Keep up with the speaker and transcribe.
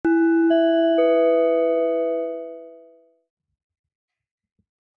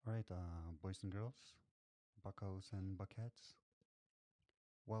right, boys and girls, buckos and buckets,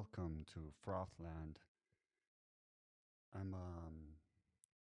 welcome to Frothland. I'm um,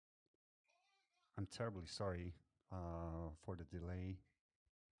 I'm terribly sorry for the delay.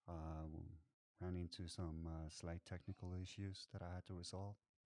 Uh, Ran into some slight technical issues that I had to resolve.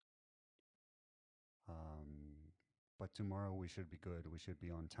 Um, but tomorrow we should be good. We should be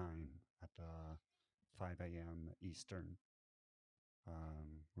on time at 5 a.m. Eastern.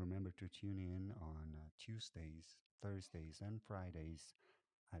 Remember to tune in on Tuesdays, Thursdays, and Fridays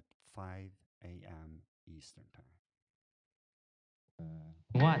at 5 a.m. Eastern Time.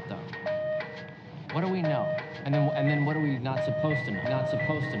 What though? What do we know? And then what are we not supposed to know? Not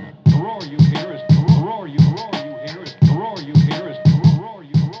supposed to know. The roar you hear is the roar you hear is the roar you hear is the roar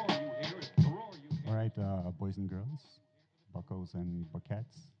you hear is the roar you hear. All right, boys and girls, buckos and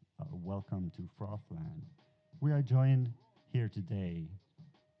buckets, welcome to Frothland. We are joined here today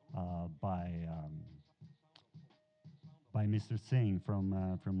by Mr. Singh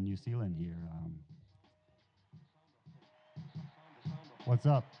from New Zealand here. What's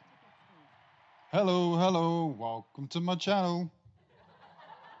up? Hello, welcome to my channel.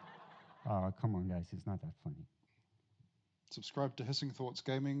 Come on, guys, it's not that funny. Subscribe to Hissing Thoughts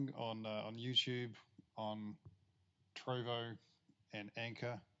Gaming on YouTube, on Trovo, and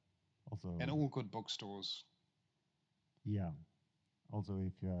Anchor, Also, and all good bookstores. yeah. Also,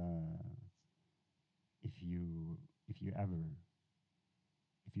 if you ever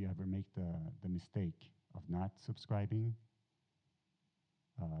make the mistake of not subscribing,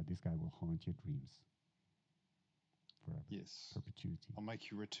 this guy will haunt your dreams forever, Yes, perpetuity. I'll make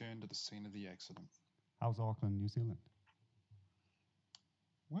you return to the scene of the accident. How's Auckland, New Zealand?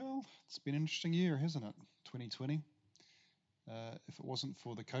 Well, it's been an interesting year, hasn't it? 2020. If it wasn't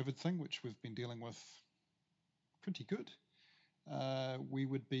for the COVID thing, which we've been dealing with pretty good, we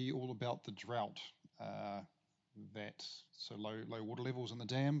would be all about the drought. So low water levels in the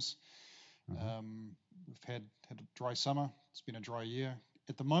dams. We've had a dry summer. It's been a dry year.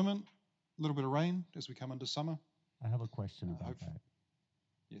 At the moment, a little bit of rain as we come into summer. I have a question about that.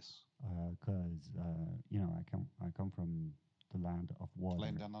 Yes. Because I come from the land of water.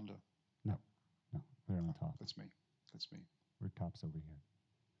 Land down under. No, we're on top. That's me. We're tops over here.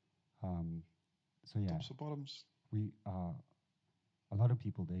 So yeah, Tops or bottoms? we a lot of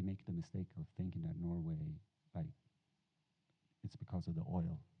people, they make the mistake of thinking that Norway, like, it's because of the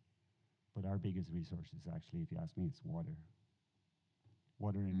oil, but our biggest resource is actually, if you ask me, it's water.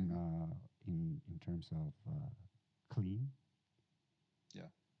 Water in terms of clean. Yeah.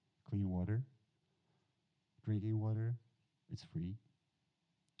 Clean water. Drinking water, it's free,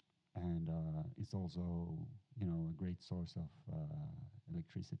 and it's also a great source of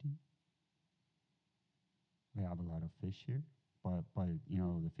electricity. We have a lot of fish here, but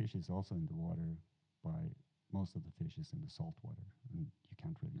the fish is also in the water. But most of the fish is in the salt water, and you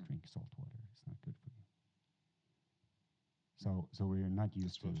can't really drink salt water. It's not good for you. So we're not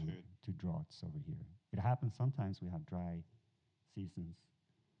used to droughts over here. It happens sometimes. We have dry seasons,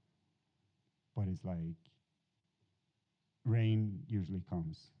 but it's like rain usually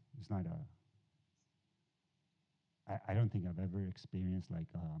comes. It's not I don't think I've ever experienced like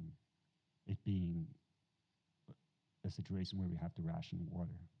it being a situation where we have to ration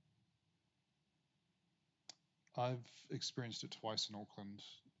water. I've experienced it twice in Auckland.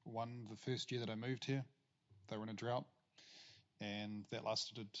 One, the first year that I moved here, they were in a drought, and that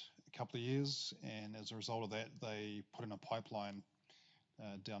lasted a couple of years. And as a result of that, they put in a pipeline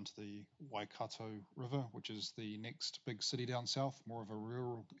down to the Waikato River, which is the next big city down south, more of a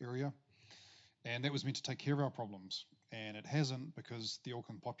rural area. And that was meant to take care of our problems. And it hasn't, because the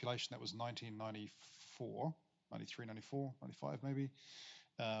Auckland population, that was 1994, 93, 94, 95 maybe,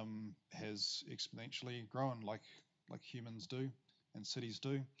 has exponentially grown like humans do and cities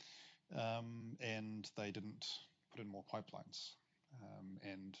do. And they didn't put in more pipelines.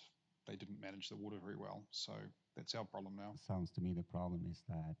 And they didn't manage the water very well. So that's our problem now. Sounds to me the problem is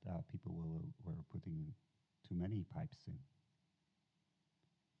that people were putting too many pipes in.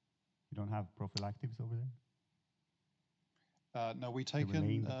 You don't have prophylactics over there? No, we take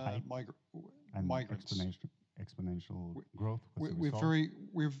in migrants. Exponential growth.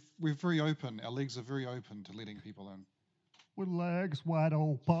 We're very open. Our legs are very open to letting people in. With legs wide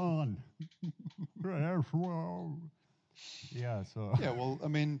open. Yeah. So. Yeah. Well, I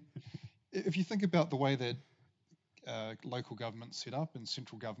mean, if you think about the way that local government's set up and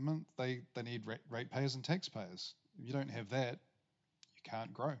central government, they need ratepayers and taxpayers. If you don't have that, you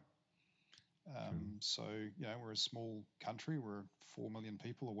can't grow. So we're a small country. We're 4 million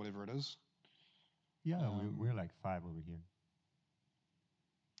people or whatever it is. Yeah, we're like 5 over here.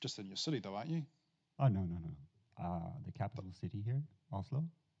 Just in your city, though, aren't you? Oh, no, no, no. The capital city here, Oslo.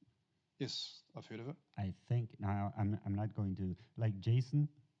 Yes, I've heard of it. I think now I'm not going to like Jason.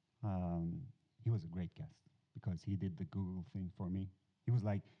 Um, he was a great guest because he did the Google thing for me. He was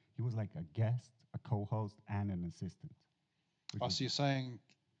like a guest, a co-host, and an assistant. Which Oh, was so you're saying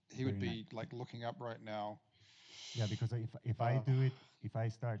he would very be nice. like looking up right now. Yeah, because if I Uh, do it, if I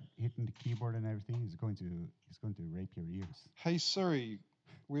start hitting the keyboard and everything, he's going to rape your ears. Hey Siri,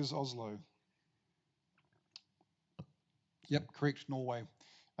 where's Oslo? So Yep, correct, Norway.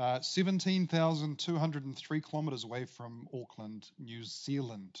 17,203 kilometers away from Auckland, New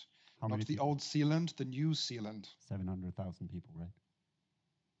Zealand. how Not many the people? old Zealand, the New Zealand. 700,000 people, right?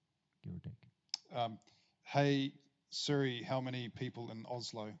 Give or take. Um, hey Siri, how many people in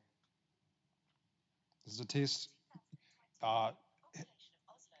Oslo? This is a test. Uh,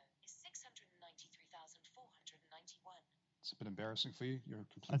 it's a bit embarrassing for you. You're I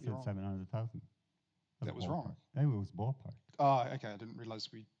completely said wrong. 700,000. That's That was ballpark. wrong. It was ballpark. Ah, okay. I didn't realize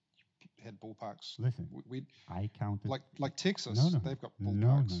we had ballparks. Listen, We I counted. like Texas. No, no, They've got no,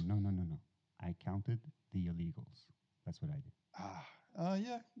 ballparks. no, no, no, no, no. I counted the illegals. That's what I did.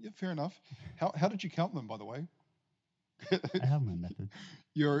 Yeah, fair enough. How did you count them, by the way? I have my methods.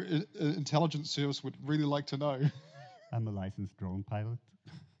 Your intelligence service would really like to know. I'm a licensed drone pilot.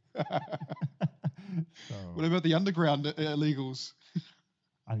 So What about the underground illegals?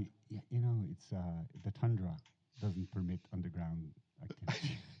 it's the tundra doesn't permit underground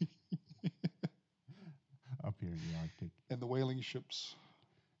activity up here in the Arctic. And the whaling ships?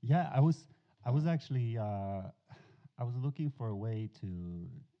 Yeah, I was actually I was looking for a way to.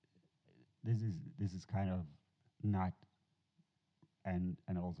 This is kind of not, and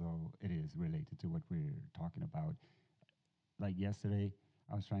also it is related to what we're talking about. Like yesterday,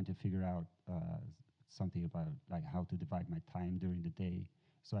 I was trying to figure out something about like how to divide my time during the day.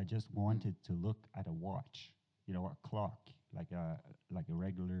 So I just wanted to look at a watch, a clock, like a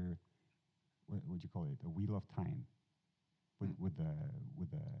regular, what would you call it, a wheel of time, with the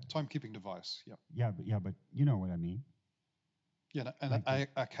Timekeeping device. Yeah. but you know what I mean. Yeah, an Like the,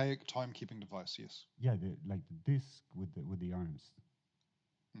 archaic timekeeping device. Yes. yeah, the disc with the arms,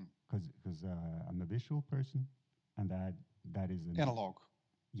 Hmm. because I'm a visual person, and that is an Analog.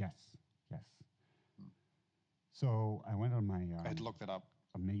 yes, yes. Hmm. So I went on my I had to look that up.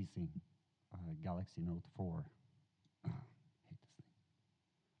 amazing Galaxy Note 4. Hate this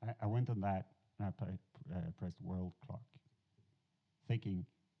thing. I went on that and I pressed world clock, thinking,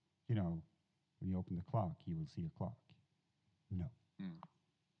 when you open the clock, you will see a clock. No, Hmm.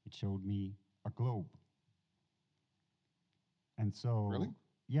 it showed me a globe. And so, Really?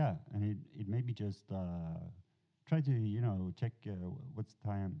 yeah, and it made me just try to, check what's the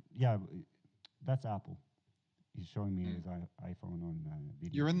time. Yeah, that's Apple. He's showing me Hmm. his iPhone on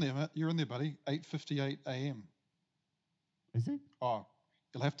video. You're in there. You're in there, buddy. 8:58 a.m. Is it? Oh,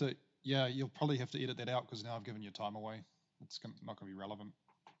 you'll have to. Yeah, you'll probably have to edit that out because now I've given your time away. It's not going to be relevant.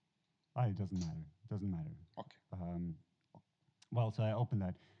 It doesn't matter. It doesn't matter. Okay. Well, so I opened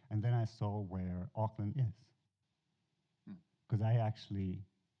that, and then I saw where Auckland is. Hmm. Because I actually,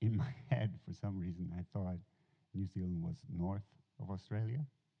 in my head, for some reason, I thought New Zealand was north of Australia.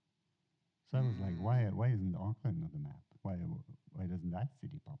 So I was like, why isn't Auckland on the map? Why doesn't that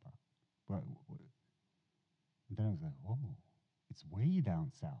city pop up? And then I was like, oh, it's way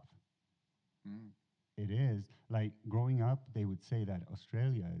down south. Hmm. It is. Like growing up, they would say that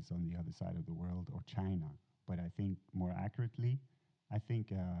Australia is on the other side of the world or China. But I think more accurately, I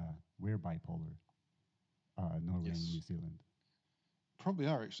think we're bipolar, Norway and New Yes. Zealand. Probably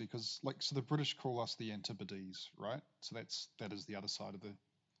are actually, because so the British call us the Antipodes, right? So that is the other side of the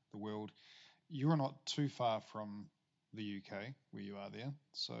world. You are not too far from the UK where you are there,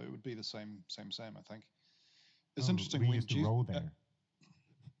 so it would be the same. I think. It's Oh, interesting we when used to roll there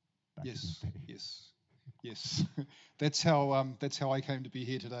back in yes, the day yes. That's how I came to be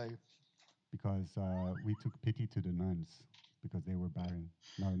here today. because we took pity to the nuns because they were barren.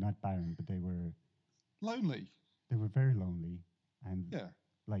 No, not barren, but Lonely, they were very lonely, and yeah.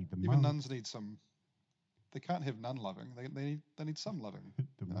 like the Even monks, nuns need some. They can't have none loving. They need some loving.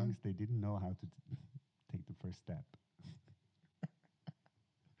 the You know. monks, they didn't know how to take the first step.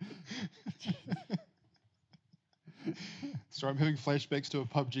 Sorry, I'm having flashbacks to a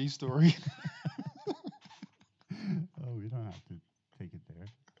PUBG story. Oh, we don't have to take it there.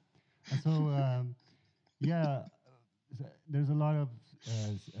 And so, yeah, there's a lot of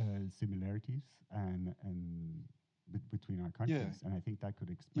similarities and between our Yeah, countries, and I think that could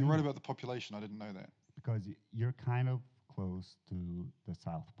you're explain right it about the population. I didn't know that. because you're kind of close to the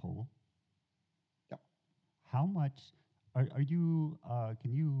South Pole. Yep. How much? Are you?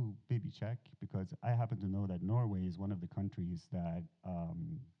 Can you maybe check, because I happen to know that Norway is one of the countries that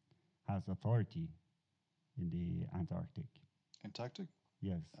has authority in the Antarctic. Antarctic.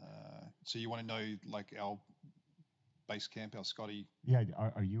 Yes. So you want to know like our base camp, our Scotty? Yeah.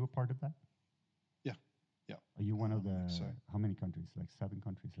 Are you a part of that? Yeah, yeah. Are you one of the? So How many countries? Like 7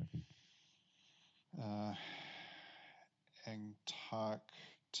 countries, I think. uh,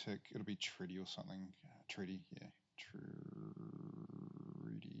 Antarctic. It'll be treaty or something. Treaty. Yeah.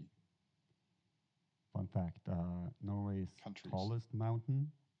 Treaty Fun fact: Norway's countries. tallest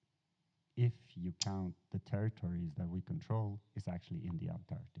mountain, if you count the territories that we control, is actually in the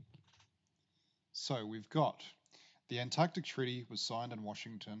Antarctic. So we've got the Antarctic Treaty was signed in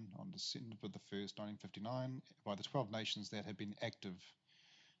Washington on December the 1st, 1959, by the 12 nations that had been active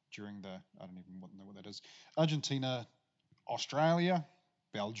during the, I don't even know what that is, Argentina, Australia,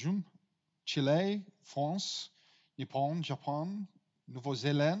 Belgium, Chile, France, Japan,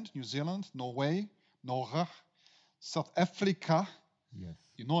 New Zealand, Norway, Norway, South Africa, Yes.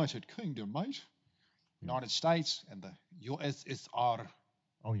 United Kingdom, mate, Yes. United States, and the USSR.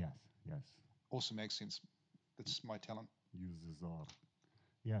 Oh yes. Yes. Awesome accents. That's my talent. USSR.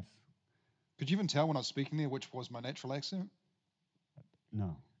 Yes. Could you even tell when I was speaking there which was my natural accent?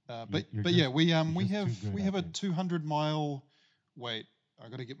 No. But You're yeah, just- we you're we just have too good we at have a this. 200-mile. Wait, I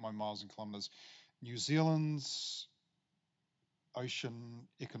got to get my miles and kilometers. New Zealand's ocean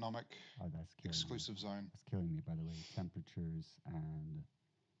economic Oh, that's killing exclusive me. zone. That's killing me, by the way. Temperatures and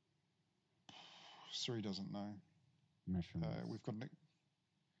Siri doesn't know. measurements. We've got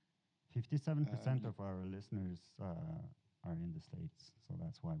 57% of our listeners are in the States, so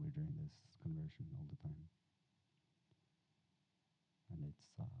that's why we're doing this conversion all the time. And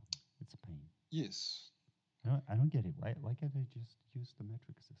it's a pain. yes. I don't get it. Why can't they just use the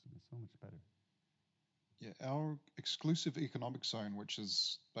metric system? It's so much better. Yeah, our exclusive economic zone, which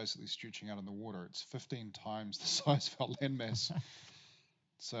is basically stretching out in the water, it's 15 times the size of our landmass.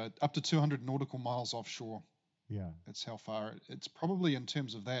 So up to 200 nautical miles offshore. Yeah. That's how far it's probably in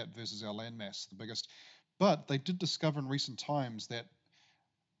terms of that versus our landmass, the biggest. But they did discover in recent times that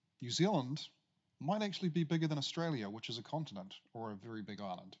New Zealand might actually be bigger than Australia, which is a continent or a very big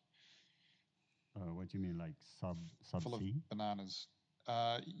island What do you mean, like full of subsea? bananas.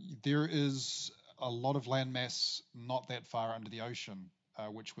 There is a lot of landmass not that far under the ocean,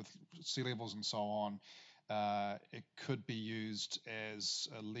 which with sea levels and so on, it could be used as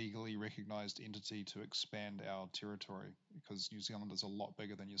a legally recognized entity to expand our territory because New Zealand is a lot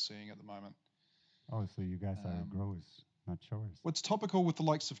bigger than you're seeing at the moment. Oh, so you guys are Um, growers, not showers. What's topical with the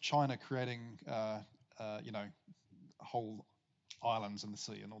likes of China creating, whole islands in the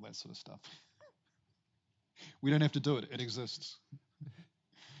sea and all that sort of stuff. We don't have to do it; it exists.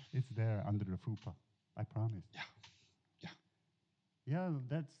 It's there under the fupa. I promise. Yeah, yeah. Yeah,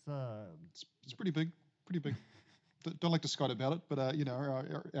 that's It's pretty big, pretty big. Don't like to skite about it, but our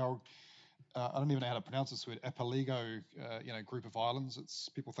I don't even know how to pronounce this word, Archipelago, group of islands. It's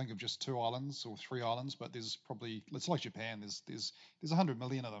people think of just 2 islands or 3 islands, but there's probably it's like Japan. There's 100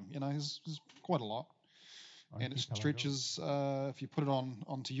 million of them. There's quite a lot, and it archipelago. stretches if you put it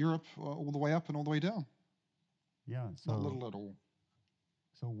onto Europe all the way up and all the way down. Yeah. Not So little at all,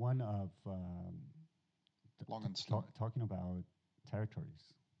 so one of long and slim. talking about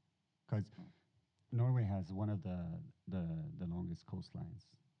territories, because Norway has one of the longest coastlines.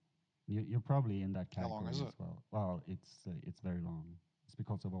 You're probably in that How long category is as it? well. Well, it's very long. It's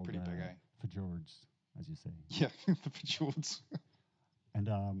because of all Pretty the big, eh? fjords, as you say. Yeah, the fjords. And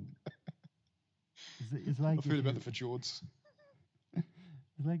it's like I've if heard about you- you- the fjords.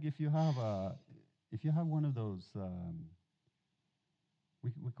 It's like if you have one of those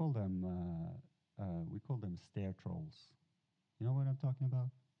we call them stair trolls. You know what I'm talking about?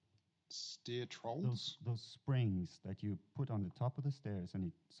 Stair trolls. Those springs that you put on the top of the stairs and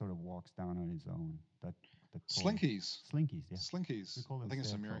it sort of walks down on its own. That toy. Slinkies. Slinkies, yeah. Slinkies. We call them I think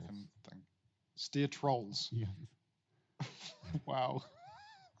it's an stair American trolls. thing. Stair trolls. Yes. Wow.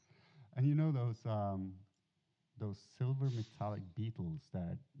 And you know those silver metallic beetles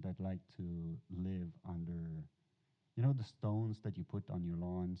that like to live under, the stones that you put on your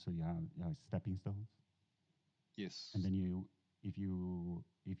lawn, so you have stepping stones, Yes. and then if you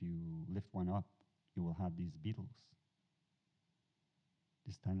lift one up, you will have these beetles.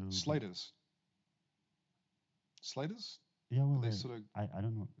 These tiny little Slaters. Slaters? Yeah, well, They sort of I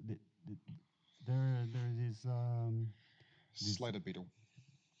don't know. There is these- Slater beetle.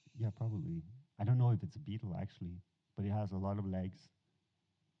 yeah, probably. I don't know if it's a beetle actually, but it has a lot of legs,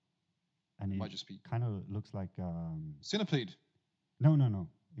 and Might it just be kind of looks like centipede. no.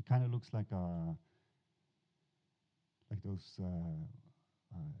 It kind of looks like those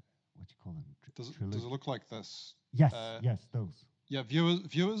what you call them? Does it look like this? Yes, Uh, yes, those. yeah, viewers,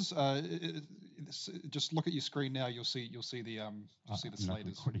 just look at your screen now. You'll see the I'm not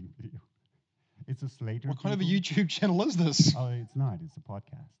Slaters. recording video. It's a Slater. What kind of a people. YouTube channel is this? Oh, it's not. It's a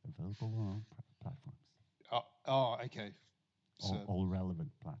podcast available on all platforms, Okay. all relevant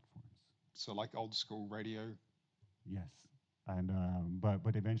platforms. So like old school radio. Yes, and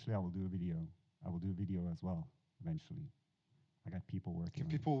but eventually I will do a video. I will do a video as well. Eventually, I got people working. Can on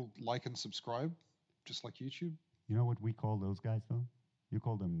people like and subscribe, just like YouTube? It. You know what we call those guys though? You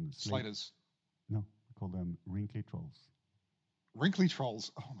call them Slaters. No, we call them wrinkly trolls. Wrinkly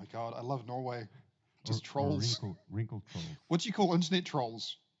trolls. Oh my god, I love Norway. Just Or trolls. wrinkled trolls. What do you call internet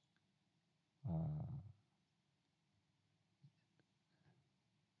trolls?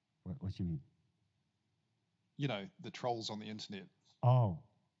 What you mean? You know, the trolls on the internet. Oh,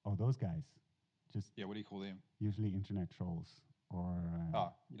 those guys. Just Yeah, what do you call them? usually internet trolls or.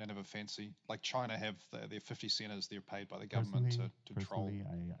 You don't have a fancy. Like China have their 50 centers. They're paid by the government to troll.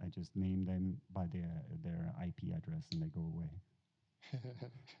 Personally, I just name them by their IP address and they go away.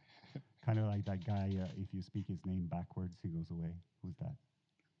 Kind of like that guy. If you speak his name backwards, he goes away. Who's that?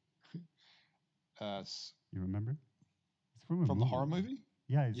 You remember? It's from the horror movie.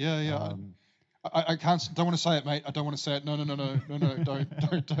 Yeah. Yeah. I can't. Don't want to say it, mate. I don't want to say it. No.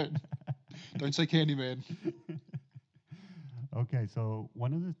 Don't say Candyman. Okay, so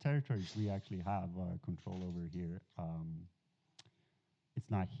one of the territories we actually have control over here, it's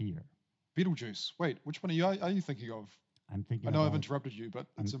not here. Beetlejuice. Wait, which one are you thinking of? I'm thinking. I know I've interrupted you, but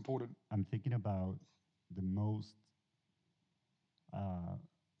it's important. I'm thinking about the most.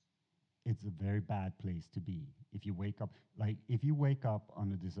 It's a very bad place to be. If you wake up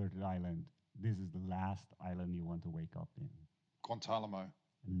on a deserted island, this is the last island you want to wake up in. Guantanamo.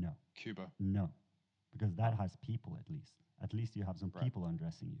 No. Cuba. No, because that has people at least. At least you have some people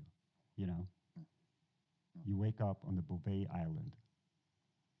undressing you. You know. You wake up on the Bouvet Island,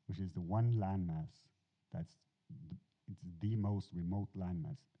 which is the one landmass that's it's the most remote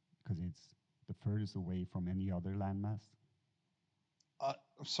landmass because it's the furthest away from any other landmass.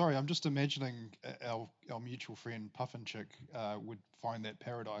 Sorry, I'm just imagining our mutual friend Puffinchick would find that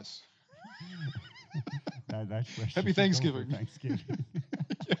paradise. That's where Happy Thanksgiving. Thanksgiving.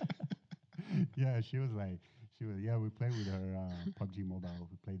 Yeah, she was. We played with her PUBG Mobile.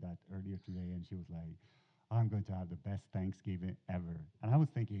 We played that earlier today, and she was like, I'm going to have the best Thanksgiving ever. And I was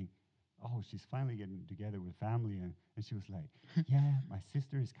thinking, oh, she's finally getting together with family. And she was like, yeah, my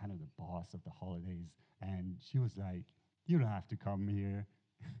sister is kind of the boss of the holidays. And she was like, you don't have to come here.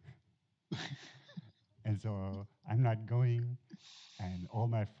 And so I'm not going. And all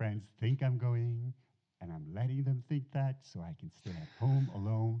my friends think I'm going. And I'm letting them think that so I can stay at home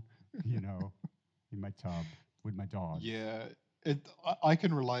alone, in my tub with my dog. Yeah, I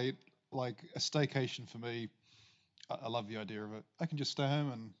can relate. Like a staycation for me, I love the idea of it. I can just stay home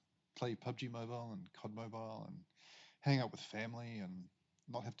and play PUBG Mobile and COD Mobile and hang out with family and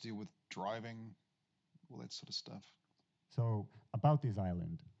not have to deal with driving, all that sort of stuff. So about this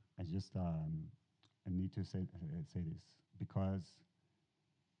island, I just I need to say this because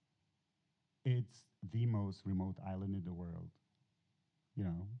it's the most remote island in the world.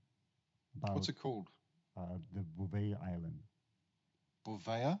 What's it called? The Bouvet Island.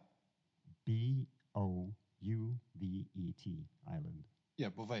 Bouvet? Bouvet Island. Yeah,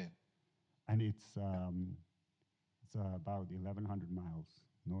 Bouvet. And it's about 1,100 miles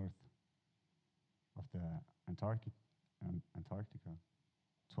north of the Antarctica,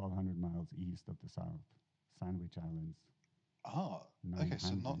 1,200 miles east of the South Sandwich Islands. Oh, okay,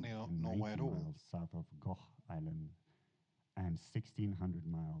 so not near Norway at all. Miles south of Gough Island, and 1,600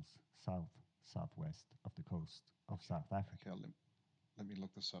 miles southwest of the coast of South Africa. Okay, let me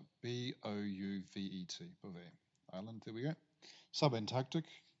look this up. Bouvet, Bouvet Island. There we go. Subantarctic.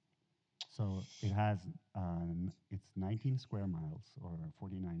 So it has it's 19 square miles or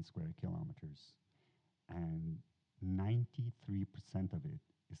 49 square kilometers, and 93% of it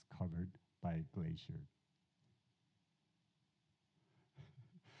is covered by glacier.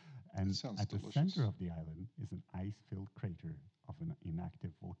 And Sounds at delicious. the center of the island is an ice-filled crater of an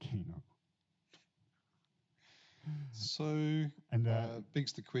inactive volcano. So, And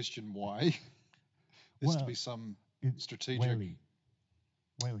begs the question why. There's to be some strategic.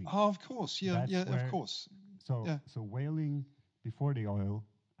 Whaling. Oh, of course. Yeah, of course. So whaling before the oil,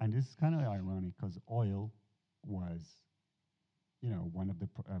 and this is kind of ironic because oil was, one of the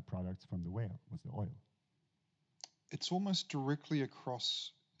products from the whale was the oil. It's almost directly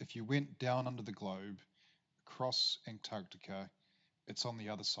across. If you went down under the globe, across Antarctica, it's on the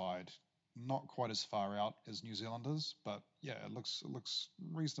other side. not quite as far out as New Zealand is, but yeah, it looks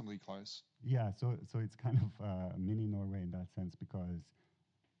reasonably close. Yeah, so it's kind of mini Norway in that sense because,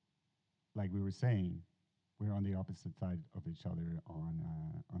 like we were saying, we're on the opposite side of each other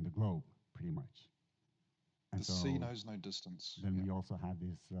on the globe, pretty much. And The sea so knows no distance. then Yeah. we also have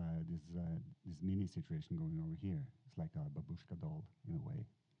this mini situation going over here. It's like a babushka doll in a way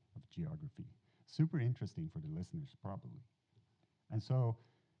of geography. Super interesting for the listeners, probably. And so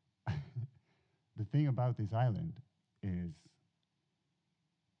the thing about this island is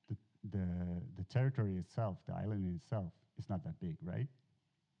the, the the territory itself, the island in itself, is not that big, right?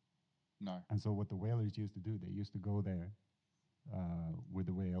 No. And so what the whalers used to do, they used to go there with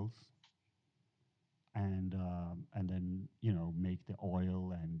the whales and then make the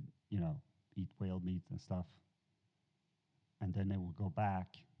oil and eat whale meat and stuff, and then they would go back,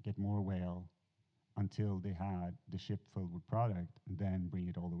 get more whale until they had the ship filled with product, and then bring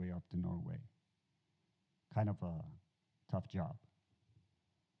it all the way up to Norway. Kind of a tough job.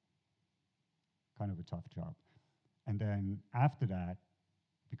 Kind of a tough job. And then after that,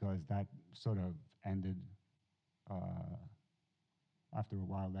 because that sort of ended, uh, after a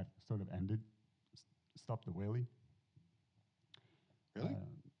while, that sort of ended, stopped the whaling. Really?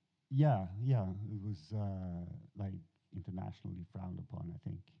 Yeah, yeah, it was like internationally frowned upon. I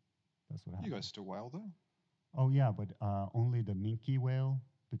think that's what You happened. guys still whale though? Oh yeah, but only the minke whale,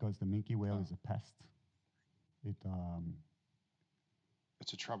 because the minke whale Oh. is a pest. It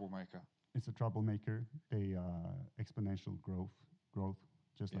It's a troublemaker. it's a troublemaker. They exponential growth,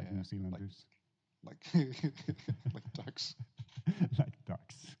 just like Yeah, New like Zealanders, like like ducks. like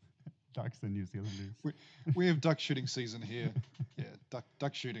ducks, ducks and New Zealanders. We we have duck shooting season here. Yeah,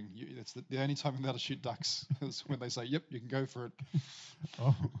 duck shooting. It's the only time I'm allowed to shoot ducks is when they say, "Yep, you can go for it."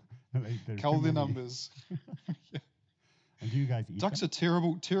 Oh, like there are Cull too their many. numbers. And do you guys eat Ducks them?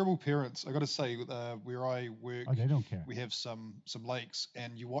 are terrible parents. I got to say, where I work, Oh, they don't care. we have some lakes,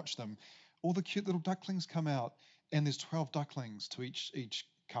 and you watch them. All the cute little ducklings come out, and there's 12 ducklings to each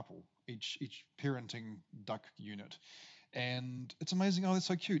couple, each parenting duck unit, and it's amazing. Oh, they're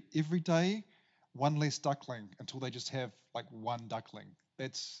so cute. Every day, one less duckling until they just have like one duckling.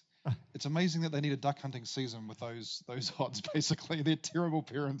 It's amazing that they need a duck hunting season with those odds. Basically, they're terrible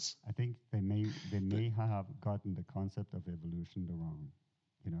parents. I think they may have gotten the concept of evolution the wrong.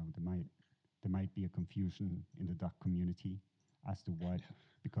 There might be a confusion in the duck community as to what,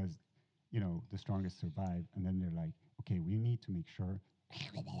 because the strongest survive, and then they're like, okay, we need to make sure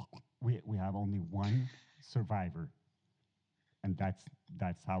we have only one survivor, and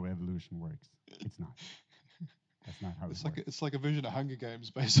that's how evolution works. It's not. That's not how it works. It's like a version of Hunger Games,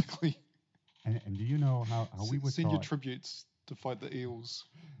 basically. And do you know how we were Send your taught? tributes to fight the eels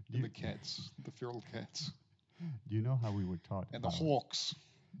Do and you, the cats, the feral cats, do you know how we were taught and the about? hawks.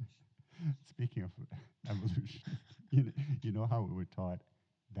 Speaking of evolution, you know how we were taught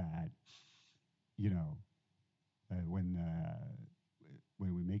that you know when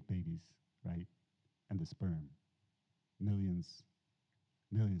we make babies, right, and the sperm, millions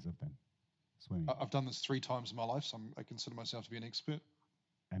millions of them swimming. I've done this 3 times in my life, so I consider myself to be an expert.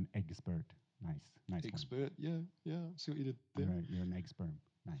 An egg spurt, nice one. Expert, yeah, yeah. See what you did there. You're an egg sperm,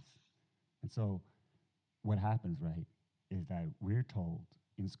 nice. And so what happens, right, is that we're told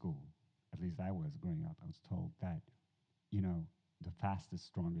in school, at least I was growing up, I was told that the fastest,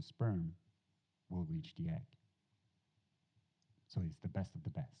 strongest sperm will reach the egg. So it's the best of the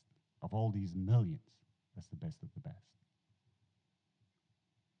best. Of all these millions, that's the best of the best.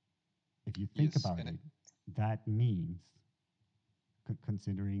 If you think Yes, about and it, that means,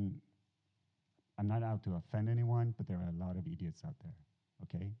 considering, I'm not out to offend anyone, but there are a lot of idiots out there,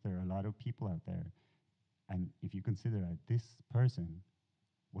 okay? There are a lot of people out there. And if you consider that this person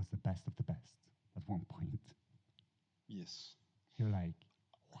was the best of the best at one point, yes, you're like,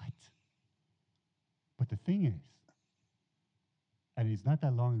 what? But the thing is, and it's not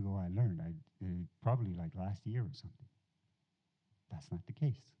that long ago I learned, probably like last year or something, that's not the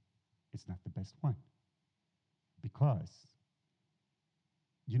case. It's not the best one. Because,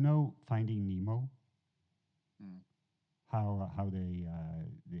 Finding Nemo, mm. how they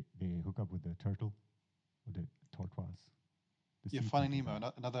hook up with the turtle, or the tortoise. The Yeah. sea Finding turtle.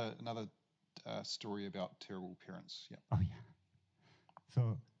 Nemo, another story about terrible parents. Yeah, Oh yeah.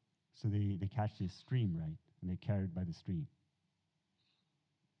 So they catch this stream, right? And they're carried by the stream.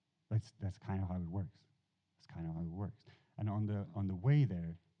 That's kind of how it works. That's kind of how it works. And on the way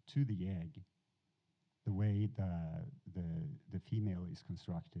there to the egg, the way the female is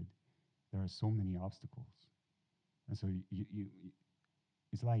constructed, there are so many obstacles, and so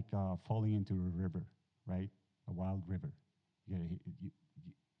it's like falling into a river, right? A wild river.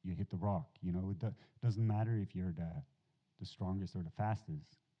 You hit the rock. You know, it doesn't matter if you're the strongest or the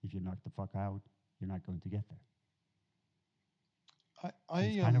fastest. If you knock the fuck out, you're not going to get there. So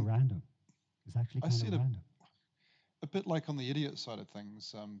it's I kind of random. It's actually I kind see of it random. a bit like on the idiot side of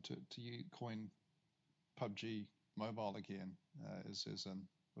things. To you coin PUBG Mobile again is an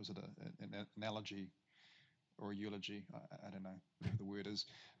was it an analogy or a eulogy? I don't know whatever the word is,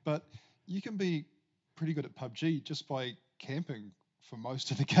 but you can be pretty good at PUBG just by camping for most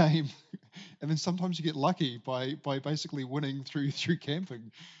of the game, and then sometimes you get lucky by basically winning through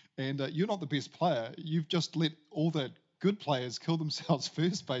camping, and you're not the best player. You've just let all the good players kill themselves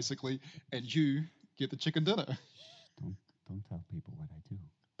first, basically, and you get the chicken dinner. Shh, don't tell people what I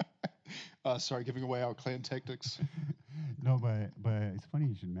do. Sorry, giving away our clan tactics. No, but it's funny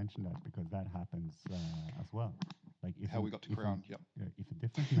you should mention that because that happens as well. Like if How we got to crown. Yep. if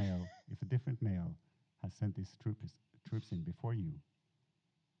a different male has sent these troops in before you,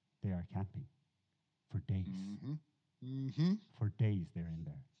 they are camping for days. Mm-hmm. Mm-hmm. For days they're in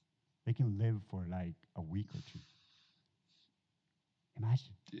there. They can live for like a week or two.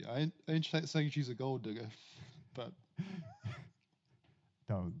 Imagine. Yeah, I ain't saying she's a gold digger, but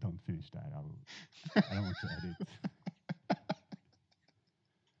Don't finish that. I don't want to edit.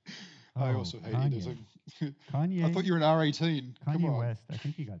 I Oh, also hate Kanye. editing. Kanye. I thought you were an R18. Come Kanye on. West. I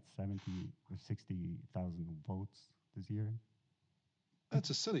think he got 70 or 60,000 votes this year. That's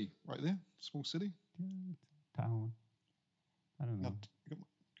a city right there. Small city. Yeah, town. I don't know. Now,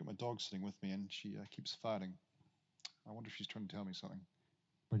 got my dog sitting with me and she keeps farting. I wonder if she's trying to tell me something.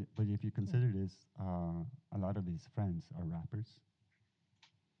 But if you consider this, a lot of his friends are rappers,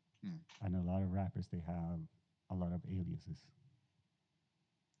 and a lot of rappers they have a lot of aliases.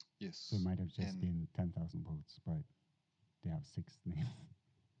 Yes. So it might have just And been 10,000 votes, but they have 6 names.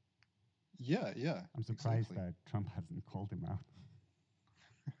 yeah, yeah. I'm surprised exactly. that Trump hasn't called him out.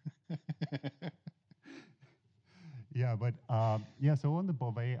 Yeah, but yeah. So on the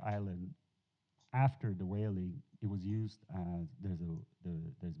Bovee Island, after the whaling, it was used as there's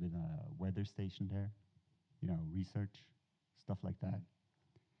been a weather station there, you know, research stuff like that.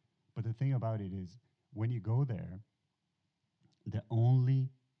 But the thing about it is, when you go there, the only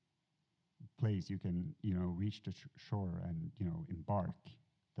place you can, you know, reach the shore and, you know, embark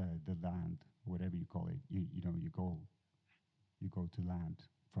the land, whatever you call it, you know, you go to land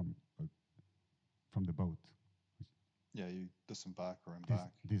from the boat. Yeah, you disembark or embark.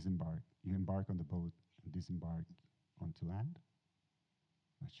 Disembark. You embark on the boat and disembark onto land.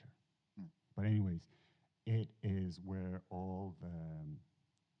 Not sure. But anyways, it is where all the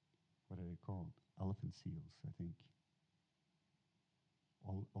what are they called? Elephant seals, I think.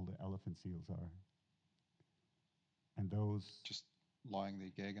 All the elephant seals are. And Just lying there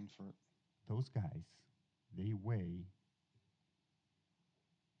gagging for it. those guys, they weigh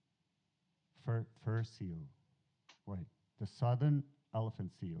fur seal. Wait, the southern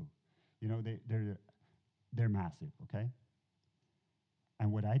elephant seal. You know, they're massive, okay?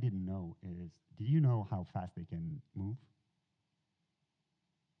 And what I didn't know is, do you know how fast they can move?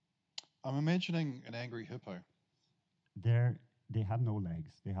 I'm imagining an angry hippo. They have no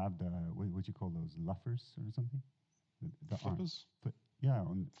legs. They have the what you call those luffers or something? The arms. Flippers? But yeah,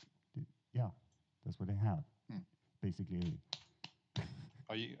 yeah, that's what they have. Basically.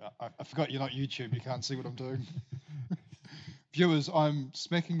 Oh, I forgot you're not YouTube. You can't see what I'm doing. Viewers, I'm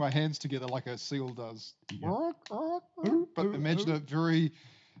smacking my hands together like a seal does. Yeah. But imagine a very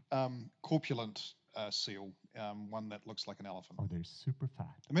corpulent seal, one that looks like an elephant. Oh, they're super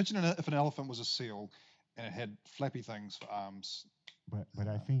fat. Imagine if an elephant was a seal and it had flappy things for arms. But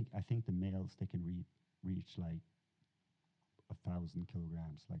I think the males they can reach like 1,000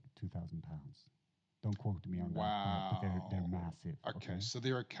 kilograms, like 2,000 pounds. Don't quote me on that, but they're massive. Okay, so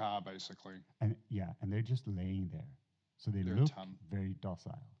they're a car basically. And yeah, and they're just laying there, so they're a look ton. very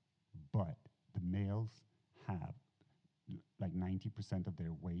docile. But the males have like 90% of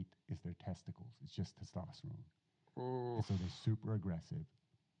their weight is their testicles. It's just testosterone. And so they're super aggressive,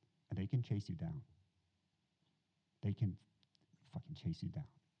 and they can chase you down. They can fucking chase you down.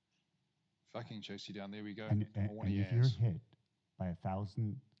 Fucking chase you down. There we go. And if you're hit by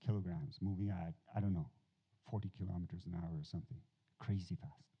 1,000 kilograms moving at, I don't know, 40 kilometers an hour or something, crazy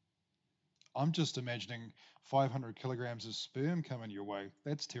fast. I'm just imagining 500 kilograms of sperm coming your way.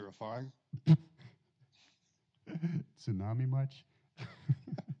 That's terrifying. Tsunami much?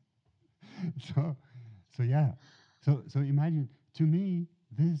 so yeah. So imagine, to me,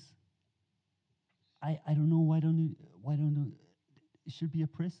 this, I don't know, why don't it should be a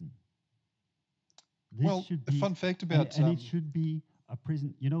prison. This Well, should a be, fun fact about and it should be a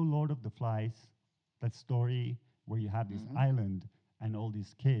prison. You know, Lord of the Flies, that story where you have this island and all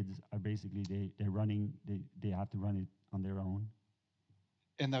these kids are basically they're running. They have to run it on their own.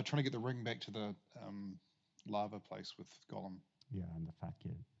 And they're trying to get the ring back to the lava place with Gollum. Yeah, and the fat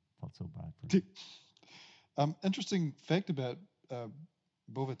kid felt so bad for him. Interesting fact about uh,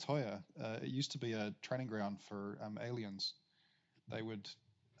 Bovatoya. It used to be a training ground for aliens. They would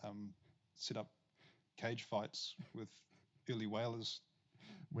set up cage fights with early whalers.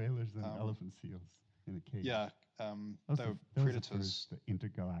 Whalers and Um, elephant seals in a cage. yeah, they were That was the predators. first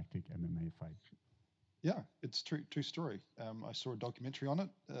intergalactic MMA fight. Yeah, it's true story. I saw a documentary on it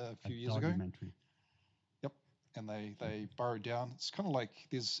a A few years ago. documentary. Yep, and they burrowed down. It's kind of like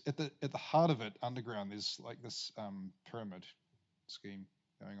there's at the heart of it underground. There's like this pyramid scheme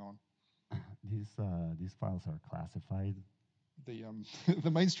going on. These files are classified. The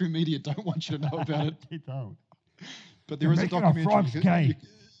the mainstream media don't want you to know about it, They don't. but They're there is a making our documentary. frogs gay.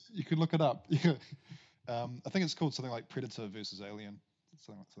 You could look it up. Yeah. I think it's called something like Predator versus Alien,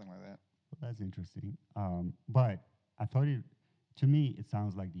 something like that. Well, that's interesting. But I thought to me, it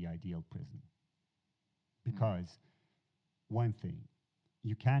sounds like the ideal prison. Because one thing,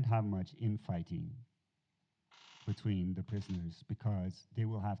 you can't have much infighting between the prisoners because they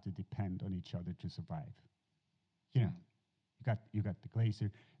will have to depend on each other to survive. You know, you got the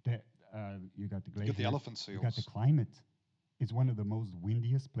glacier, you got the You glacier, get the elephant you got the seals. climate. It's one of the most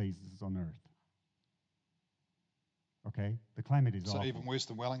windiest places on Earth. Okay, the climate is So awful. even worse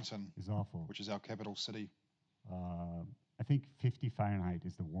than Wellington, Is awful. which is our capital city. I think 50 Fahrenheit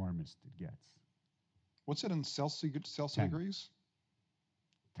is the warmest it gets. What's it in Celsius 10. degrees?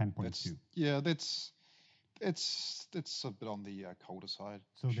 10.2. It's a bit on the colder side.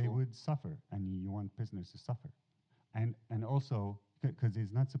 So they sure. would suffer, and you want prisoners to suffer, and also because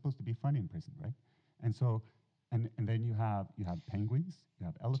it's not supposed to be fun in prison, right? And so, and then you have penguins, you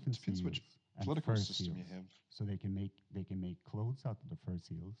have elephant Depends seals, which and political fur system you seals. have. So they can make clothes out of the fur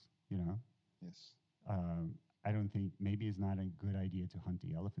seals. You know, Yes. I don't think maybe it's not a good idea to hunt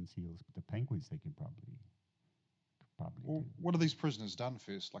the elephant seals, but the penguins they can probably Well, do. what have these prisoners done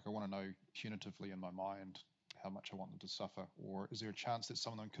first? Like, I want to know punitively in my mind how much I want them to suffer. Or is there a chance that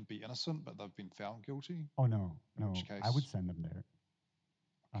some of them could be innocent, but they've been found guilty? Oh no, In no, which I would case- send them there.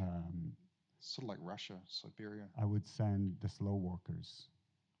 Sort of like Russia, Siberia, I would send the slow walkers,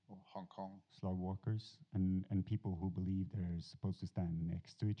 or Hong Kong. and people who believe they're supposed to stand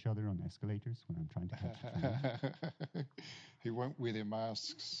next to each other on escalators when I'm trying to catch a train. Who won't wear their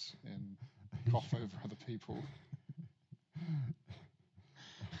masks and cough over other people.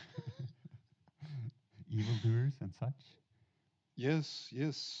 Evildoers and such. Yes,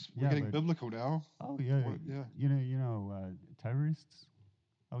 we're Yeah, getting but- biblical now. Oh yeah, What- yeah. You know, terrorists.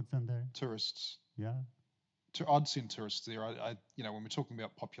 I would send there. Tourists. Yeah, I'd send tourists there. When we're talking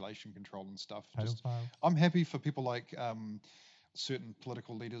about population control and stuff, pedophiles. I'm happy for people like certain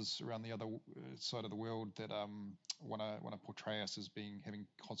political leaders around the other side of the world that want to portray us as having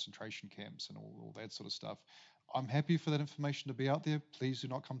concentration camps and all that sort of stuff. I'm happy for that information to be out there. Please do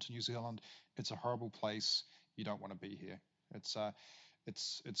not come to New Zealand. It's a horrible place. You don't want to be here. It's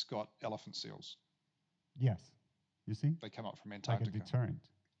got elephant seals. Yes, you see, They come up from like a Antarctica. deterrent.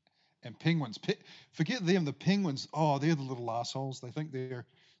 And penguins. Forget them. The penguins. Oh, they're the little assholes. They think they're.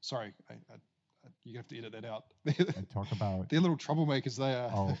 Sorry, you have to edit that out. And talk about. They're little troublemakers. They are.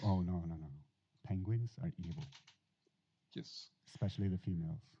 Oh no. Penguins are evil, Yes. especially the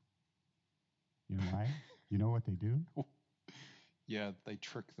females. You know why? You know what they do? Yeah, they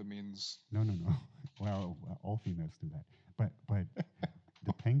trick the men's. No. Well, all females do that. But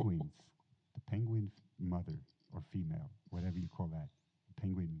the penguin mother or female, whatever you call that,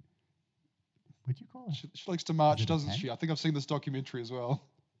 penguin. What do you call it? She likes to march, Is it a doesn't hen? she? I think I've seen this documentary as well.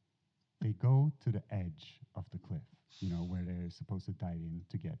 They go to the edge of the cliff, where they're supposed to dive in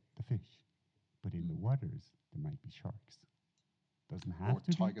to get the fish. But in the waters, there might be sharks. Doesn't have Or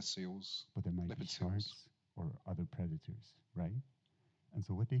to tiger be, seals. but there might be leopard seals. sharks or other predators, right? And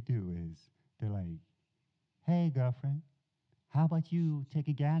so what they do is they're like, "Hey, girlfriend, how about you take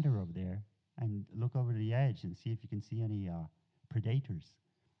a gander over there and look over the edge and see if you can see any predators?"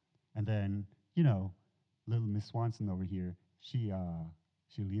 And then, little Miss Swanson over here, she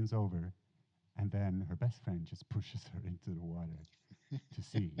leans over, and then her best friend just pushes her into the water to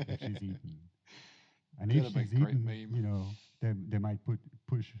see if she's eaten. And if That'd be she's a great eaten, meme. they might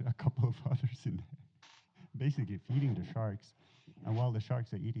push a couple of others in there, basically feeding the sharks. And while the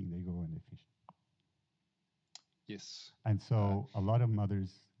sharks are eating, they go and they fish. Yes. And so a lot of mothers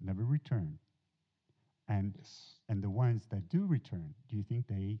never return. And Yes. and the ones that do return, do you think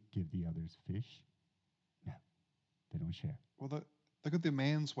they give the others fish? No, they don't share. Well, they got their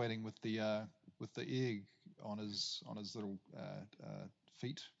mans waiting with the with the egg on his little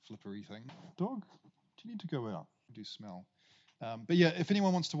feet flippery thing. Dog, do you need to go out? Do smell. But yeah, if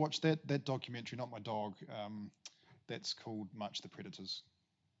anyone wants to watch that documentary, not my dog, that's called March the Predators.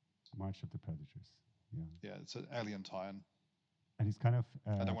 March of the Predators. Yeah. Yeah, it's an alien tie-in. And it's kind of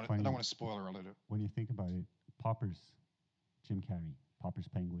I don't funny want to spoiler alert it. when you think about it. Poppers, Jim Carrey, Poppers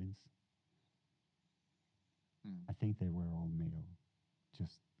Penguins. Hmm. I think they were all male,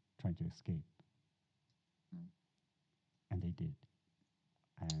 just trying to escape. Hmm. And they did.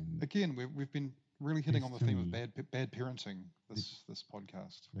 And Again, we've been really hitting This on the to theme of me- bad parenting this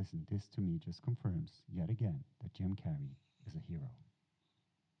podcast. listen, this to me just confirms yet again that Jim Carrey is a hero.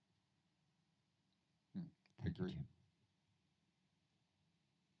 Hmm. Thank you, Agree. Jim.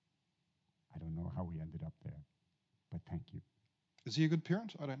 I don't know how we ended up there, but thank you. Is he a good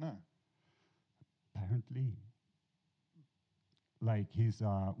parent? I don't know. Apparently, like he's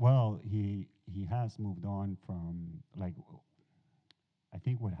well, he has moved on from like. I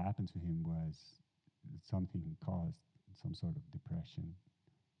think what happened to him was something caused some sort of depression,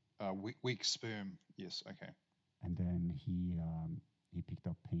 Weak sperm. Yes. Okay. and then he picked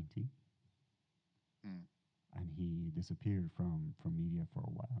up painting, Hmm. and he disappeared from media for a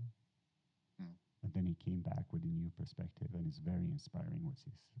while. Hmm. And then he came back with a new perspective, and it's very inspiring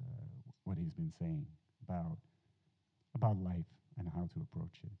what he's been saying about life and how to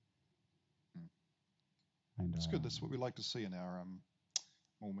approach it. Hmm. And It's good. That's what we like to see in our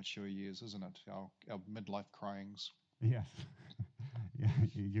more mature years, isn't it? Our midlife cryings. yes, yeah,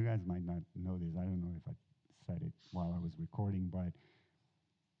 you guys might not know this. I don't know if I said it while I was recording, but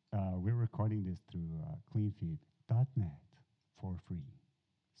we're recording this through cleanfeed.net for free.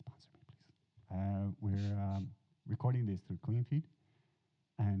 Sponsor me, please. We're recording this through CleanFeed,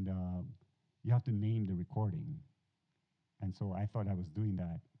 and you have to name the recording. And so I thought I was doing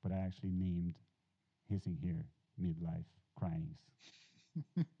that, but I actually named Hissing Here Midlife Cryings.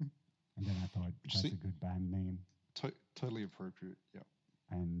 And then I thought You that's see- a good band name, Totally appropriate. Yeah.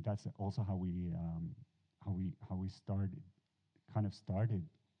 and that's also how we started, kind of started.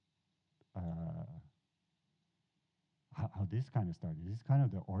 How this kind of started. This is kind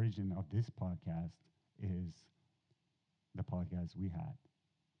of the origin of this podcast is the podcast we had,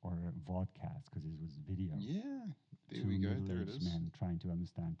 or vodcast, because it was video. Yeah. There Two we go. There it middle-aged is. men trying to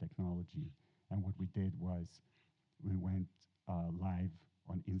understand technology. And what we did was we went live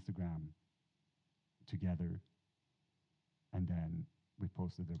on Instagram together, and then we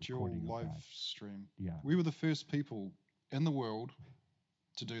posted a Dual recording of live that. stream. Yeah, We were the first people in the world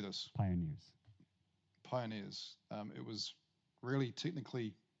to do this. pioneers. Pioneers. It was really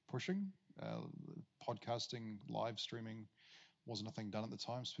technically pushing. Podcasting, live streaming wasn't a thing done at the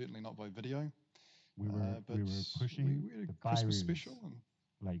time, certainly not by video. We were But pushing we had the a Christmas barriers. special, and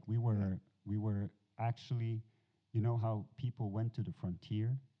Like we were actually, you know how people went to the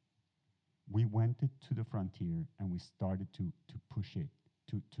frontier? We went to the frontier and we started to push it,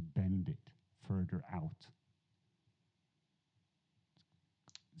 to bend it further out.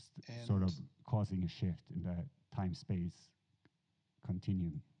 Sort of And- causing a shift in the time-space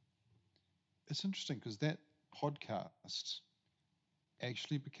continuum. it's interesting because that podcast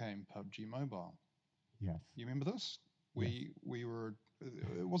actually became PUBG Mobile. Yes. You remember this? We were.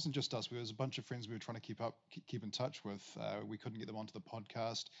 It wasn't just us. There was a bunch of friends we were trying to keep in touch with. We couldn't get them onto the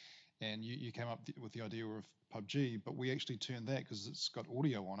podcast, and you came up with the idea of PUBG, but we actually turned that, because it's got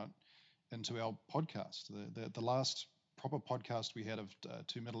audio on it, into our podcast. The last proper podcast we had of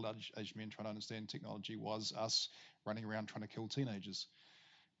two middle-aged men trying to understand technology was us running around trying to kill teenagers.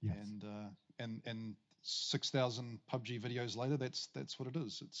 Yes. And 6,000 PUBG videos later, that's what it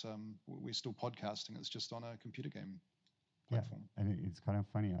is. It's we're still podcasting. It's just on a computer game platform. Yeah, and it's kind of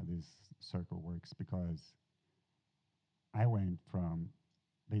funny how this circle works, because I went from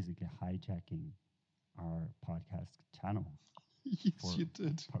basically hijacking our podcast channel Yes, for you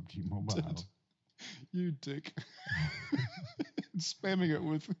did. PUBG Mobile You dick. Spamming it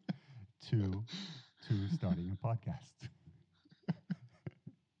with. to starting a podcast.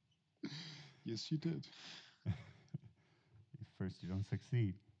 Yes, you did. If first you don't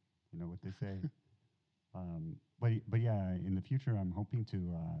succeed, you know what they say. But yeah, in the future, I'm hoping to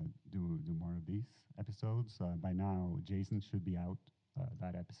do more of these episodes. By now, Jason should be out.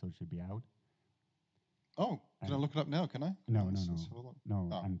 That episode should be out. Oh, can I look it up now? Can I? No, Let's no. have a look. No,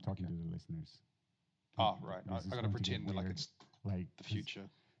 Oh, I'm talking okay. to the listeners. Ah, right. This is I got to going get pretend that like weird. it's Like the 'cause- future.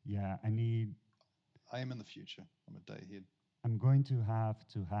 Yeah, I need. I am in the future. I'm a day ahead. I'm going to have,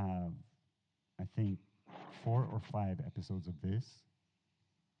 I think, 4 or 5 episodes of this,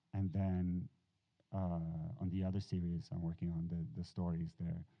 and then on the other series I'm working on, the stories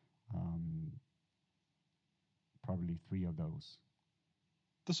there, probably 3 of those.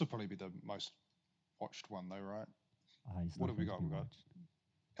 This will probably be the most watched one, though, right? It's What not have we going to got? be We've got watched.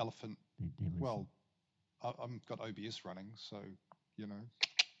 Elephant. They listen. Well, I've got OBS running, so you know.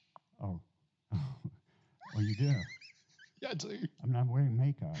 Oh. Oh, you do? Yeah, I do. I'm not wearing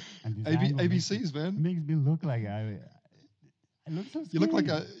makeup. And this angle ABCs, man. makes me look like I look so You look like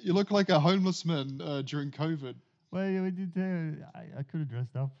scary. you look like a homeless man during COVID. Well, I could have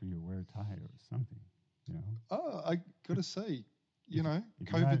dressed up for you, wear a tie or something, you know? Oh, I gotta say, If- if you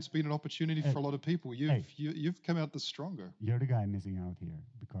COVID's had- been an opportunity Hey, for a lot of people. hey. You've come out the stronger. You're the guy missing out here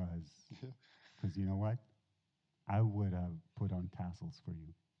because you know what? I would have put on tassels for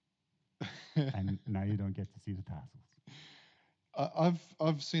you, and now you don't get to see the tassels.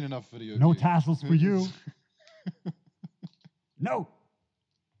 I've seen enough video. No of you. tassels for you. No,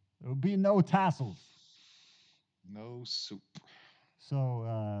 there will be no tassels. No soup.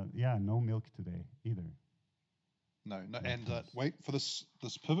 So yeah, no milk today either. No. No And toast. wait for this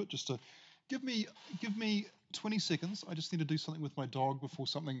pivot. Just to give me 20 seconds. I just need to do something with my dog before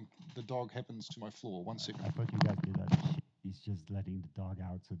the dog happens to my floor. 1 second. I thought you guys did that. He's just letting the dog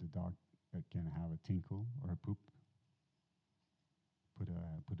out so the dog can have a tinkle or a poop. Put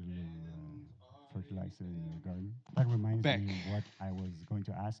a little fertilizer in your garden. That reminds Back. me what I was going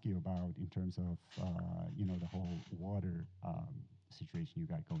to ask you about in terms of the whole water situation you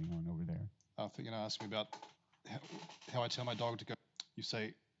got going on over there. I think you're gonna ask me about how I tell my dog to go. You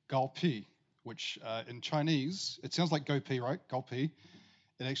say "gao pi," which in Chinese it sounds like "go pee," right? "Gao pi."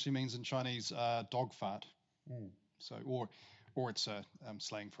 It actually means in Chinese dog fart. So or it's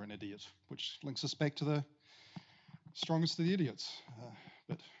slang for an idiot, which links us back to the strongest of the idiots.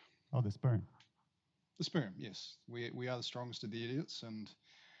 But Oh, the sperm. the sperm, yes, we are the strongest of the idiots, and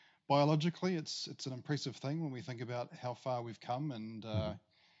biologically, it's an impressive thing when we think about how far we've come, and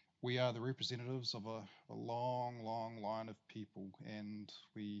we are the representatives of a long, long line of people, and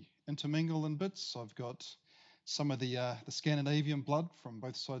we intermingle in bits. I've got some of the Scandinavian blood from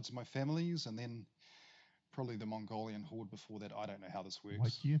both sides of my families, and then probably the Mongolian horde before that. I don't know how this works.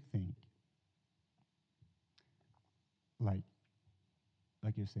 What do you think?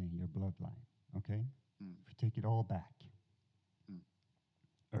 Like you're saying, your bloodline, okay? Mm. If you take it all back,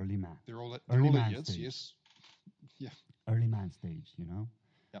 early man, They're all Early man idiots, stage. yes. Yeah. early man stage, you know?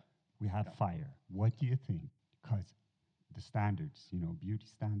 Yep. We have Yep. fire. What do you think? Because the standards, beauty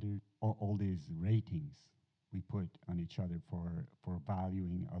standard, all these ratings we put on each other for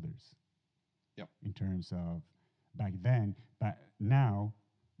valuing others. Yep. In terms of back then, but now,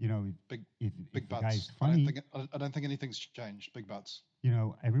 Big if big the butts. guy's I funny, don't think anything's changed. Big butts.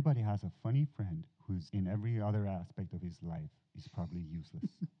 everybody has a funny friend who's in every other aspect of his life is probably useless.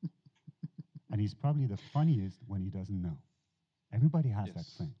 And he's probably the funniest when he doesn't know. Everybody has that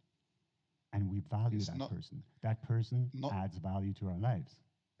Yes. friend. And we value Yes, that not- person. That person not- adds value to our lives.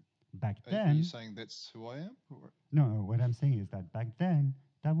 Back Are then, you saying that's who I am? Or? no, what I'm saying is that back then,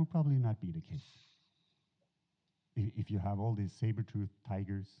 that would probably not be the case. If you have all these saber-toothed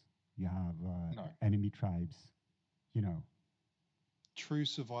tigers, you have No. enemy tribes, True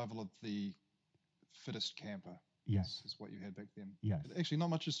survival of the fittest camper. yes, Is what you had back then. yes, Actually, not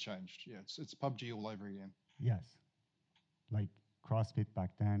much has changed. Yeah, it's PUBG all over again. yes. Like CrossFit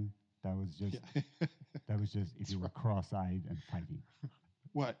back then, that was just Yeah. if That's you were right. cross-eyed and fighting.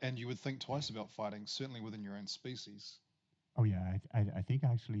 Well, and you would think twice about fighting, certainly within your own species. Oh yeah, I think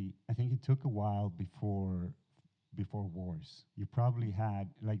it took a while before wars. You probably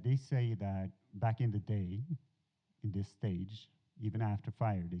had, like they say that back in the day, in this stage, even after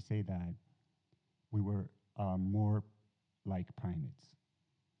fire, they say that we were more like primates,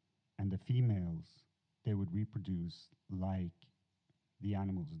 and the females, they would reproduce like the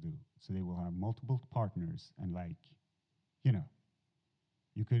animals do. So they will have multiple partners, and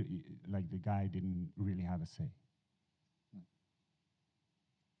you could like the guy didn't really have a say.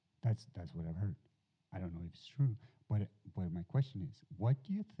 That's what I've heard. I don't know if it's true, but my question is, what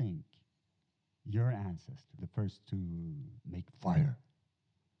do you think your ancestor, the first to make fire,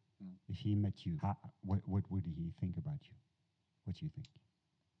 if he met you, what would he think about you? What do you think?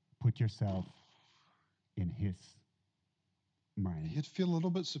 Put yourself in his mind. He'd feel a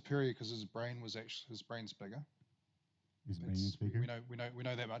little bit superior because his brain's bigger. His brain is bigger. We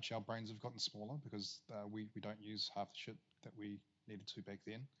know that much. Our brains have gotten smaller because we don't use half the shit that we needed to back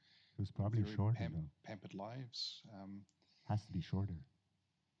then. It was probably Very shorter though. pampered lives. Has to be shorter.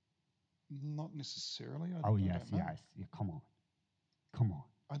 Not necessarily. I Oh don't yes, know. yes. Yeah, come on.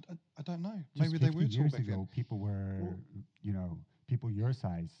 I don't know. Just Maybe they 50 were tall years back ago, then. people were, people your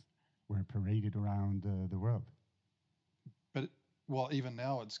size were paraded around the world. But well, even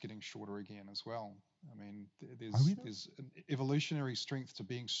now it's getting shorter again as well. I mean, Are we though? there's an evolutionary strength to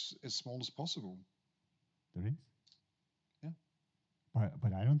being as small as possible. There is. Yeah.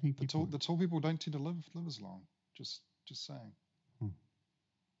 But I don't think people. The tall people don't tend to live as long. Just saying. Hmm.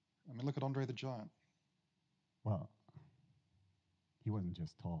 I mean, look at Andre the Giant. Well, he wasn't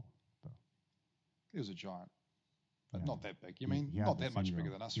just tall though. He was a giant, but Yeah. not that big. You He, mean he had not the that much bigger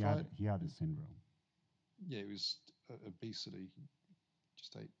syndrome. than us, He right? had the syndrome. Yeah, he was obesity.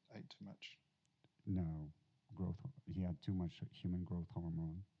 Just ate too much. No, he had too much human growth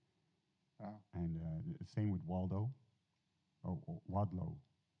hormone. Oh. And the same with Waldo. Oh, Wadlow.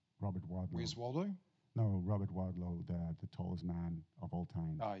 Robert Wadlow. Where's Waldo? No, Robert Wadlow, the tallest man of all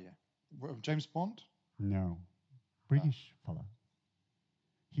time. Oh yeah, James Bond. No, British fella.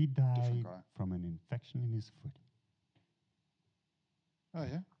 He Different died guy. from an infection in his foot. Oh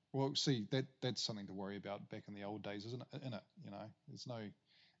yeah. Well, see, that's something to worry about back in the old days, isn't it? There's no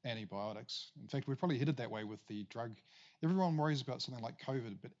antibiotics. In fact, we're probably headed that way with the drug. Everyone worries about something like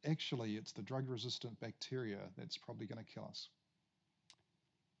COVID, but actually, it's the drug-resistant bacteria that's probably going to kill us.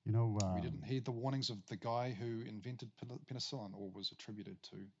 You know, We didn't heed the warnings of the guy who invented penicillin, or was attributed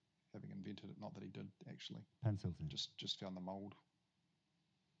to having invented it. Not that he did actually. penicillin. Just found the mold.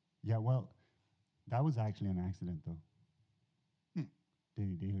 Yeah, well, that was actually an accident, though. Hmm.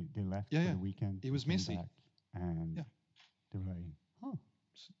 They left Yeah, for yeah. the weekend. It was came messy. back, and Yeah. they were like, "Oh."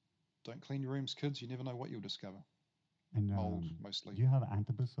 Don't clean your rooms, kids. You never know what you'll discover. And Mold, mostly. do you have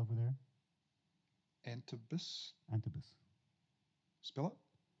Antabus over there? Antabus? Antabus. Spell it?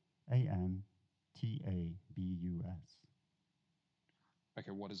 Antabus.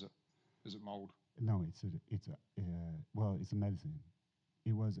 Okay, what is it? Is it mold? No, it's a medicine.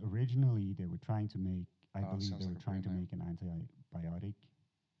 It was originally they were trying to make. I believe sounds they like were a trying to brand make an antibiotic,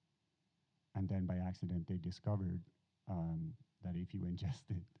 and then by accident they discovered that if you ingest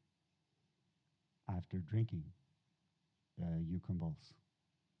it after drinking, you convulse.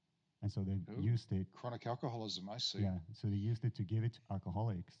 And so they Ooh. used it. Chronic alcoholism, I see. Yeah, so they used it to give it to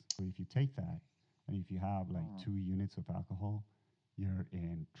alcoholics. So if you take that, and if you have like 2 units of alcohol, you're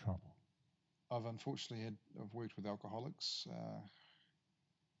in trouble. I've unfortunately I've worked with alcoholics.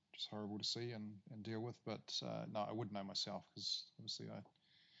 Just horrible to see and deal with. But no, I wouldn't know myself because obviously I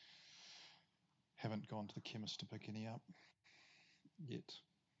haven't gone to the chemist to pick any up yet.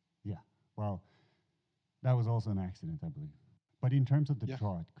 Yeah, well, that was also an accident, I believe. But in terms of the Yeah.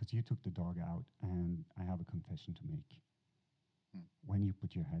 draught, because you took the dog out, and I have a confession to make. Hmm. When you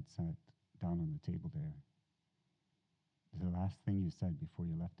put your headset down on the table there, the last thing you said before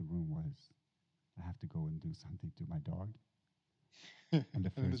you left the room was, I have to go and do something to my dog. And the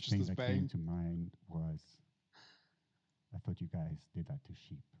it's first just thing this that bang. came to mind was, I thought you guys did that to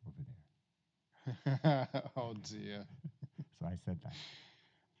sheep over there. Oh dear. So I said that.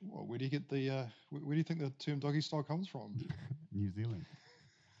 Well, where do you get the? Where do you think the term doggy style comes from? New Zealand.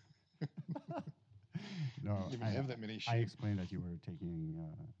 No, You don't have that many sheep. I explained that you were taking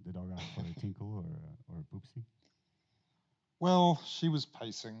the dog out for a tinkle or a poopsie. Well, she was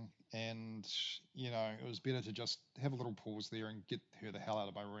pacing, and it was better to just have a little pause there and get her the hell out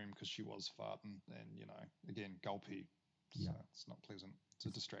of my room because she was farting, and again, gulpy. So Yeah. it's not pleasant. It's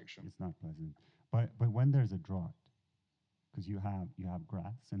a distraction. It's not pleasant. But when there's a drought, because you have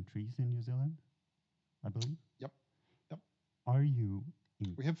grass and trees in New Zealand, I believe. Yep. Are you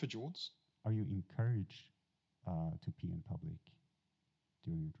We have fjords. Are you encouraged to pee in public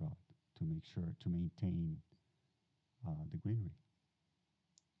during a drought to make sure to maintain the greenery?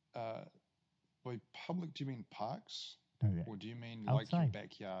 By public, do you mean parks, No, yeah, or do you mean like your outside.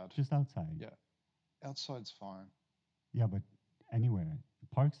 backyard? Just outside. Yeah. Outside's fine. Yeah, but anywhere,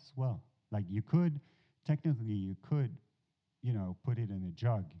 parks as well. Like technically you could, put it in a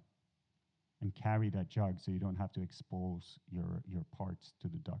jug and carry that jug so you don't have to expose your parts to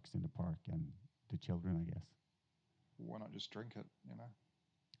the ducks in the park and the children, I guess. Why not just drink it? No.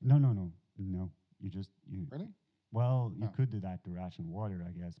 You Really? Well, you Oh. could do that to ration water,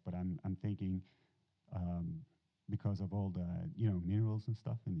 I guess, but I'm thinking because of all the minerals and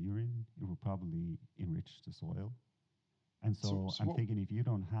stuff in the urine, it will probably enrich the soil. And so I'm thinking if you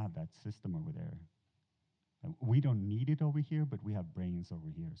don't have that system over there, we don't need it over here, but we have brains over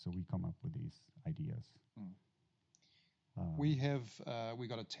here, so we come up with these ideas. We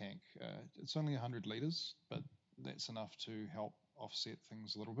got a tank. It's only 100 liters, but that's enough to help offset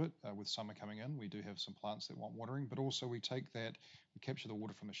things a little bit. With summer coming in, we do have some plants that want watering, but also we capture the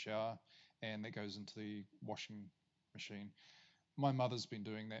water from the shower, and that goes into the washing machine. My mother's been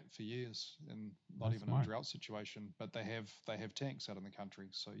doing that for years, and not That's even smart. in a drought situation. But they have tanks out in the country,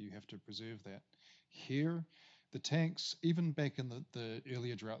 so you have to preserve that. Here, the tanks, even back in the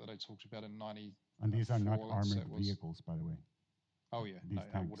earlier drought that I talked about in And these are not 4 Lynx, armored that was. vehicles, by the way. Oh yeah, These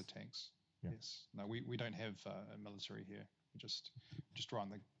no, water tanks. tanks. Yeah. Yes, no, we don't have a military here. We just rely on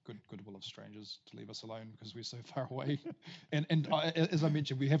the goodwill of strangers to leave us alone because we're so far away. As I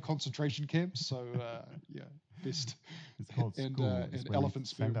mentioned, we have concentration camps, so yeah, best. It's called And school. It's and where we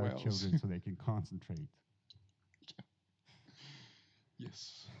elephants fear send our whales. children so they can concentrate.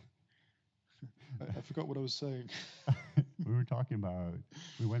 Yes, I forgot what I was saying. We were talking about,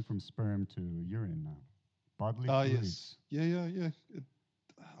 we went from sperm to urine now. Bodily Ah, fluids. yes, yeah.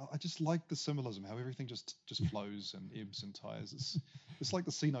 I just like the symbolism, how everything just flows and ebbs and tires. It's like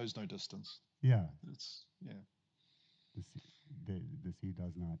the sea knows no distance. Yeah, It's yeah. the sea, the sea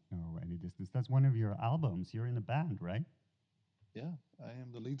does not know any distance. That's one of your albums. You're in a band, right? Yeah, I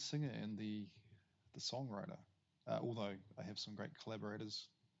am the lead singer and the songwriter. Although I have some great collaborators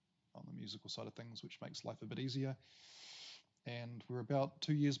on the musical side of things, which makes life a bit easier. And we're about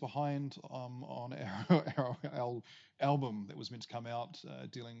 2 years behind on our album that was meant to come out,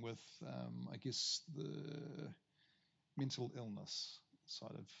 dealing with, I guess, the mental illness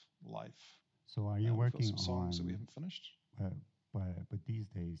side of life. So are you We've got working some songs that we on, haven't finished, uh, but these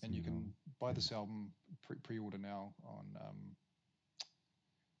days, and you can buy there's this album pre-order now on.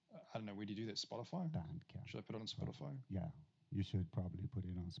 I don't know, where do you do that? Spotify? Bandcamp. Should I put it on Well, Spotify? yeah, you should probably put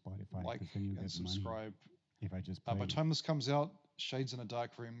it on Spotify Like because then you and get money subscribe. if I just By play the it. time this comes out, Shades in a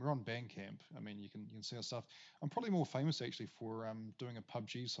Dark Room, we're on Bandcamp. I mean, you can see our stuff. I'm probably more famous actually for doing a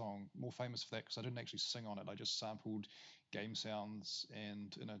PUBG song. More famous for that because I didn't actually sing on it. I just sampled game sounds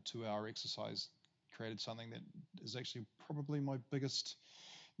and in a 2-hour exercise created something that is actually probably my biggest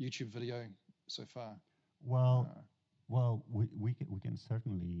YouTube video so far. Well, Uh, well, we can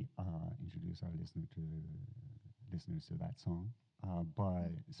certainly introduce our listeners to that song. But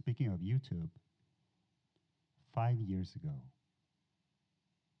speaking of YouTube, 5 years ago,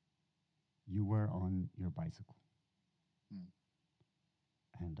 you were on your bicycle, Hmm.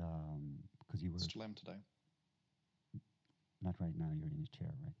 and because you were Still am today. not right now, you're in a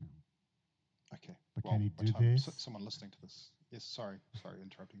chair right now. Okay. But Well, can you by do time this? someone listening to this. Yes, sorry,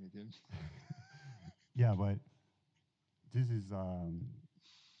 interrupting again. Yeah, but this is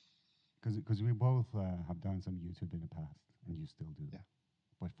because we both have done some YouTube in the past, and you still do. Yeah.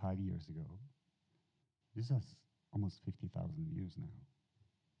 But 5 years ago, this has almost 50,000 views now.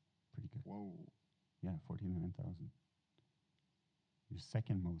 Pretty good. Whoa. Yeah, 49,000. Your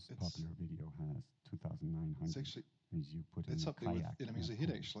second most It's popular video has 2,900. it's actually Is you put in it's a up there with kayak in Enemies a Ahead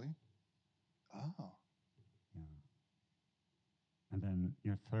pool. actually. Oh. Yeah. And then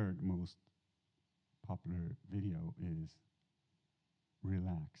your third most popular video is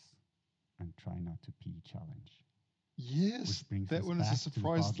relax and try not to pee challenge. Yes, Which brings that us one back is a to the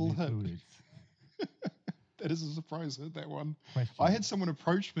surprise little bodily hit. fluids. That is a surprise hit, that one. Question. I had someone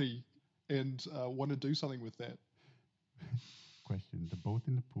approach me and want to do something with that. Question. The boat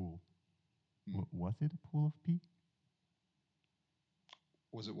in the pool. Hmm. Was it a pool of pee?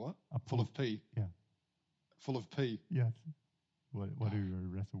 Was it what? A Full pool. of pee. Yeah. Full of pee. Yes. What are your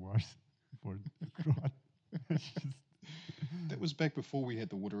reservoirs for crop? It's just That was back before we had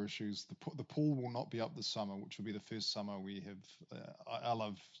the water issues. The pool will not be up this summer, which will be the first summer we have. I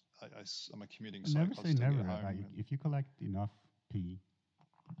love. I'm a commuting never cyclist. say I get never. home Like, and- if you collect enough pee,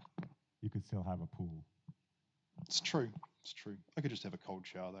 you could still have a pool. It's true. It's true. I could just have a cold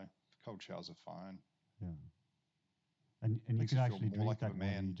shower though. Cold showers are fine. Yeah. And you Makes could you feel actually more drink like a that water.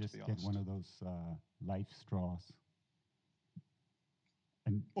 man, You to just be get one honest. of those life straws.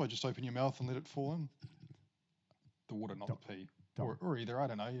 And Or just open your mouth and let it fall in. The water, not Don't- the pee. don't. Or either. I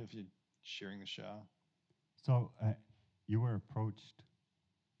don't know if you're sharing the shower. so you were approached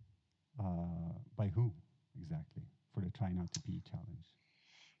by who exactly for the try not to pee challenge?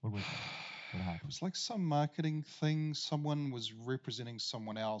 What was that? What It happened? was like some marketing thing. Someone was representing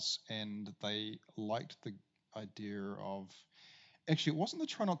someone else, and they liked the idea of. Actually, it wasn't the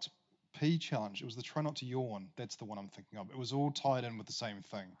try not to pee challenge. It was the try not to yawn. That's the one I'm thinking of. It was all tied in with the same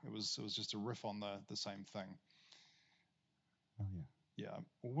thing. It was just a riff on the same thing. Oh yeah. Yeah.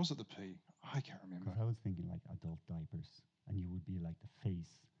 Or was it the pee? I can't remember. Because I was thinking like adult diapers, and you would be like the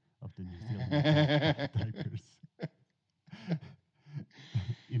face of the New Zealand adult diapers.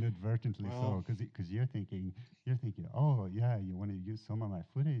 Inadvertently Well, so, because you're thinking, oh yeah, you want to use some of my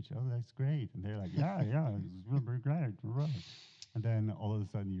footage? Oh, that's great. And they're like, yeah, it's really great. Right. And then all of a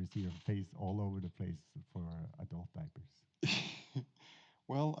sudden you see your face all over the place for adult diapers.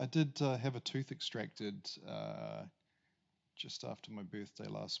 well, I did have a tooth extracted just after my birthday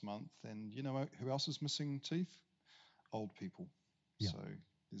last month, and you know who else is missing teeth? Old people. Yeah. So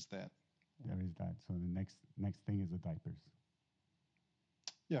there's that. There is that. So the next thing is the diapers.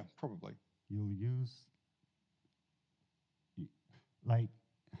 Yeah, probably. you'll use y- like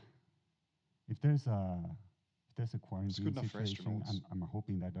if there's a It's quarantine good enough for situation, astronauts. I'm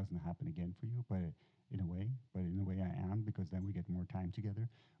hoping that doesn't happen again for you, but in a way I am because then we get more time together.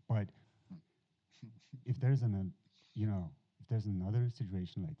 But if there's you know, if there's another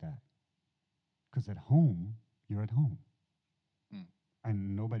situation like that, because at home you're at home Hmm.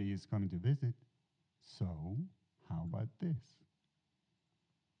 and nobody is coming to visit, so how about this?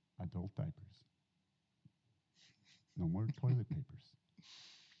 Adult diapers. No more toilet papers.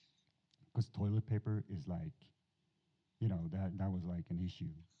 Because toilet paper is like, that was like an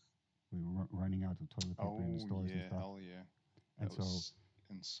issue. We were running out of toilet paper in the Oh stores and yeah, stuff. hell yeah. And That so was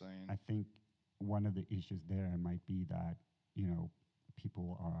insane. I think one of the issues there might be that,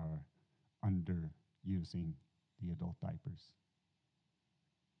 people are underusing the adult diapers.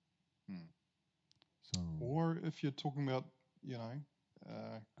 Hmm. So, Or if you're talking about, you know,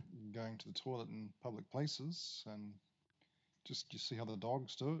 uh, going to the toilet in public places and just you see how the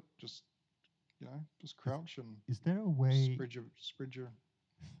dogs do it, just is, crouch and is there a way, spread your.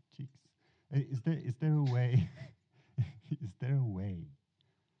 cheeks, is there a way, is there a way,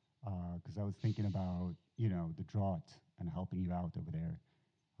 because I was thinking about, the drought and helping you out over there,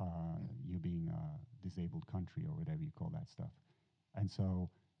 you being a disabled country or whatever you call that stuff. And so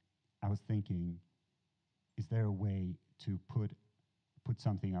I was thinking, is there a way to put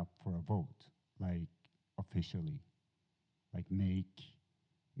something up for a vote, like officially, like make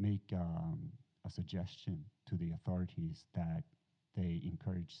a suggestion to the authorities that they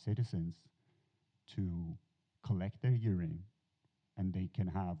encourage citizens to collect their urine, and they can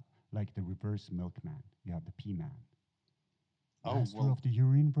have like the reverse milkman. You have the pea man, Oh master well. of the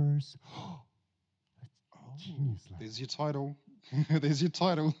urine verse. Oh, Genius level. there's your title. There's your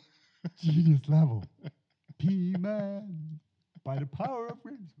title. Genius level. Pea man by the power of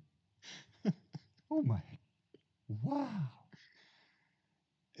rings. Oh my! Wow.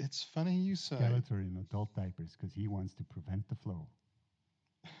 It's funny you say. Skeletor in adult diapers because he wants to prevent the flow.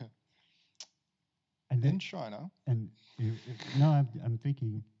 And In then, China, and no, I'm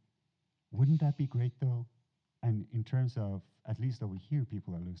thinking, wouldn't that be great though? And in terms of, at least over here,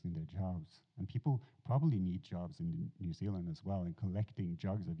 people are losing their jobs, and people probably need jobs in New Zealand as well. And collecting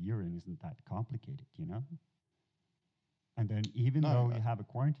jugs of urine isn't that complicated, you know. And then, even no, though you have a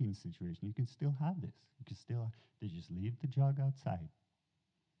quarantine situation, you can still have this. You can still, they just leave the jug outside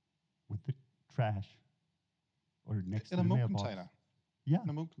with the trash or next in to a the milk mailbox. container. Yeah. In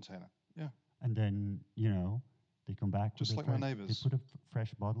a milk container. Yeah, And then, they come back just with like a my they neighbours. put a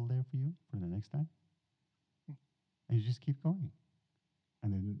fresh bottle there for you for the next time. Hmm. And you just keep going.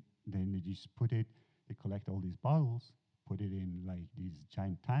 And then they just they collect all these bottles, put it in like these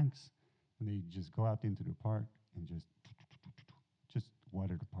giant tanks, and they just go out into the park and just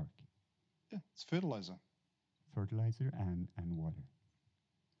water the park. Yeah, it's fertilizer. Fertilizer and water.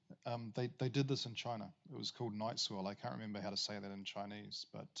 They did this in China. It was called night soil. I can't remember how to say that in Chinese,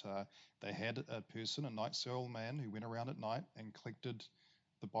 but they had a person, a night soil man, who went around at night and collected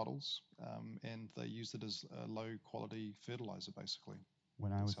the bottles, and they used it as a low quality fertilizer, basically.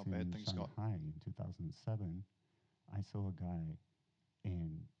 When I That's was how in bad things got. Shanghai in 2007, I saw a guy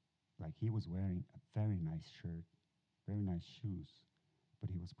in, like, he was wearing a very nice shirt, very nice shoes, but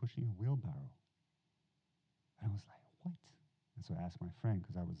he was pushing a wheelbarrow. And I was like, what? And so I asked my friend,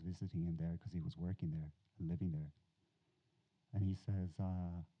 because I was visiting him there, because he was working there and living there. And he says,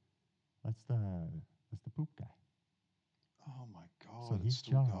 that's the poop guy. Oh my So God, it's his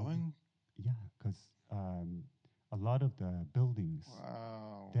still job, going? yeah, because a lot of the buildings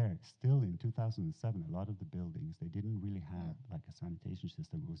Wow. there, still in 2007, a lot of the buildings, they didn't really have Hmm. like a sanitation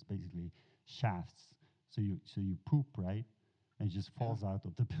system. It was basically shafts. So you poop, right? And it just Yeah. falls out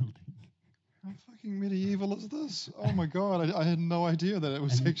of the building. How fucking medieval is this? Oh my God, I had no idea that it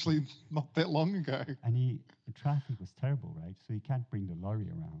was And he- actually not that long ago. And the traffic was terrible, right? So he can't bring the lorry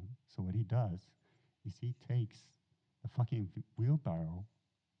around. So what he does is he takes a fucking wheelbarrow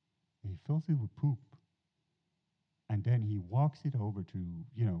and he fills it with poop. And then he walks it over to,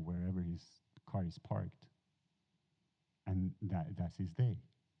 wherever his car is parked. And that's his day.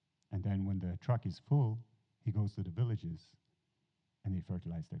 And then when the truck is full, he goes to the villages and they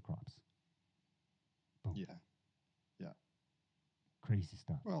fertilize their crops. Boom. Yeah. Yeah. Crazy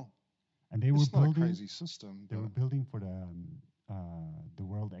stuff. Well, And they were it's not a building. crazy system, They but were building for the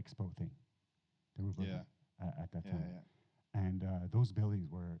World Expo thing. They were building at that yeah, time, yeah. and those buildings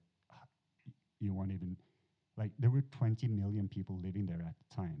were, you weren't even, like, there were 20 million people living there at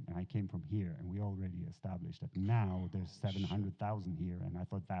the time, and I came from here, and we already established that now there's Holy shit. 700,000 here, and I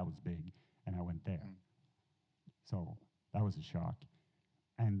thought that was big, and I went there. Mm. So that was a shock.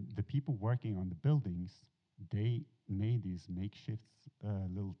 And the people working on the buildings, they made these makeshift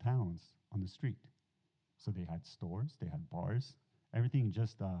little towns on the street. So they had stores, they had bars, everything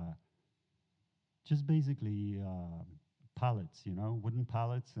just basically pallets, you know, wooden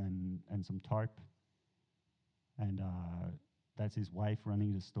pallets and some tarp. And that's his wife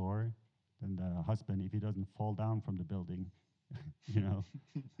running the store. Then the husband, if he doesn't fall down from the building, you know.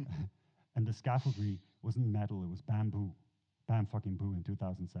 And the scaffoldry wasn't metal; it was bamboo, bam fucking boo in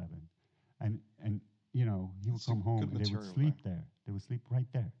 2007. And you know, he would It's a come home good and they would material, sleep though. there. They would sleep right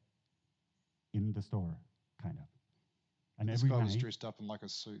there, in the store, kind of. And This every guy was night, dressed up in like a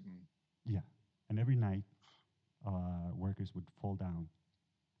suit and yeah, and every night, workers would fall down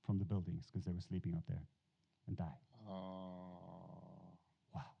from the buildings because they were sleeping up there and die.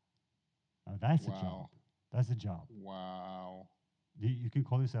 Wow. Now that's a job. wow, That's a job. wow. You can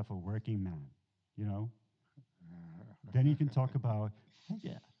call yourself a working man, you know? Then you can talk about, "Hey,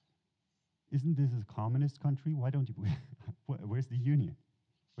 yeah, isn't this a communist country? Why don't you, where's the union?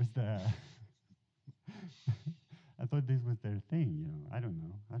 Where's the, I thought this was their thing, you know? I don't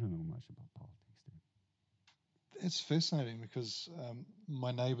know. I don't know much about politics there. It's fascinating because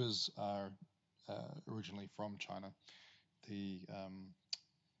my neighbors are originally from China.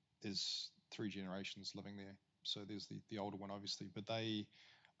 There's three generations living there. So there's the older one, obviously, but I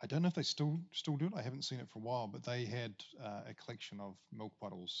don't know if they still do it. I haven't seen it for a while, but they had a collection of milk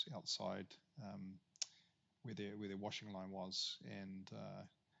bottles outside where their washing line was, and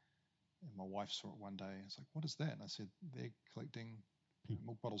my wife saw it one day. I was like, "What is that?" And I said, "They're collecting Pee.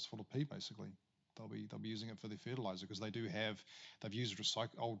 milk bottles full of pee, basically. They'll be using it for their fertilizer because they've used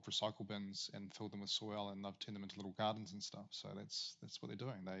old recycle bins and filled them with soil, and they've turned them into little gardens and stuff. So that's what they're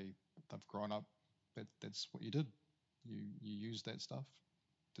doing. They've grown up. That's what you did. You used that stuff,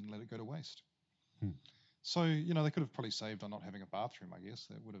 didn't let it go to waste. Hmm. So they could have probably saved on not having a bathroom. I guess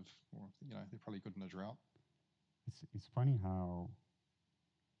that would have, or they're probably good in a drought. It's funny how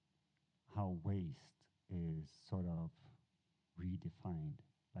waste is sort of redefined,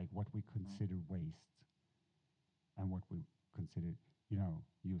 like what we consider waste and what we consider, you know,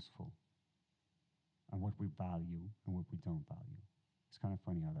 useful, and what we value and what we don't value. It's kind of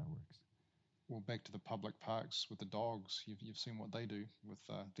funny how that works. Well, back to the public parks with the dogs. You've seen what they do with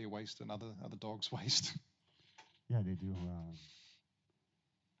their waste and other dogs' waste. Yeah, they do. I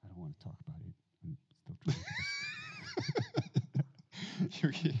don't want to talk about it. I'm still traumatized.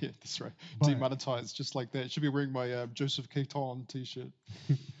 Yeah, that's right. But Demonetized just like that. Should be wearing my Joseph Caton t-shirt.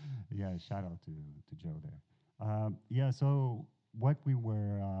 yeah, shout out to Joe there. Yeah, so what I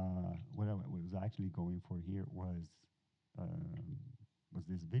was actually going for here was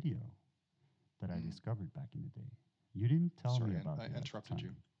this video that I Mm. discovered back in the day. You didn't tell me Sorry, about I it at the interrupted you.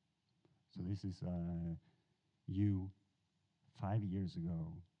 time. So this is you 5 years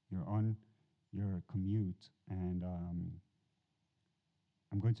ago. You're on your commute, and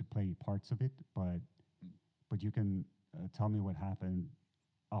I'm going to play parts of it, Mm. but you can tell me what happened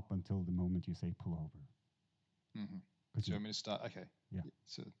up until the moment you say pull over. Mm-hmm. Because Do you want me to start? Okay. Yeah.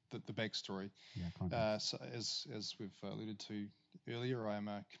 So the backstory. yeah, context. So as we've alluded to earlier, I am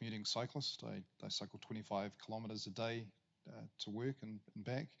a commuting cyclist. I cycle 25 kilometers a day to work and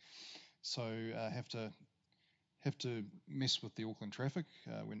back. So I have to mess with the Auckland traffic.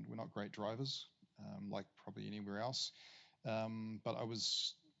 We're not great drivers, like probably anywhere else. But I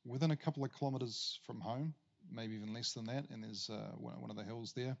was within a couple of kilometers from home, maybe even less than that, and there's one of the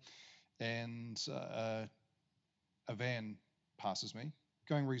hills there, and a van passes me,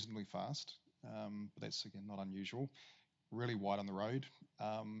 going reasonably fast, but that's again not unusual. Really wide on the road,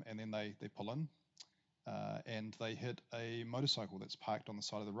 and then they pull in, and they hit a motorcycle that's parked on the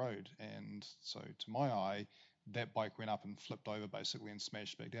side of the road. And so, to my eye, that bike went up and flipped over basically and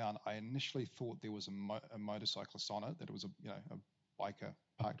smashed back down. I initially thought there was a motorcyclist on it, that it was a biker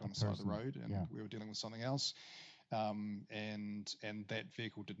parked on the side of the person, road, and yeah. we were dealing with something else. And that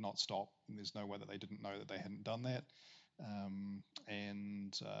vehicle did not stop. And there's no way that they didn't know that they hadn't done that.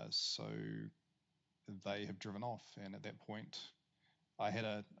 So they have driven off. And at that point, I had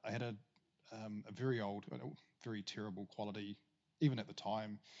a very old, very terrible quality, even at the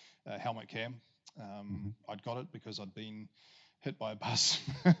time, helmet cam. Mhm. I'd got it because I'd been hit by a bus,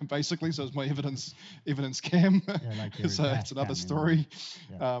 basically. So it was my evidence cam. Yeah, like your So dash it's another cam story.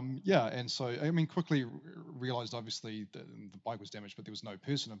 Yeah. Yeah, and so I mean, quickly realized obviously that the bike was damaged, but there was no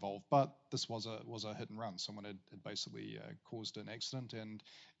person involved. But this was a hit and run. Someone had basically caused an accident, and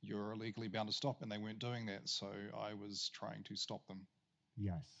you're legally bound to stop, and they weren't doing that. So I was trying to stop them.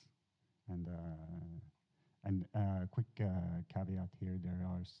 Yes. And quick caveat here: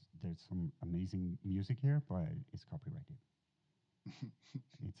 there's some amazing music here, but it's copyrighted.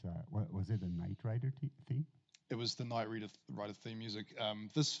 It's what was it, a Knight Rider theme? It was the Rider theme music.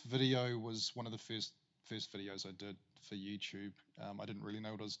 This video was one of the first videos I did for YouTube. I didn't really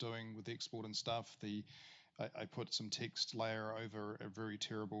know what I was doing with the export and stuff. I put some text layer over a very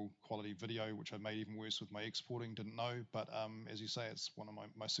terrible quality video, which I made even worse with my exporting. Didn't know, but as you say, it's one of my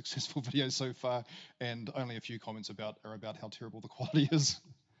most successful videos so far, and only a few comments are about how terrible the quality is.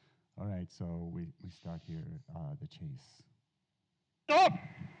 All right, so we start here, the chase. Stop!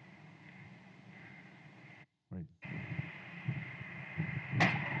 Wait.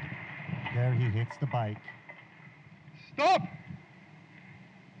 There he hits the bike. Stop!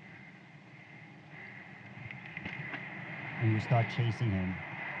 And you start chasing him.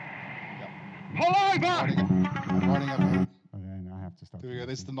 Pull over! I'm riding uphill. And then I have to stop. There we go.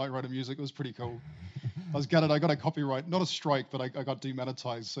 That's the chasing. Knight Rider music. It was pretty cool. I was gutted. I got a copyright, not a strike, but I got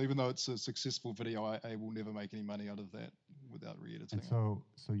demonetized. So even though it's a successful video, I will never make any money out of that without re-editing And so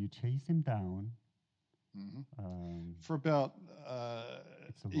you chase him down. it. For about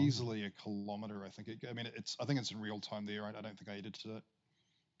It's a long easily a kilometer, I think. I think it's in real time there. I don't think I edited it.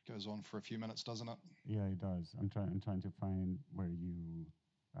 Goes on for a few minutes, doesn't it? Yeah, it does. I'm trying to find where you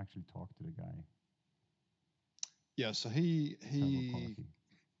actually talk to the guy. Yeah. So Servo he quality.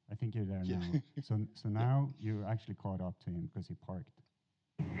 I think you're there Yeah. now. So now you're actually caught up to him because he parked.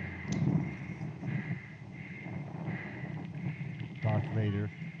 Darth Vader.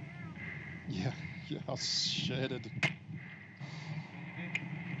 yeah I was shattered.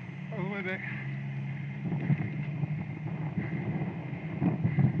 All the way back.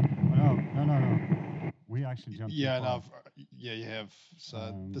 Oh, no. We actually jumped. Yeah, too no, far. yeah, you have.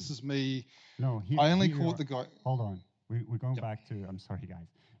 So this is me. No, here, I only here caught the guy. Hold on. We're going Yep. back to. I'm sorry, guys.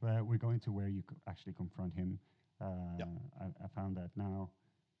 We're going to where you actually confront him. I found that now.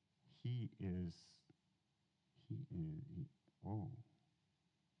 He is. Oh.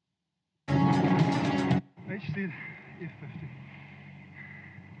 HZ F50.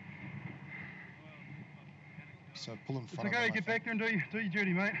 So pull in It's front of okay, him. I get think. back there and do your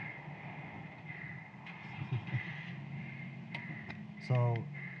duty, mate. So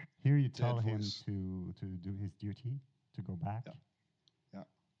here you tell Dead him voice. to do his duty, to go back. Yeah.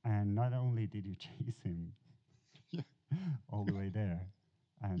 And not only did you chase him Yeah. all the way there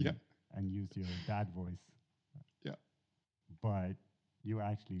and Yeah. and use your dad voice. Yeah. But you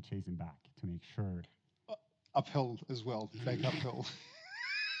actually chase him back to make sure. Uphill as well, back uphill,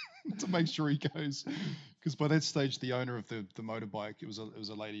 to make sure he goes. Because by that stage, the owner of the motorbike, it was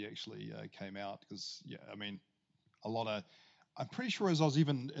a lady actually came out. Because I'm pretty sure as I was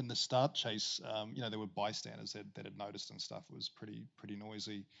even in the start chase, there were bystanders that had noticed and stuff. It was pretty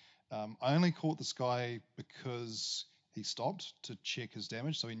noisy. I only caught this guy because he stopped to check his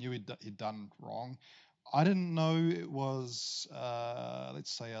damage, so he knew he'd done wrong. I didn't know it was,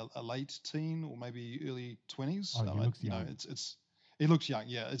 let's say, a late teen or maybe early 20s. Oh, he looks young. He looks young.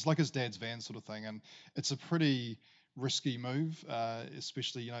 Yeah, it's like his dad's van sort of thing, and it's a pretty risky move.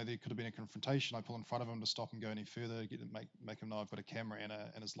 Especially, there could have been a confrontation. I pull in front of him to stop him go any further, make him know I've got a camera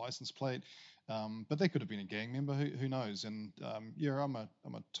and his license plate. But that could have been a gang member. Who knows? And I'm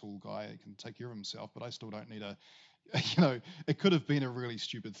a tall guy. He can take care of himself, but I still don't need a. It could have been a really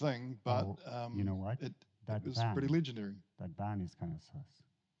stupid thing, but you know what? It That was van, pretty legendary. that van is kind of sus.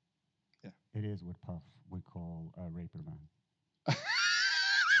 Yeah. It is what Puff would call a raper van.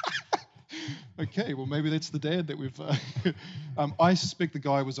 Okay, well maybe that's the dad that we've. I suspect the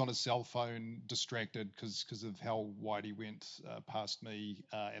guy was on his cell phone, distracted because of how wide he went past me,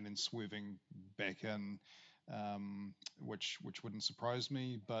 and then swerving back in, which wouldn't surprise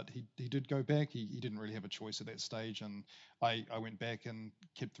me. But he did go back. He didn't really have a choice at that stage, and I went back and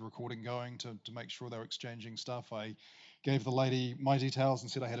kept the recording going to make sure they were exchanging stuff. I gave the lady my details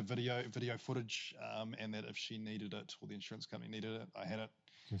and said I had a video footage, and that if she needed it or the insurance company needed it, I had it.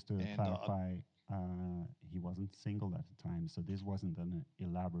 Just to And, clarify, he wasn't single at the time, so this wasn't an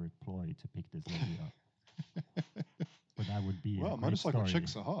elaborate ploy to pick this lady up. But that would be Well, a great motorcycle story.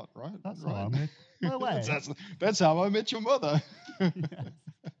 chicks are hot, right? That's right. how I met my wife. that's how I met your mother. Yes.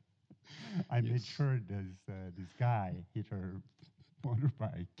 I made Yes. sure this guy hit her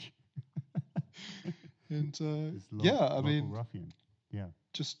motorbike. And This local ruffian. Yeah.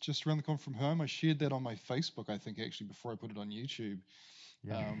 just around the corner from home, I shared that on my Facebook. I think actually before I put it on YouTube.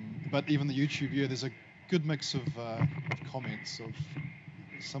 Yeah. But even the YouTube, there's a good mix of comments of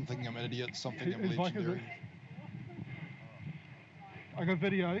something I'm an idiot, something I'm Whose bike is it? legendary. I got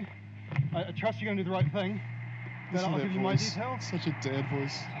video. I trust you're going to do the right thing. Then Listen I'll to give that you my voice. details. Such a dad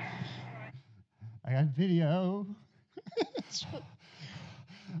voice. I got video. That's right.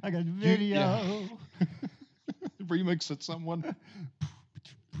 I got yeah. video. Remix it, someone.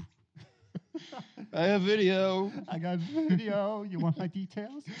 I have video. I got video. You want my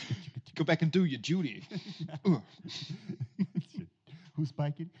details? Go back and do your duty. Ugh. Who's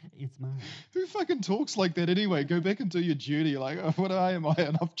biking? It's mine. Who fucking talks like that anyway? Go back and do your duty. Like, what am I,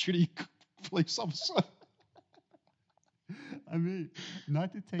 an off-duty police officer? I mean,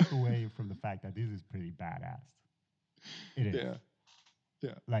 not to take away from the fact that this is pretty badass. It is. Yeah.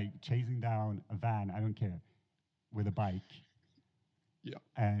 Yeah. Like chasing down a van, I don't care, with a bike. Yeah.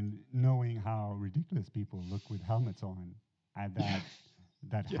 And knowing how ridiculous people look with helmets on, and that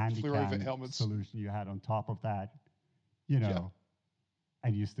Yeah, fluoro handicap helmets. solution you had on top of that, you know,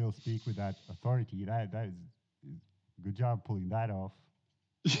 and you still speak with that authority. That is good job pulling that off.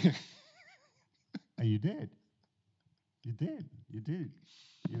 Yeah. And you did. You did. You did.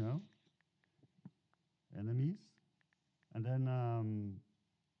 You know? Enemies. And then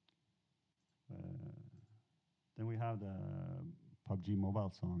we have the PUBG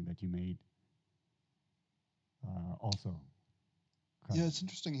Mobile song that you made also. Yeah, it's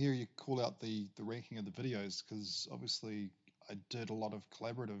interesting here you call out the ranking of the videos because obviously I did a lot of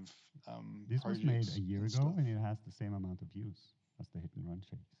collaborative This was made projects a year and ago stuff. and it has the same amount of views as the Hit and Run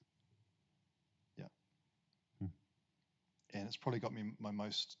Shakes. And it's probably got me my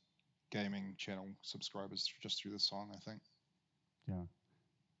most gaming channel subscribers just through the song, I think. Yeah.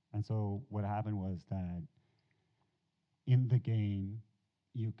 And so what happened was that in the game,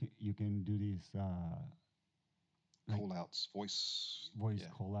 you can do these like Call outs, voice. voice yeah.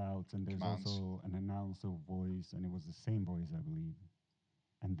 call outs, and there's Commands. also an announcer voice, and it was the same voice, I believe.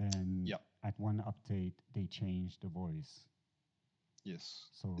 And then Yep. at one update, they changed the voice. Yes.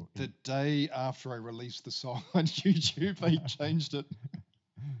 So The it- day after I released the song on YouTube, they changed it.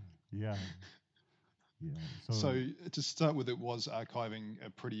 yeah, yeah. So to start with, it was archiving a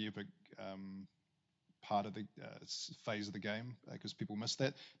pretty epic part of the phase of the game because people missed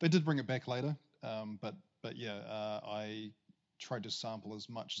that. They did bring it back later, but yeah, I tried to sample as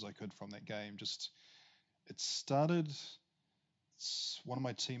much as I could from that game. Just it started. One of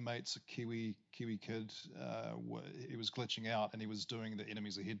my teammates, a Kiwi kid, he was glitching out and he was doing the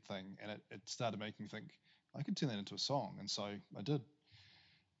enemies ahead thing, and it started making me think I could turn that into a song, and so I did.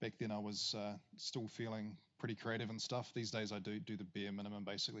 Back then I was still feeling pretty creative and stuff. These days I do the bare minimum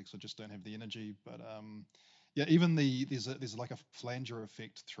basically because I just don't have the energy. But yeah, even there's like a flanger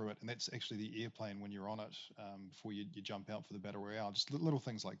effect through it, and that's actually the airplane when you're on it before you jump out for the battle royale. Just little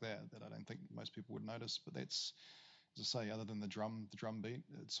things like that I don't think most people would notice. But that's, as I say, other than the drum beat,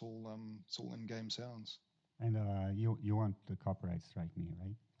 it's all in-game sounds. and you want the copyright strike me,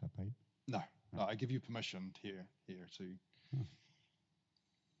 right? If I played? No, I give you permission here to.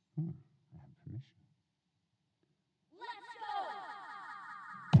 I have permission.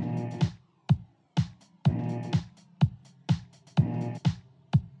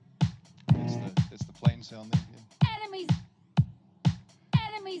 It's the plane sound there. Yeah. Enemies!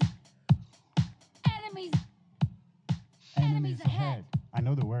 Enemies! Enemies! Enemies ahead. I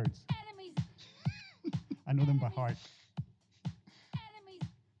know the words. Enemies! I know them by heart. Enemies!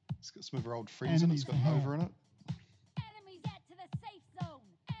 It's got some of our old freeze in it. It's got Enemies Nova in it. Enemies! Get to the safe zone!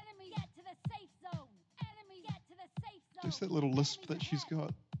 Enemies! Get to the safe zone! Enemies! Get to the safe zone! Just that little lisp that she's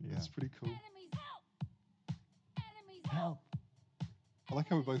got. Yeah. That's pretty cool. Enemies! Help! Enemies! Help. I like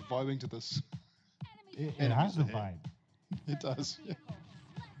how we're both vibing to this. Enemies! It has a Enemies vibe. ahead. It does. Yeah.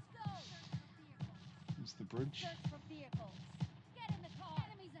 Let's go! It's the bridge. Search for vehicles. Get in the car.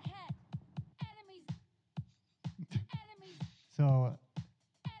 Enemies ahead. Enemies. Enemies. So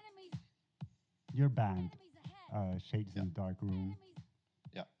Enemies. your band, Enemies ahead. Shades in the Dark Room, Enemies.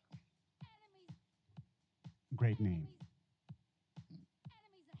 Yeah. Enemies. great name.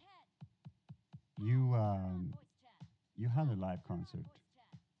 Enemies ahead. You Voice chat. you had a live concert, Voice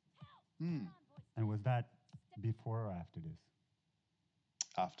chat. Hmm. Voice and was that before or after this?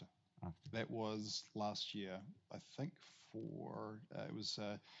 After. After. That was last year, I think. It was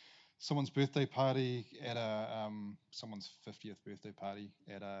someone's birthday party at someone's 50th birthday party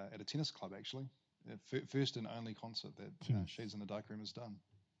at a tennis club actually. First and only concert that Tennis. Shades in the Dark Room has done.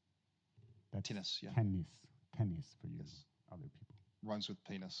 That's Tennis, yeah. Tennis for you, Yes. other people. Rhymes with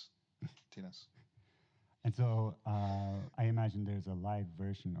penis. Tennis. And so I imagine there's a live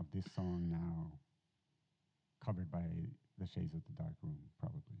version of this song now, covered by the Shades of the Dark Room,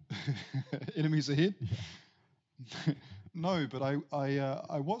 probably. Enemies ahead. Yeah. No, but I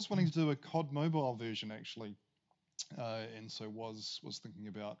was wanting to do a COD mobile version actually, and so was thinking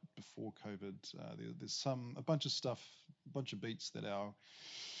about before COVID. There's a bunch of stuff, a bunch of beats that our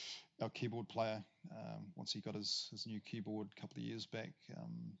keyboard player, once he got his new keyboard a couple of years back,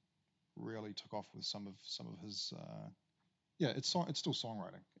 really took off with some of his. Yeah, it's still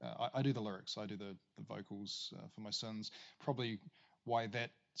songwriting. I do the lyrics, I do the vocals for My Sins. Probably why that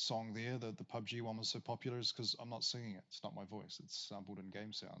song there, the PUBG one, was so popular is because I'm not singing it. It's not my voice. It's sampled in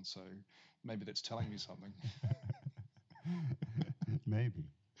game sound. So maybe that's telling me something. Maybe.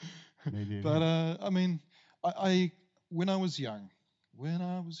 Maybe it But is. I mean, I when I was young,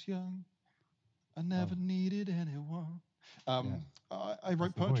 I never Oh, needed anyone. yeah. I That's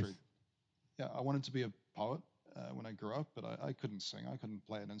wrote the voice. poetry. Yeah, I wanted to be a poet when I grew up, but I couldn't sing. I couldn't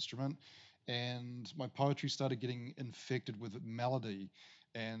play an instrument, and my poetry started getting infected with melody.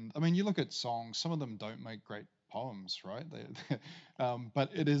 And I mean, you look at songs; some of them don't make great poems, right? But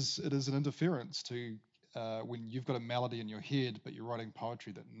it is an interference to when you've got a melody in your head, but you're writing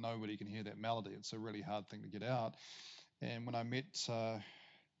poetry that nobody can hear that melody. It's a really hard thing to get out. And when I met a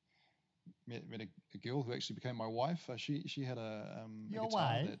girl who actually became my wife. She had a Your guitar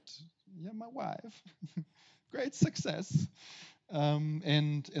wife? that, yeah, my wife, great success.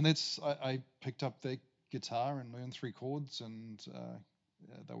 And that's I picked up that guitar and learned three chords, and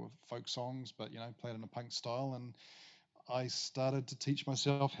they were folk songs, but played in a punk style. And I started to teach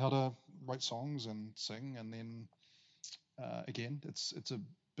myself how to write songs and sing, and then again, it's a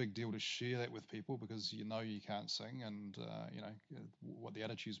big deal to share that with people because you can't sing and what the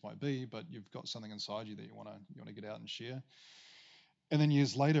attitudes might be, but you've got something inside you that you want to get out and share. And then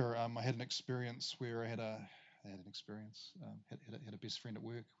years later, I had an experience where I had an experience had a best friend at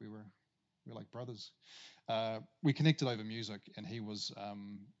work. We were like brothers. We connected over music, and he was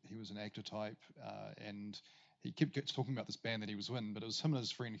an actor type, and he kept talking about this band that he was in, but it was him and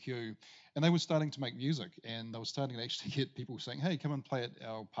his friend Hugh, and they were starting to make music, and they were starting to actually get people saying, "Hey, come and play at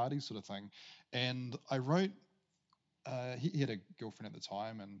our parties," sort of thing. And I wrote. He had a girlfriend at the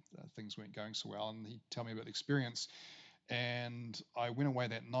time, and things weren't going so well. And he'd tell me about the experience, and I went away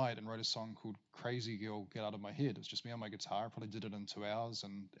that night and wrote a song called Crazy Girl, Get Out of My Head. It was just me on my guitar. I probably did it in 2 hours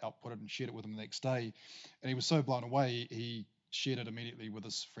and output it and shared it with him the next day. And he was so blown away, he shared it immediately with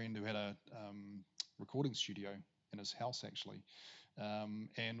his friend who had a recording studio in his house, actually.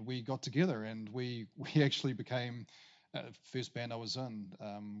 And we got together and we actually became first band I was in,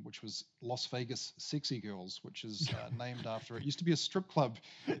 which was Las Vegas Sexy Girls, which is named after it used to be a strip club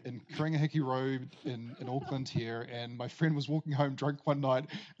in Karingahiki Road in Auckland here. And my friend was walking home drunk one night,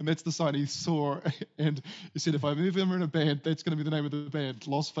 and that's the sign he saw. And he said, if I'm ever in a band, that's going to be the name of the band,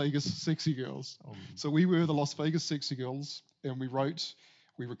 Las Vegas Sexy Girls. Oh, So we were the Las Vegas Sexy Girls, and we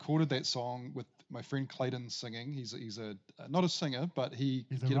recorded that song with my friend Clayton singing. He's a not a singer, but he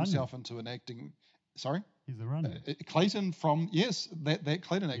he's could a get runner. himself into an acting. Sorry. He's a runner. Clayton from yes, that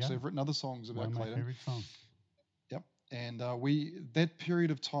Clayton actually. Yeah. I've written other songs One about of my Clayton. favorite songs. Yep. And we that period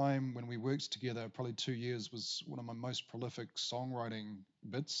of time when we worked together, probably 2 years, was one of my most prolific songwriting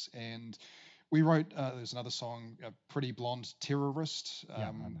bits. And we wrote there's another song, "Pretty Blonde Terrorist," Yeah,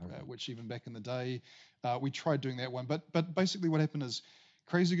 I've heard it. which even back in the day, we tried doing that one. But basically, what happened is,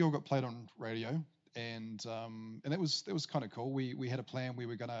 "Crazy Girl" got played on radio. And that was kind of cool. We had a plan. We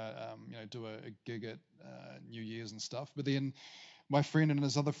were gonna do a gig at New Year's and stuff. But then my friend and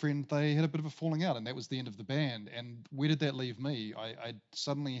his other friend, they had a bit of a falling out, and that was the end of the band. And where did that leave me? I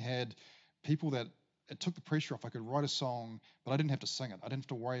suddenly had people that it took the pressure off. I could write a song, but I didn't have to sing it. I didn't have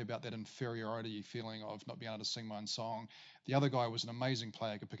to worry about that inferiority feeling of not being able to sing my own song. The other guy was an amazing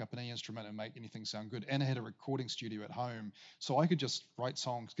player, could pick up any instrument and make anything sound good, and had a recording studio at home. So I could just write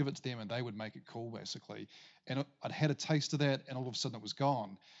songs, give it to them, and they would make it cool, basically. And I'd had a taste of that, and all of a sudden it was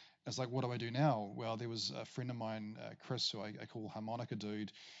gone. It's like, what do I do now? Well, there was a friend of mine, Chris, who I call Harmonica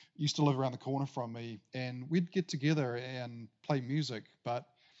Dude, used to live around the corner from me, and we'd get together and play music, but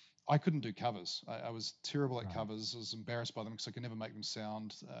I couldn't do covers. I was terrible at Right. covers. I was embarrassed by them because I could never make them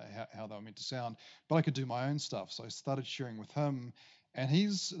sound how they were meant to sound. But I could do my own stuff. So I started sharing with him. And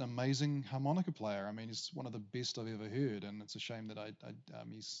he's an amazing harmonica player. I mean, he's one of the best I've ever heard. And it's a shame that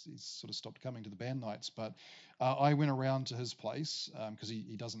he's sort of stopped coming to the band nights. But I went around to his place because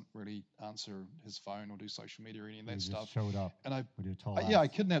he doesn't really answer his phone or do social media or any of You that just stuff. showed up And with your tall yeah, I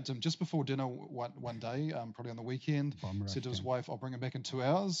ass. kidnapped him just before dinner one day, probably on the weekend. Bum Said to rushed his him. wife, "I'll bring him back in 2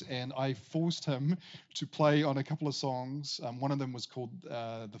 hours," and I forced him to play on a couple of songs. One of them was called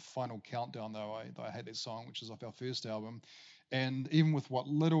 "The Final Countdown," though I hate that song, which is off our first album. And even with what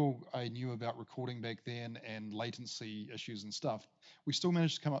little I knew about recording back then and latency issues and stuff, we still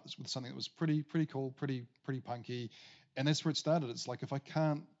managed to come up with something that was pretty cool, pretty punky. And that's where it started. It's like if I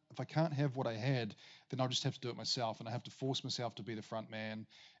can't have what I had, then I'll just have to do it myself, and I have to force myself to be the front man.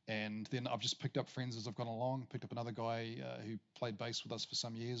 And then I've just picked up friends as I've gone along. Picked up another guy who played bass with us for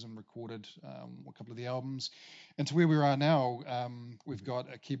some years and recorded a couple of the albums. And to where we are now, we've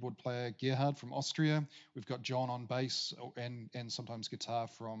got a keyboard player, Gerhard from Austria. We've got John on bass and sometimes guitar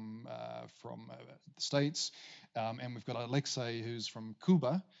from the States. And we've got Alexei, who's from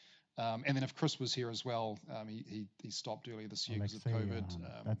Cuba. And then if Chris was here as well, he stopped earlier this year because of Alexei,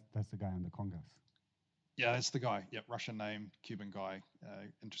 COVID. that's the guy on the congas. Yeah, that's the guy. Yep, Russian name, Cuban guy,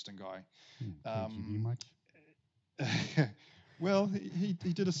 interesting guy. KGB much? Well, he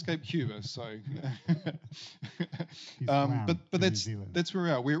did escape Cuba, so. He swam But to New that's Zealand. where we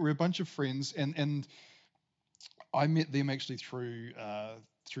are. We're a bunch of friends, and I met them actually through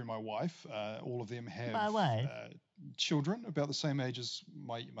my wife. All of them have My wife? children about the same age as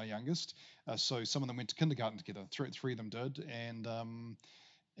my youngest. So some of them went to kindergarten together. Three of them did,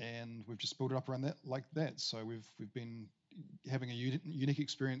 and we've just built it up around that like that. So we've been having a unique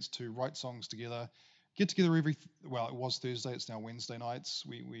experience to write songs together, get together it was Thursday, it's now Wednesday nights.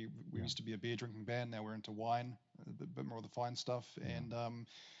 We used to be a beer drinking band, now we're into wine, a bit more of the fine stuff, and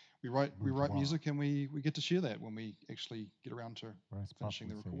we write Bourgeois. music, and we get to share that when we actually get around to Or as Pop finishing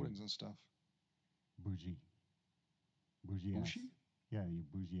the would say, recordings and stuff. Bougie. Bougie. Bougie? Yeah, you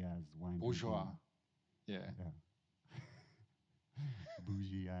bougie as wine. Bourgeois. drinking. Yeah. Yeah.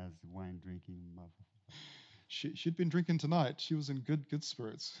 Bougie as wine drinking motherfucker. She'd been drinking tonight. She was in good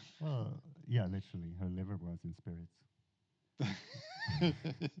spirits. Well, yeah, literally, her liver was in spirits,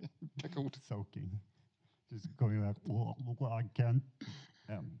 Pickled. soaking, just going like, oh, I can't.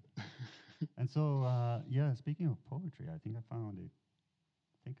 And so, yeah, speaking of poetry, I think I found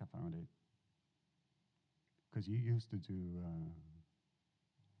it. Because you used to do.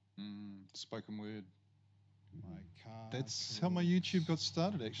 Spoken word. My car That's how my YouTube got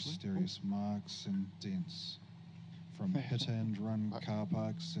started, actually. mysterious marks and dents from hit and run car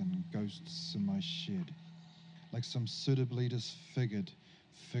parks and ghosts in my shed, like some suitably disfigured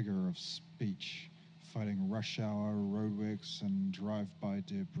figure of speech fighting rush hour roadworks and drive-by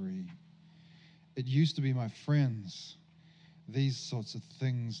debris. It used to be my friends. These sorts of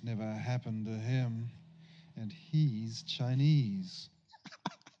things never happened to him, and he's Chinese.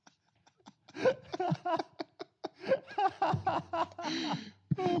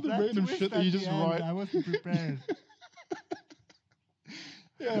 The That random twist shit that at you the just end, write. I wasn't prepared.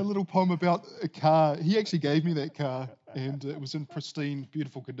 Yeah, a little poem about a car. He actually gave me that car, and it was in pristine,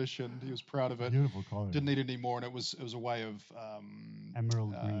 beautiful condition. He was proud of it. Beautiful color. Didn't need it anymore, and it was a way of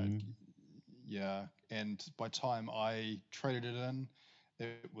Emerald green. yeah. And by time I traded it in,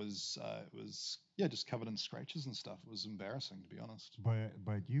 it was just covered in scratches and stuff. It was embarrassing, to be honest.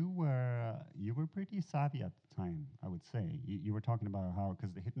 But you were pretty savvy at the time, I would say. You were talking about how,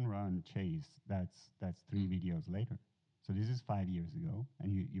 because the hit and run chase, that's 3 videos later. So this is 5 years ago,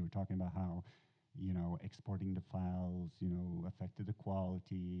 and you were talking about how, exporting the files, affected the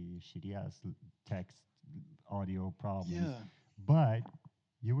quality, shitty ass text, audio problems. Yeah. But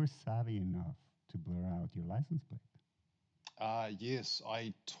you were savvy enough to blur out your license plate. Yes,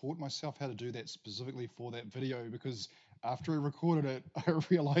 I taught myself how to do that specifically for that video, because after I recorded it, I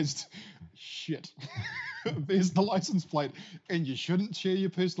realized, shit, there's the license plate, and you shouldn't share your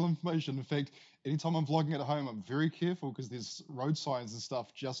personal information. In fact, anytime I'm vlogging at home, I'm very careful because there's road signs and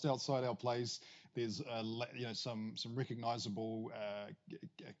stuff just outside our place. There's some recognizable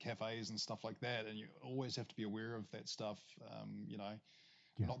cafes and stuff like that, and you always have to be aware of that stuff.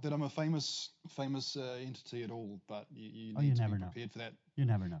 Yeah. Not that I'm a famous entity at all, but you Oh, need you to never be know. prepared for that. You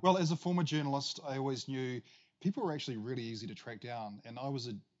never know. Well, as a former journalist, I always knew people were actually really easy to track down, and I was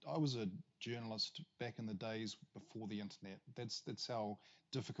a journalist back in the days before the internet. That's how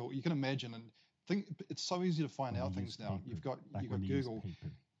difficult you can imagine. And it's so easy to find When out they things used now. paper, You've got back when they used Google,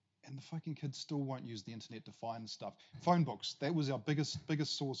 paper. and the fucking kids still won't use the internet to find stuff. Phone books, that was our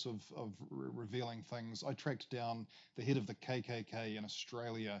biggest source of revealing things. I tracked down the head of the KKK in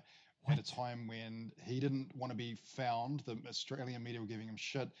Australia at a time when he didn't want to be found. The Australian media were giving him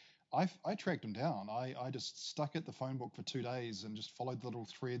shit. I tracked him down. I just stuck at the phone book for 2 days and just followed the little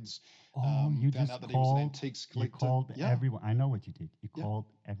threads. Oh, you found just out that he was an called. antiques You collector. called Yeah. everyone. I know what you did. You Yeah. called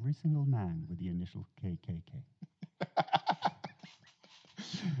every single man with the initial KKK.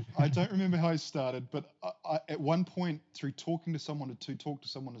 I don't remember how I started, but at one point, through talking to someone,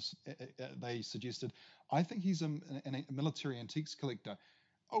 they suggested, I think he's a military antiques collector.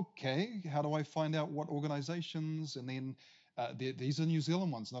 Okay, how do I find out what organizations? And then these are New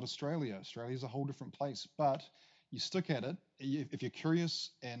Zealand ones, not Australia. Australia's a whole different place, but you stick at it. If you're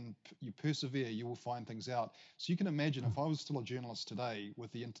curious and you persevere, you will find things out. So you can imagine if I was still a journalist today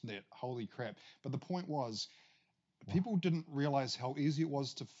with the internet, holy crap. But the point was, people didn't realize how easy it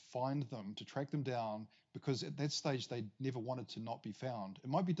was to find them, to track them down, because at that stage they never wanted to not be found. It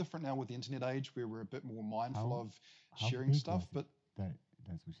might be different now with the internet age where we're a bit more mindful How of how sharing big stuff, was it? but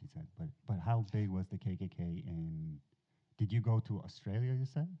That's what she said. But how big was the KKK? And did you go to Australia? You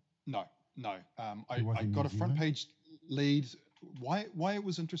said no, no. he was I in New got a front Zealand. page lead. Why it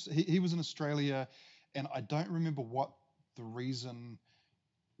was interesting? He was in Australia, and I don't remember what the reason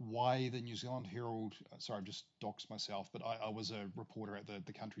why the New Zealand Herald. Sorry, I've just doxed myself, but I was a reporter at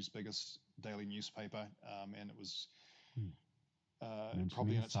the country's biggest daily newspaper, and it was Hmm.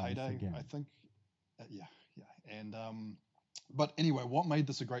 probably in Mentioning its size heyday, again. I think. Yeah, yeah. And but anyway, what made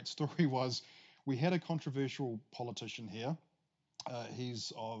this a great story was we had a controversial politician here.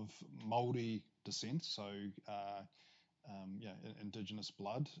 He's of Maori descent, so yeah, indigenous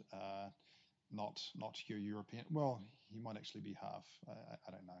blood, not your European. Well, he might actually be half.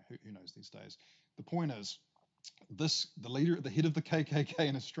 I don't know. Who knows these days? The point is, the head of the KKK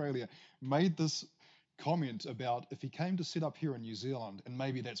in Australia, made this comment about if he came to set up here in New Zealand, and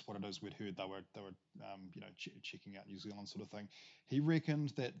maybe that's what it is. We'd heard they were checking out New Zealand sort of thing. He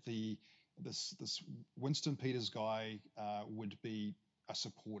reckoned that this Winston Peters guy would be a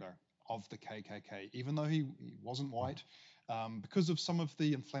supporter of the KKK, even though he wasn't white. Because of some of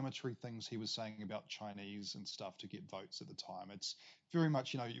the inflammatory things he was saying about Chinese and stuff to get votes at the time. It's very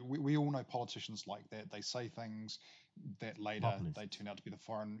much, we all know politicians like that. They say things that later Populist. they turn out to be the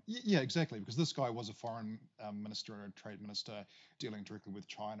foreign. Yeah, exactly. Because this guy was a foreign minister and a trade minister dealing directly with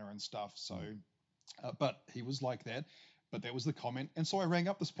China and stuff. So, but he was like that. But that was the comment, and so I rang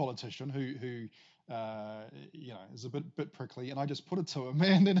up this politician who is a bit prickly, and I just put it to him,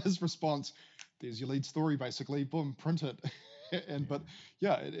 and then his response, "There's your lead story, basically. Boom, print it." And but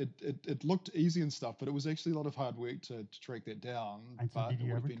yeah, it looked easy and stuff, but it was actually a lot of hard work to track that down. And so, But did it you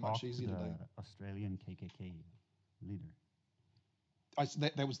would have ever been talk much to easier the today. Australian KKK leader?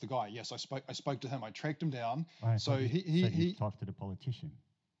 That was the guy. Yes, I spoke to him. I tracked him down. I So thought you he said you talked to the politician.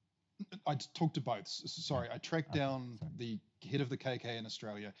 I talked to both. Sorry, I tracked Okay, down sorry. the head of the KK in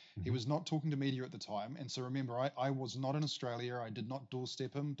Australia. He Mhm. was not talking to media at the time. And so remember, I was not in Australia. I did not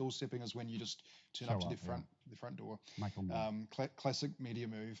doorstep him. Doorstepping is when you just turn Show up to up, yeah. the front door. Michael Moore. Classic media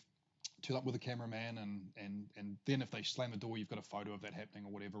move. Turn up with a cameraman, and then if they slam the door, you've got a photo of that happening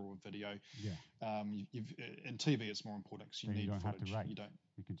or whatever, or video. Yeah. You've in TV, it's more important because you Then need you don't footage. have to write. You don't.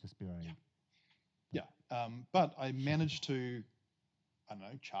 You could just be like, Yeah. But I Shut it managed off. to, I don't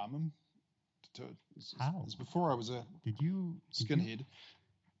know, charm him. How? As before I was a Did you? skinhead.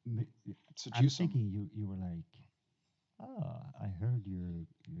 I'm Seduce him. thinking you were like, oh, I heard you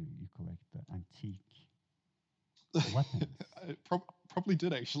collect the antique weapons. I probably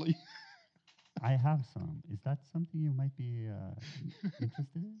did actually. I have some. Is that something you might be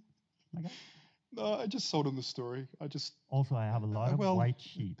interested in? My guy? No, I just sold him the story. Also, I have a lot of well- white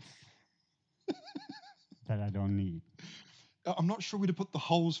sheets that I don't need. I'm not sure where to put the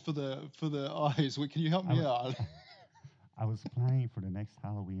holes for the eyes. Wait, can you help me I- out? I was planning for the next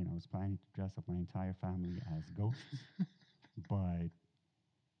Halloween. I was planning to dress up my entire family as ghosts, but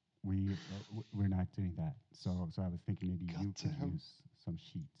we're not doing that. So I was thinking maybe you could Goddamn. use some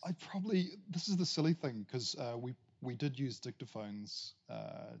sheets. This is the silly thing because we did use dictaphones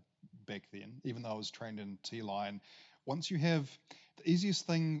back then, even though I was trained in T-line. Once you have the easiest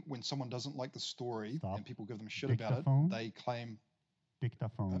thing when someone doesn't like the story Stop. and people give them shit about it, Dictaphone? they claim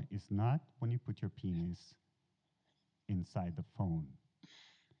Dictaphone is not when you put your penis inside the phone.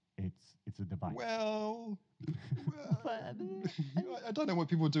 It's a device. well, I don't know what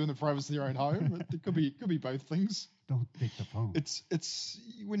people do in the privacy of their own home. It could be both things. Don't dictaphone. It's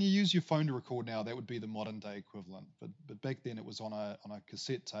when you use your phone to record now, that would be the modern day equivalent. But back then it was on a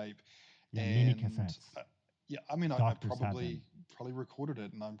cassette tape. Yeah, mini and, cassettes. Yeah, I mean, I Doctors have probably recorded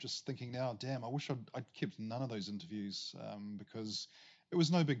it, and I'm just thinking now, damn, I wish I'd kept none of those interviews because it was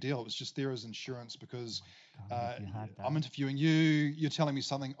no big deal. It was just there as insurance because God, if you had I'm that. interviewing you, you're telling me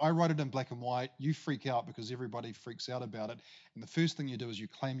something, I write it in black and white, you freak out because everybody freaks out about it, and the first thing you do is you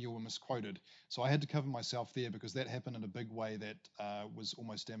claim you were misquoted. So I had to cover myself there because that happened in a big way that was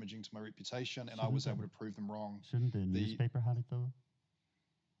almost damaging to my reputation, and I was Shouldn't able to prove them wrong. Shouldn't the newspaper have it though?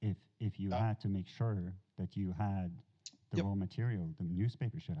 If you had to make sure that you had the Yep. raw material, the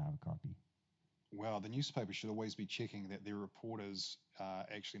newspaper should have a copy. Well, the newspaper should always be checking that their reporters are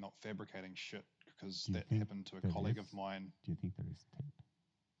actually not fabricating shit because Do you that think happened to a there colleague is? of mine. Do you think there is tape?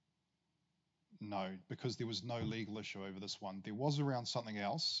 No, because there was no legal issue over this one. There was around something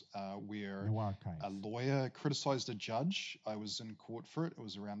else where No archives. a lawyer criticized a judge. I was in court for it. It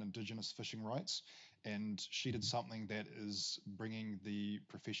was around Indigenous fishing rights. And she did something that is bringing the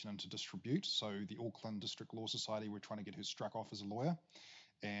profession into disrepute. So the Auckland District Law Society were trying to get her struck off as a lawyer.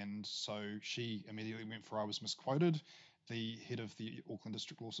 And so she immediately went for I was misquoted. The head of the Auckland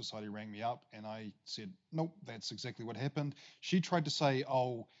District Law Society rang me up and I said, nope, that's exactly what happened. She tried to say,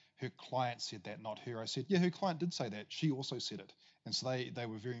 oh, her client said that, not her. I said, yeah, her client did say that. She also said it. And so they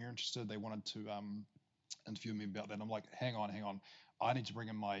were very interested. They wanted to interview me about that. And I'm like, hang on. I need to bring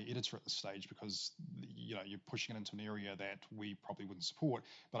in my editor at this stage because you're pushing it into an area that we probably wouldn't support.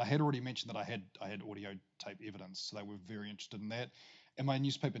 But I had already mentioned that I had audio tape evidence, so they were very interested in that. And my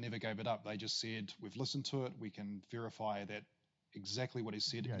newspaper never gave it up. They just said, we've listened to it. We can verify that exactly what he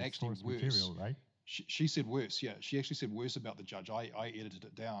said. Yeah, and it's actually source worse. material, right? She said worse. Yeah, she actually said worse about the judge. I edited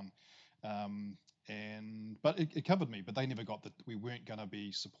it down. But it covered me. But they never got that. We weren't going to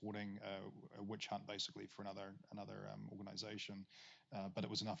be supporting a witch hunt basically for another organization. But it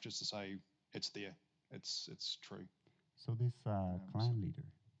was enough just to say it's there. It's true. So this so- clan leader,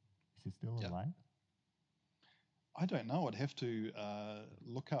 is he still Yeah. alive? I don't know. I'd have to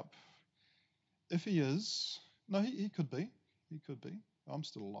look up if he is. No, he could be. He could be. I'm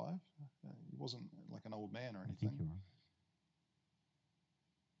still alive. He wasn't like an old man or I anything. think you are.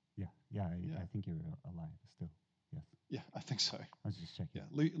 Yeah, Yeah. I think you're alive still. Yes, Yeah, I think so. I was just checking.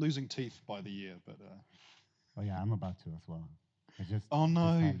 Yeah, losing teeth by the year, but. Oh yeah, I'm about to as well. I just. Oh just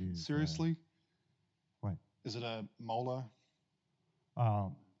no! had this, Seriously? what? Is it a molar?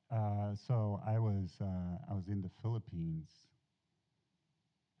 So I was in the Philippines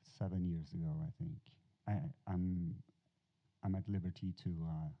 7 years ago, I think. I'm at liberty to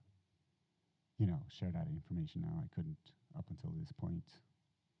share that information now. I couldn't up until this point.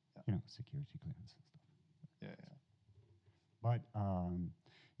 Yeah. Security clearance and stuff. Yeah. But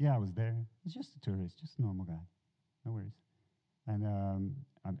yeah, I was there. I was just a tourist, just a normal guy. No worries. And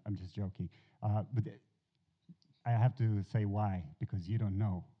I'm just joking. But I have to say why, because you don't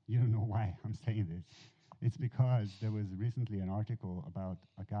know. You don't know why I'm saying this. It's because there was recently an article about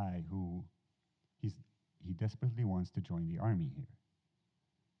a guy who he desperately wants to join the army here.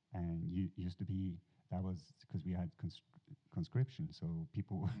 And that was because we had conscription, so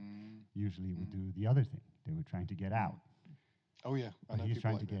people usually would do the other thing. They were trying to get out. Oh yeah, I But know he's people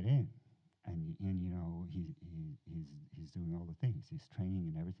trying like to that. get in, and he's doing all the things. He's training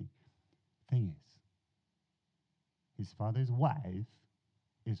and everything. Thing is, his father's wife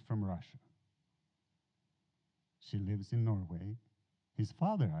is from Russia. She lives in Norway. His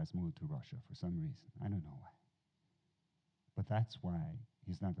father has moved to Russia for some reason. I don't know why. But that's why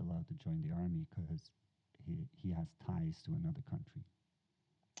he's not allowed to join the army, because he has ties to another country.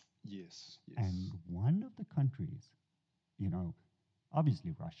 Yes. And one of the countries,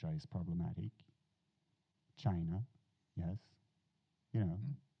 obviously Russia is problematic. China, yes,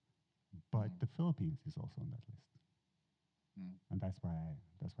 but the Philippines is also on that list. And that's why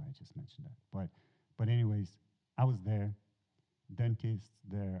I just mentioned that. But anyways, I was there. Dentists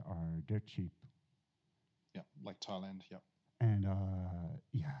there are dirt cheap. Yeah, like Thailand. Yeah. And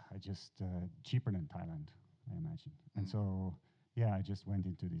I just cheaper than Thailand, I imagine. And so I just went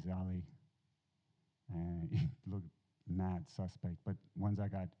into this alley, and it looked mad suspect. But once I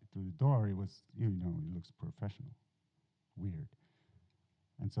got through the door, it was it looks professional. Weird.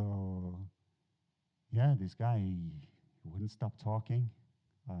 And so this guy he wouldn't stop talking,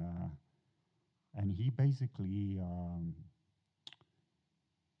 and he basically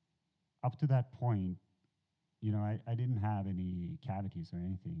up to that point. I didn't have any cavities or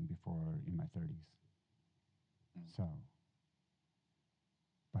anything before in my 30s. So,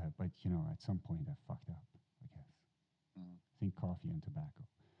 but at some point I fucked up, I guess. I think coffee and tobacco.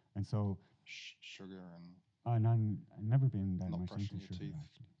 And so, Sugar and I've never been that not much brushing into your sugar, teeth.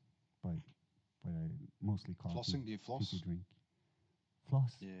 actually. But I mostly coffee. Flossing? Do you floss? Fizzy drink.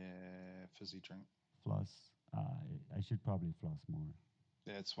 Floss? Yeah, fizzy drink. Floss. I should probably floss more.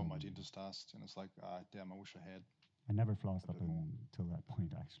 Yeah, it's what my dentist asked, and it's like, damn, I wish I had. I never flossed A up bit more. until that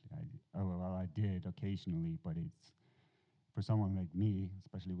point, actually. I did occasionally, but it's for someone like me,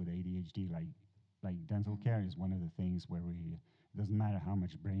 especially with ADHD, like dental care is one of the things where it doesn't matter how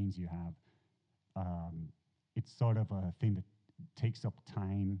much brains you have. It's sort of a thing that takes up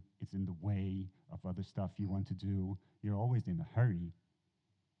time. It's in the way of other stuff you want to do. You're always in a hurry,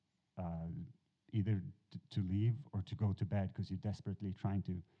 either to leave or to go to bed, because you're desperately trying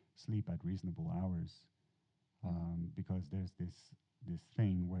to sleep at reasonable hours. Because there's this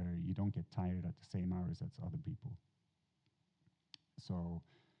thing where you don't get tired at the same hours as other people. So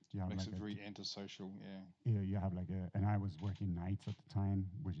You have Makes like it a very antisocial. Yeah. yeah, you have like and I was working nights at the time,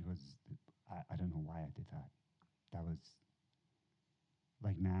 which was I don't know why I did that. That was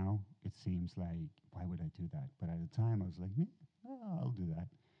like now it seems like why would I do that? But at the time I was like, I'll do that.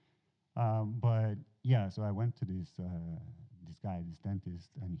 But yeah, so I went to this guy, this dentist,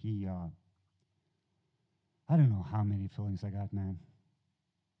 and he I don't know how many fillings I got, man.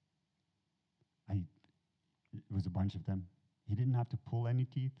 I It was a bunch of them. He didn't have to pull any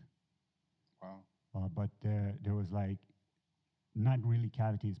teeth, Wow. but there was like not really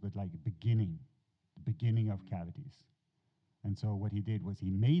cavities, but like the beginning of cavities. And so what he did was he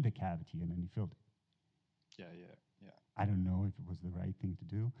made a cavity and then he filled it. Yeah. Yeah. Yeah. I don't know if it was the right thing to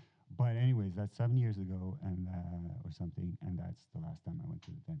do, but anyways, that's 7 years ago and or something, and that's the last time I went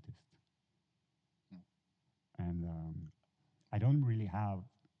to the dentist. Hmm. And I don't really have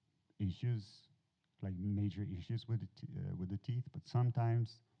issues, like major issues with the teeth, but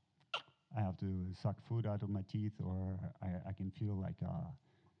sometimes I have to suck food out of my teeth, or I can feel like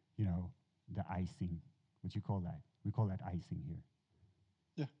you know, the icing. What you call that? We call that icing here.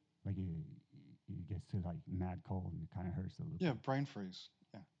 Yeah. Like it gets to like mad cold and it kind of hurts a little Yeah. bit. Brain freeze.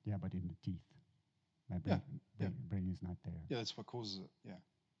 Yeah. Yeah, but in the teeth. My Yeah, brain is not there. Yeah. That's what causes it. Yeah.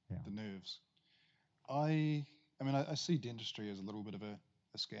 Yeah. The nerves. I mean, I see dentistry as a little bit of a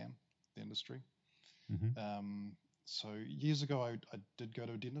scam. The industry. Mm-hmm. So years ago, I did go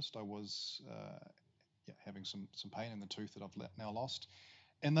to a dentist. I was having some pain in the tooth that I've now lost,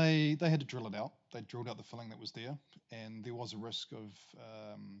 and they had to drill it out. They drilled out the filling that was there, and there was a risk of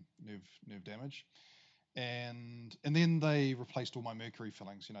nerve damage, and then they replaced all my mercury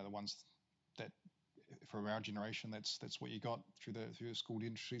fillings. You know, the ones that for our generation, that's what you got through the school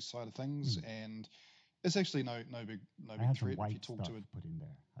dentistry side of things, and it's actually no big I big had some threat if you white talk stuff to it. put in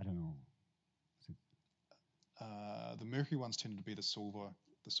there. I don't know. Is it- The mercury ones tended to be the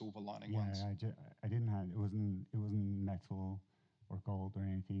silver lining Yeah, ones. I didn't have it wasn't metal or gold or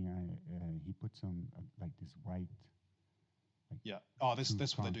anything. He put some like this white like Yeah. Oh, that's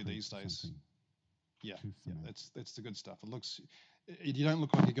tooth what they do concrete these or days. something. Yeah, Tooth yeah, cement. that's the good stuff. It looks, you don't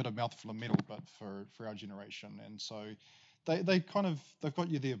look like you got a mouthful of metal, but for our generation, and so they've got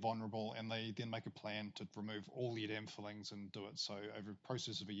you there vulnerable, and they then make a plan to remove all the damn fillings and do it. So over a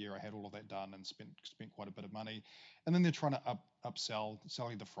process of a year, I had all of that done and spent quite a bit of money, and then they're trying to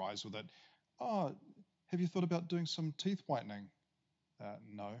selling the fries with it. Oh, have you thought about doing some teeth whitening?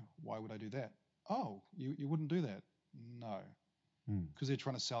 No. Why would I do that? Oh, you wouldn't do that? No, Hmm. because they're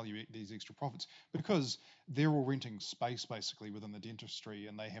trying to sell you these extra profits, because they're all renting space basically within the dentistry,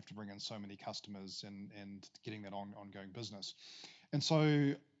 and they have to bring in so many customers and getting that ongoing business. And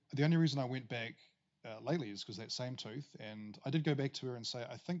so the only reason I went back lately is because that same tooth, and I did go back to her and say,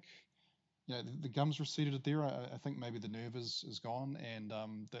 I think, you know, the gums receded there. I think maybe the nerve is gone, and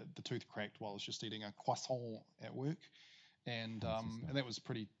the tooth cracked while I was just eating a croissant at work. Fancy stuff. And that was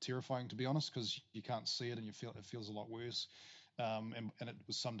pretty terrifying, to be honest, because you can't see it and it feels a lot worse. And it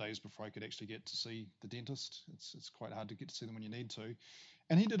was some days before I could actually get to see the dentist. It's quite hard to get to see them when you need to.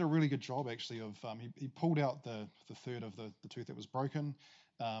 And he did a really good job actually of he pulled out the third of the tooth that was broken,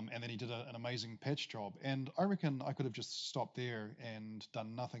 and then he did an amazing patch job. And I reckon I could have just stopped there and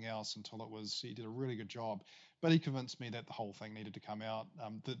done nothing else until he did a really good job. But he convinced me that the whole thing needed to come out.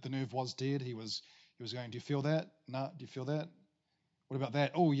 The nerve was dead. He was going, do you feel that? No. Do you feel that? What about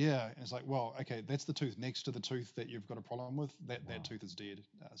that? Oh yeah. And it's like, well, okay, that's the tooth next to the tooth that you've got a problem with. That Wow. tooth is dead.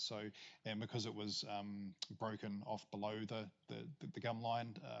 And because it was broken off below the gum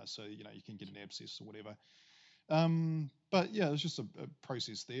line, so you know you can get an abscess or whatever. But yeah, it was just a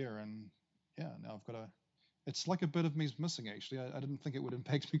process there, and yeah, now I've got a. It's like a bit of me's missing actually. I didn't think it would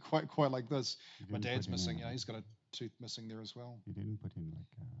impact me quite like this. You My didn't dad's put in missing. You know, he's got a tooth missing there as well. You didn't put in like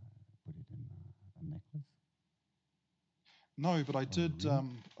put it in a necklace. No, but I Or a did.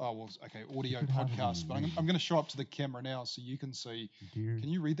 ring? Oh well, okay, audio could have it in a podcast. But ring. I'm going to show up to the camera now so you can see. Dear. Can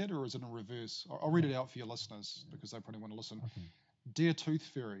you read that, or is it in reverse? I'll read it out for your listeners because they probably want to listen. Okay. Dear Tooth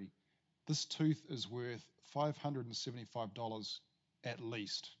Fairy, this tooth is worth $575 at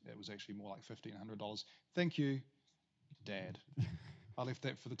least. It was actually more like $1,500. Thank you, Dad. I left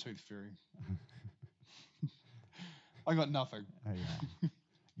that for the Tooth Fairy. I got nothing. Yeah.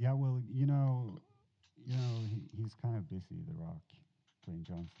 Yeah. Well, he's kind of busy. The Rock, Dwayne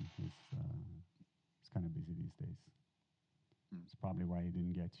Johnson. He's kind of busy these days. Hmm. It's probably why he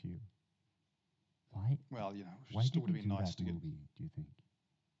didn't get you. Why? Well, you know, Why it still did would he have been do nice that to get. movie? Do you think?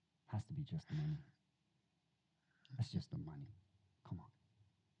 Has to be just the money. That's just the money. Come on.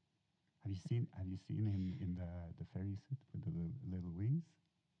 Have you seen him in the fairy suit with the little wings?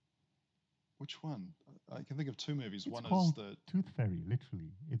 Which one? I can think of two movies. It's One is called the Tooth Fairy, literally.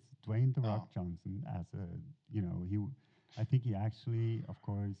 It's Dwayne the Rock Oh. Johnson as a, you know, I think he actually, of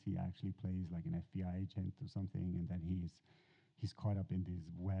course, he actually plays like an FBI agent or something, and then he's caught up in this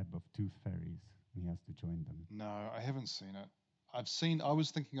web of tooth fairies, and he has to join them. No, I haven't seen it. I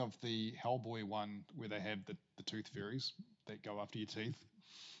was thinking of the Hellboy one where they have the tooth fairies that go after your teeth.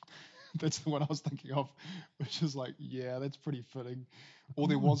 That's the one I was thinking of, which is like, yeah, that's pretty fitting. Or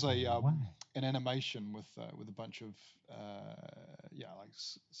there Come on, was a why? an animation with a bunch of like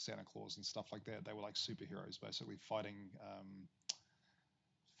Santa Claus and stuff like that. They were like superheroes, basically fighting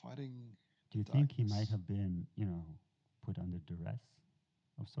Do you the think he might darkness. have been, you know, put under duress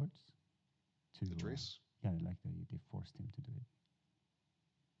of sorts to The dress. yeah, like they forced him to do it.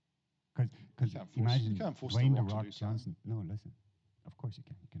 You Because can't force imagine you can't force Dwayne the the Rock Rock to do something. Johnson. No, listen. Of course you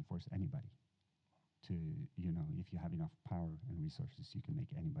can. You can force anybody to, you know, if you have enough power and resources, you can make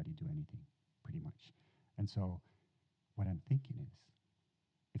anybody do anything, pretty much. And so, what I'm thinking is,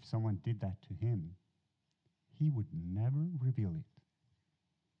 if someone did that to him, he would never reveal it.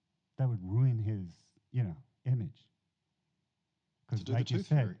 That would ruin his, you know, image. To Because do the tooth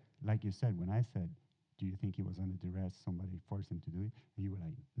fairy. like you said, when I said, do you think he was under duress? Somebody forced him to do it. And you were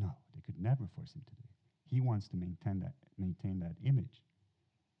like, no, they could never force him to do it. He wants to maintain that image.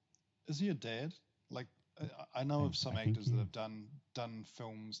 Is he a dad? Like I know of some I think actors he that is. have done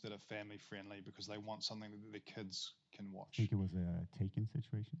films that are family friendly because they want something that their kids can I watch. think it was a Taken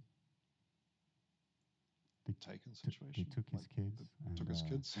situation. They, Taken they situation. took his Like, kids and took his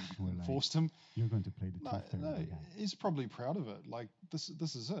kids were and like, forced him. you're going to play the No, tooth fairy. no, guy. he's probably proud of it. Like this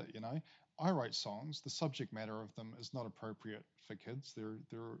is it, you know. I write songs. The subject matter of them is not appropriate for kids. They're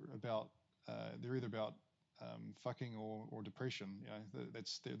either about fucking or depression. You know,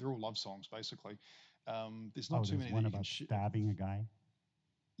 they're all love songs basically. There's not Oh, too there's many one that you can. about stabbing a guy.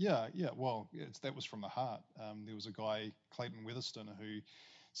 Yeah, yeah. Well, that was from the heart. There was a guy, Clayton Weatherston, who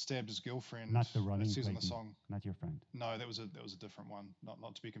stabbed his girlfriend. Not the running It says on the Clayton, song. not your friend. No, that was a different one.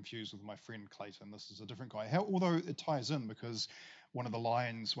 Not to be confused with my friend Clayton. This is a different guy. Although it ties in because one of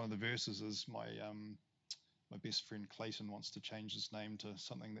the verses is my best friend Clayton wants to change his name to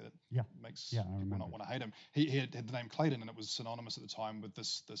something that Yeah, makes yeah, I people remember. not want to hate him. He had the name Clayton, and it was synonymous at the time with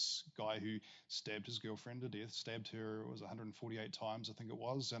this guy who stabbed his girlfriend to death. Stabbed her, it was 148 times, I think it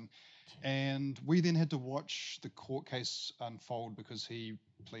was, and we then had to watch the court case unfold because he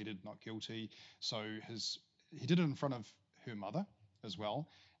pleaded not guilty. So he did it in front of her mother as well.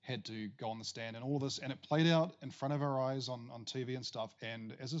 Had to go on the stand and all this, and it played out in front of our eyes on TV and stuff.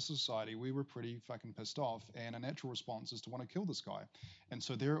 And as a society, we were pretty fucking pissed off. And a natural response is to want to kill this guy. And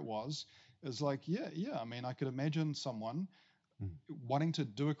so there it was. It's like, yeah. I mean, I could imagine someone Mm. wanting to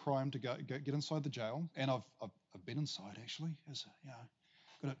do a crime to get inside the jail. And I've been inside actually, as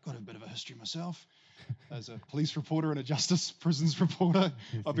got a bit of a history myself. As a police reporter and a justice prisons reporter,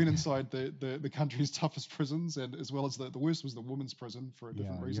 Yes, I've been you- inside the country's toughest prisons, and as well as the worst was the women's prison for a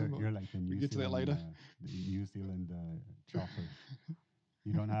different Yeah, reason. you're like the we New get to that Zealand, later. The New Zealand chopper.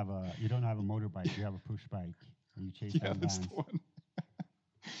 You don't have a motorbike. You have a push bike. And you chase Yeah, down that's vans. the one.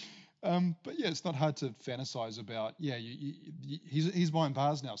 But yeah, it's not hard to fantasize about. Yeah, he's behind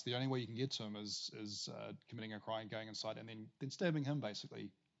bars now. So the only way you can get to him is committing a crime, going inside, and then stabbing him basically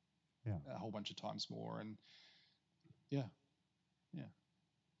Yeah. a whole bunch of times more. And yeah.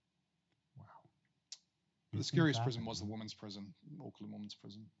 Wow. The These things scariest prison happen, was the man. women's prison, Auckland women's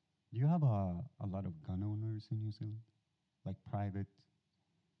prison. Do you have a lot of gun owners in New Zealand? Like private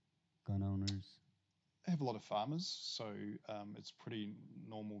gun owners? I have a lot of farmers, so it's pretty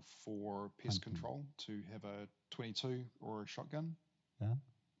normal for pest Hunting. control to have a 22 or a shotgun. Yeah?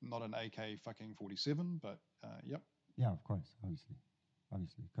 Not an AK fucking 47, but yep. Yeah, of course, obviously.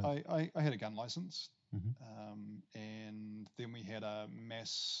 'Cause- I had a gun license, Mhm. and then we had a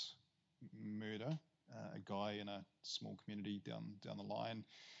mass murder. A guy in a small community down the line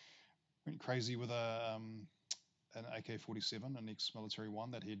went crazy with an AK-47, an ex-military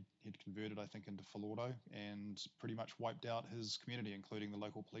one that he'd converted, I think, into full auto, and pretty much wiped out his community, including the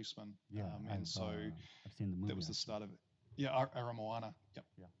local policeman. Yeah, And so I've seen the movie. that was the actually. start of it. Yeah, Aramoana. Yep.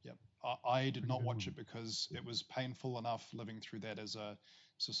 Yeah. Yep. I did Pretty not good watch movie. it because it was painful enough living through that as a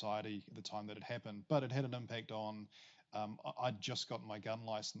society at the time that it happened, but it had an impact on. I'd just gotten my gun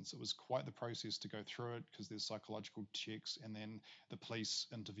license. It was quite the process to go through it because there's psychological checks, and then the police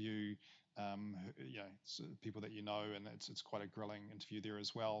interview, people that you know, and it's quite a grilling interview there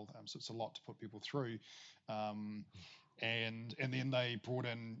as well. So it's a lot to put people through. And then they brought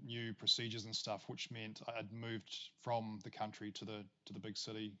in new procedures and stuff, which meant I'd moved from the country to the big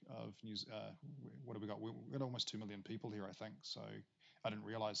city of what have we got? We've got almost 2 million people here, I think. So I didn't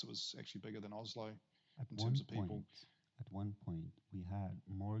realize it was actually bigger than Oslo At in one terms of point, people. at one point, we had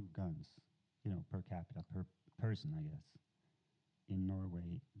more guns, per capita per person, I guess, in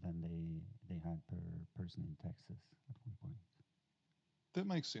Norway than they had per person in Texas at one point. That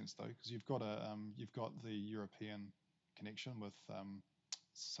makes sense though, because you've got the European connection with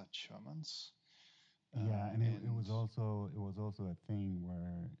such humans. Yeah, and it And was also a thing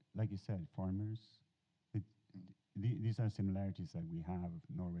where, like you said, farmers. It, these are similarities that we have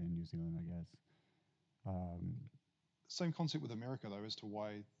Norway and New Zealand, I guess. Um, same concept with America though, as to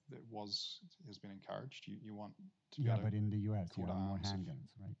why that has been encouraged. You want to be yeah, able to but in the U.S. you call to have more arms if- handguns,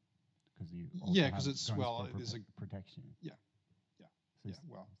 right? Because you also yeah, have because it's guns well, for there's a protection. yeah, yeah, So yeah. it's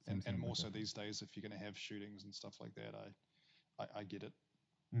Well, same and but more so different. these days, if you're going to have shootings and stuff like that, I get it.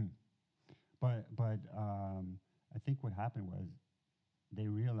 Mm. But I think what happened was they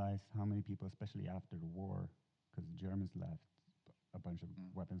realized how many people, especially after the war, because the Germans left a bunch of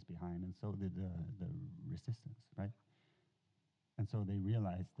weapons behind, and so did the resistance, right? And so they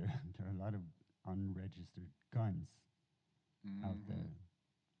realized there are a lot of unregistered guns out Mhm. there.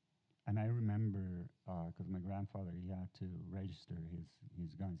 And I remember, because my grandfather, he had to register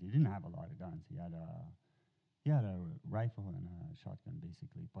his guns. He didn't have a lot of guns. He had a rifle and a shotgun,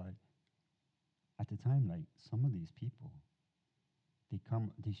 basically. But at the time, like, some of these people,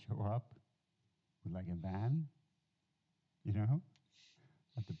 they show up with like a van,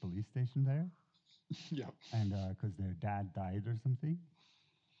 at the police station there, Yeah, and because their dad died or something,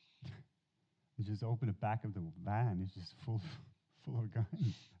 you just open the back of the van. It's just full of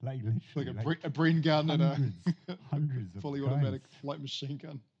guns, like literally, like a brain gun and hundreds of fully guns. automatic light machine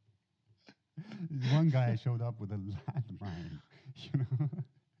gun. This one guy showed up with a landmine, you know.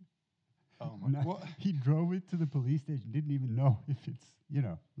 Oh my! What? He drove it to the police station. Didn't even know if it's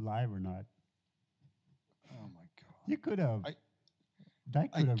live or not. Oh my god! You could have. That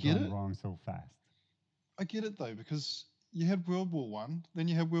I could have get gone it. wrong so fast. I get it though, because you had World War One, then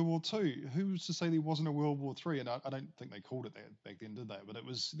you had World War Two. Who was to say there wasn't a World War Three? And I don't think they called it that back then, did they? But it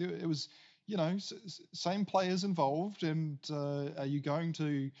was, same players involved, and are you going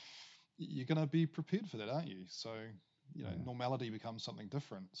to? You're going to be prepared for that, aren't you? So, Yeah. normality becomes something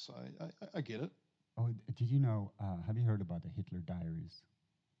different. So I get it. Oh, did you know? Have you heard about the Hitler Diaries?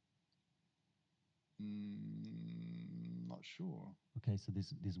 Not sure. Okay, so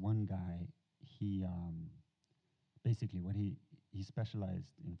this one guy, he basically what he specialized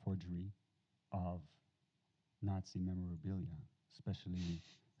in forgery of Nazi memorabilia, especially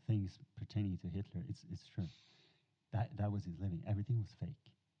things pertaining to Hitler. It's true. That was his living. Everything was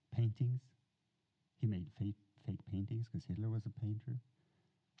fake. Paintings. He made fake paintings because Hitler was a painter.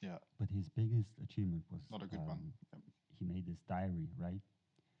 Yeah, But his biggest achievement was not a good one. Yep. he made this diary, right?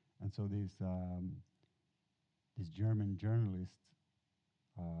 And so this German journalist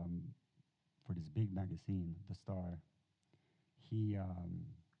for this big magazine, The Star, he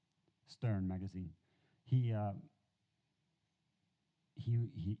Stern magazine, he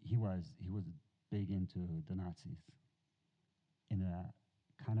was big into the Nazis in a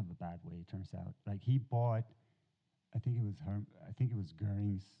kind of a bad way. It turns out, like he bought, I think it was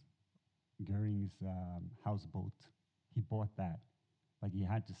Goering's houseboat. He bought that. Like he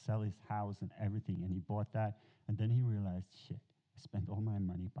had to sell his house and everything, and he bought that. And then he realized, shit, I spent all my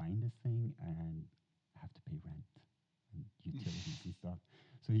money buying this thing, and I have to pay rent and utilities and stuff.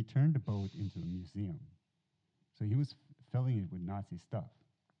 So he turned the boat into a museum. So he was filling it with Nazi stuff.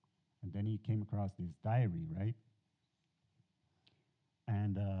 And then he came across this diary, right?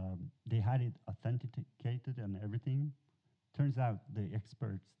 And they had it authenticated and everything. Turns out the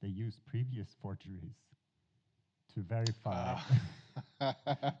experts, they used previous forgeries to verify.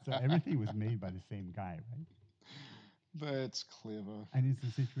 So everything was made by the same guy, right? That's clever. And it's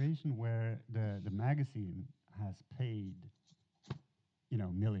a situation where the magazine has paid,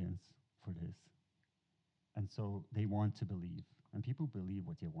 millions for this. And so they want to believe. And people believe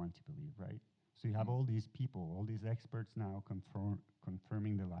what they want to believe, right? So you have all these people, all these experts now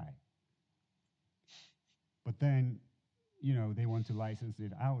confirming the lie. But then, they want to license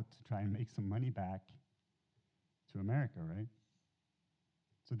it out to try and make some money back to America, right?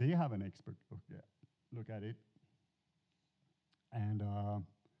 So they have an expert look at it. And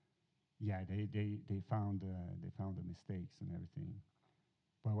they found the mistakes and everything.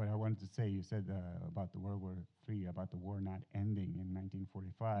 But what I wanted to say, you said about the World War III, about the war not ending in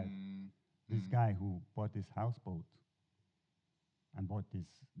 1945. This guy who bought this houseboat and bought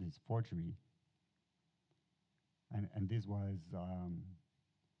this forgery, and this was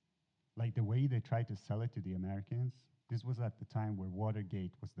like the way they tried to sell it to the Americans. This was at the time where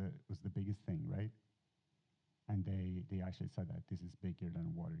Watergate was the biggest thing, right? and they actually said that this is bigger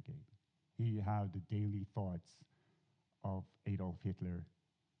than Watergate. He had the daily thoughts of Adolf Hitler,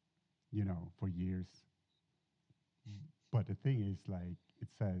 for years. But the thing is, like, it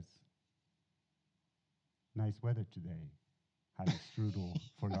says, nice weather today. Had a strudel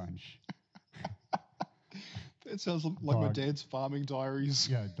for lunch. That sounds like my Dog. dad's farming diaries.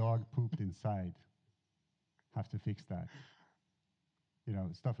 Yeah, dog pooped inside. Have to fix that.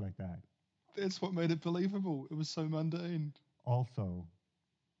 Stuff like that. That's what made it believable. It was so mundane. Also,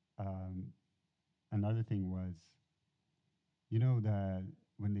 another thing was,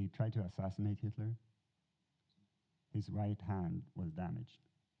 when they tried to assassinate Hitler, his right hand was damaged.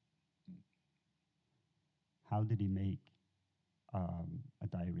 How did he make a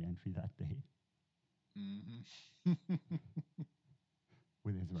diary entry that day Hmm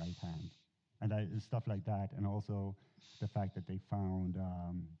with his right hand? And stuff like that. And also the fact that they found,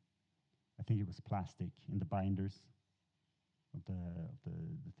 I think it was plastic in the binders of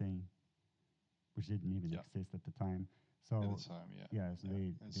the thing, which didn't even Yeah. exist at the time. So At the time, yeah. so Yeah,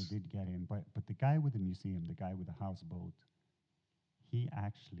 they it's- did get him. But the guy with the museum, the guy with the houseboat, he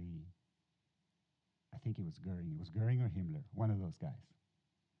actually, I think it was Goering. It was Goering or Himmler, one of those guys.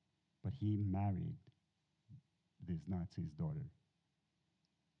 But he married this Nazi's daughter,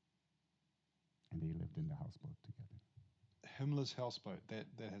 and they lived in the houseboat together. Himmler's houseboat. That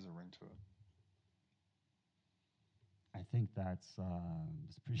has a ring to it. I think that's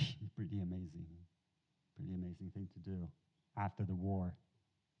it's pretty amazing thing to do after the war,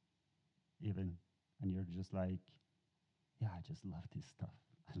 even, and you're just like, yeah, I just love this stuff.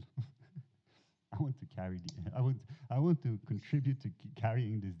 I want to carry I want to contribute to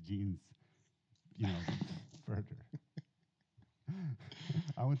carrying these genes, further.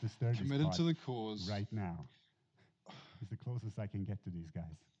 I want to stir this Committed pot to the cause. right now. It's the closest I can get to these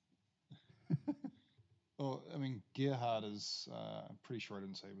guys. Well, I mean, Gerhard is. I'm pretty sure I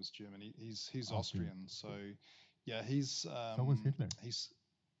didn't say he was German. He's Austrian. So, yeah, he's. So was Hitler. He's.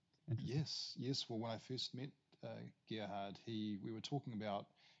 Interesting. Yes. Well, when I first met Gerhard, we were talking about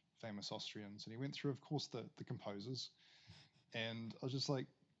famous Austrians, and he went through, of course, the composers, and I was just like,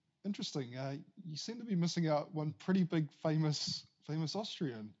 interesting. You seem to be missing out one pretty big famous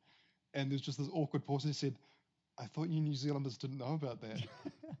Austrian, and there's just this awkward pause. And he said, "I thought you New Zealanders didn't know about that."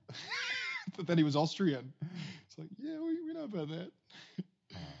 That he was Austrian. It's like, yeah, we know about that.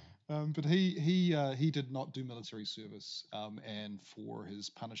 But he did not do military service, and for his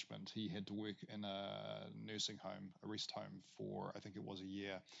punishment, he had to work in a nursing home, a rest home, for I think it was a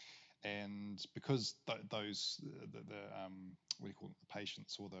year. And because those what do you call it, the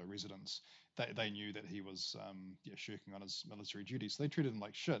patients or the residents, they knew that he was shirking on his military duties, so they treated him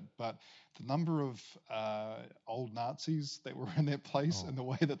like shit. But the number of old Nazis that were in that place and the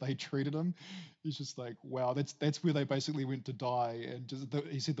way that they treated him is just like, wow, that's where they basically went to die. And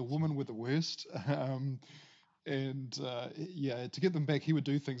he said the women were the worst. To get them back, he would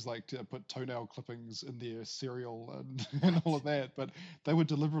do things like to put toenail clippings in their cereal and all of that. But they would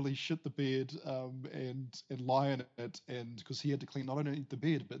deliberately shit the bed and lie in it, and because he had to clean not only the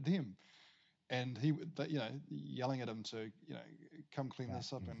bed but them. And he would, yelling at him to, come clean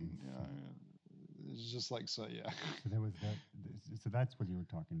this up, and it's just like, so yeah. So there was that. So that's what you were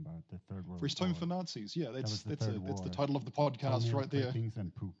talking about, the Third World Rest War. home for Nazis. Yeah, that's was the Third the War. title of the podcast Toenail right there. clippings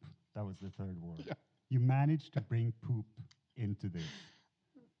and poop. That was the Third War. Yeah. You managed to bring poop into this.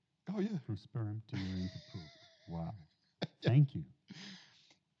 Oh yeah. Through sperm to urine to poop. Wow. Thank you.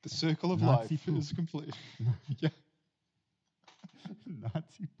 The circle of Nazi life poop. is complete. Yeah.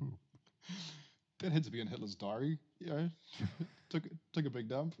 Nazi poop. That had to be in Hitler's diary. Took a big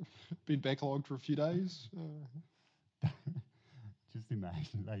dump. Been backlogged for a few days. Just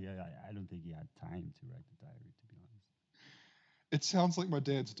imagine. Like, I don't think he had time to write the diary, to be honest. It sounds like my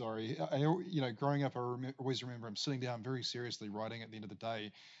dad's diary. Growing up, I always remember him sitting down very seriously writing at the end of the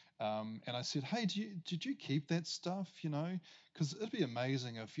day. And I said, hey, did you keep that stuff, Because it'd be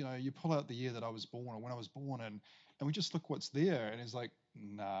amazing if, you pull out the year that I was born or when I was born and we just look what's there. And he's like,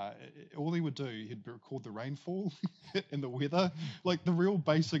 nah, all he would do, he'd record the rainfall and the weather, like the real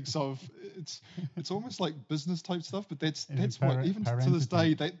basics of it's almost like business type stuff, but that's what, even to this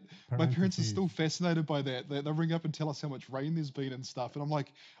day, my parents are still fascinated by that. They'll ring up and tell us how much rain there's been and stuff. And I'm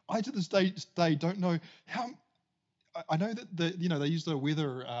like, I to this day don't know how. I know that they used a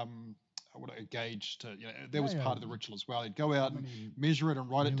weather a gauge to that was part of the ritual as well. They'd go out and measure it and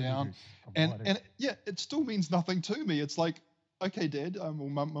write it down, and it still means nothing to me. It's like, okay, Dad, or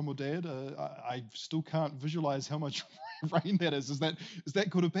Mum or Dad, I still can't visualize how much rain that is. Is that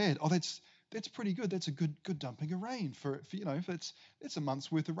good or bad? Oh, that's pretty good. That's a good dumping of rain for if it's a month's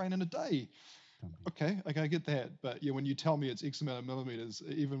worth of rain in a day. something. Okay, I get that, but yeah, when you tell me it's X amount of millimeters,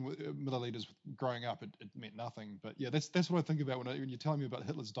 even with milliliters growing up, it meant nothing. But yeah, that's what I think about when you're telling me about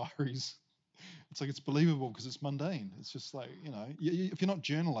Hitler's diaries. It's like it's believable because it's mundane. It's just like if you're not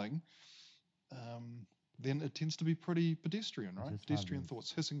journaling, then it tends to be pretty pedestrian, I right? just have Pedestrian this-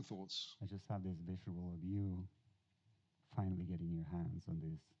 thoughts, hissing thoughts. I just have this visual of you finally getting your hands on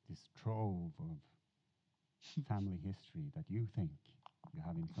this trove of family history that you think you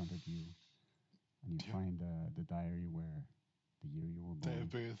have in front of you, and you Yeah. find the diary where the year you were Day born. of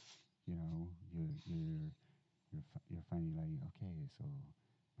birth. You know, you're finally like, okay, so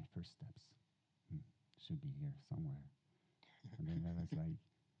my first steps should be here somewhere, and then there was like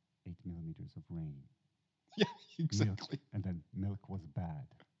 8 millimeters of rain. Yeah, exactly. Milk, and then milk was bad.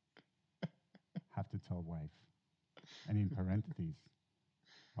 Have to tell wife. And in parentheses,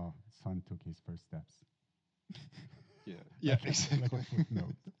 oh, son took his first steps. Yeah, yeah, Like a exactly.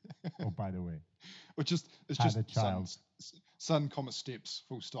 footnote. Oh, by the way, It's just Had a child. Son, comma steps,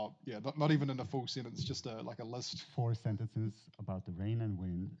 full stop. Yeah, not even in a full sentence, just like a list. 4 sentences about the rain and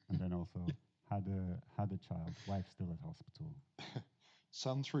wind, and then also had a child, wife still at hospital,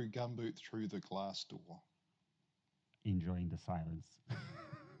 Son threw gumboot through the glass door. enjoying the silence.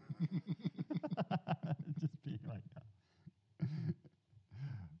 Just being like that.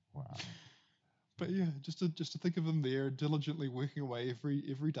 Wow. But yeah, just to think of him there, diligently working away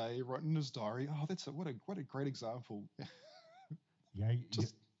every day, writing in his diary. Oh, what a great example. Yeah,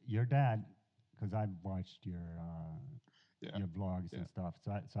 Just- your dad, because I've watched your Yeah. your vlogs Yeah. and stuff,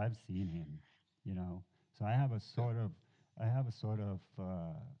 so I've seen him, you know. So I have a sort of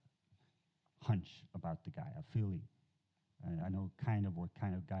hunch about the guy, a feeling. I know kind of what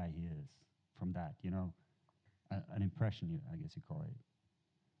kind of guy he is from that, you know, an impression, I guess you call it.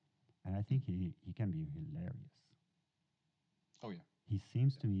 And I think he can be hilarious. Oh yeah. He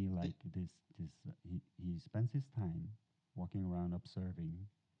seems to me like he spends his time walking around observing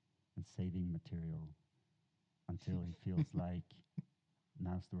and saving material until he feels like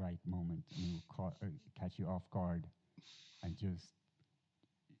now's the right moment and he'll catch you off guard and just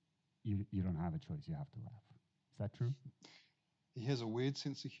you don't have a choice, you have to laugh. Is that true? He has a weird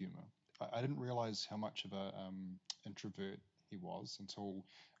sense of humor. I didn't realize how much of a introvert he was until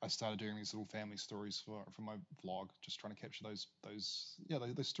I started doing these little family stories for my vlog, just trying to capture those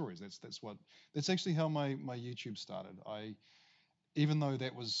stories. That's actually how my YouTube started. Even though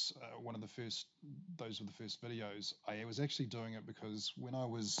that was those were the first videos, I was actually doing it because when I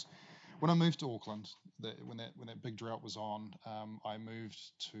moved to Auckland, when that big drought was on, I moved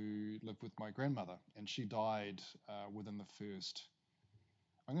to live with my grandmother, and she died within the first,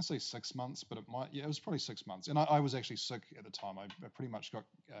 I'm going to say 6 months, but it was probably 6 months. And I was actually sick at the time. I pretty much got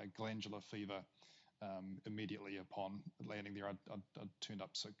glandular fever immediately upon landing there. I turned up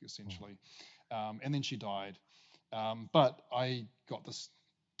sick, essentially. And then she died. But I got this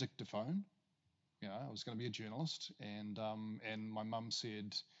dictaphone. I was going to be a journalist. And my mum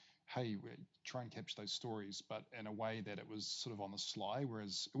said, hey, try and capture those stories, but in a way that it was sort of on the sly,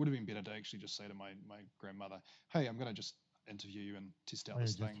 whereas it would have been better to actually just say to my grandmother, hey, I'm going to just interview you and test out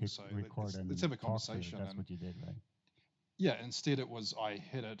this thing. So let's have a conversation. That's what you did, right? Yeah, instead it was I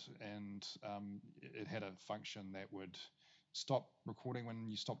hit it, and it had a function that would stop recording when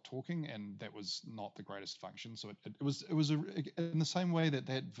you stopped talking, and that was not the greatest function. So it was in the same way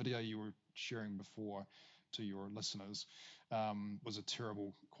that video you were sharing before to your listeners was a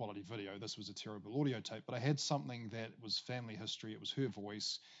terrible quality video. This was a terrible audio tape, but I had something that was family history. It was her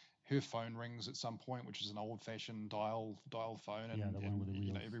voice. Her phone rings at some point, which is an old-fashioned dial phone, and, the one with the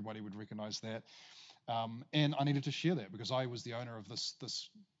wheels. Everybody would recognize that. And I needed to share that because I was the owner of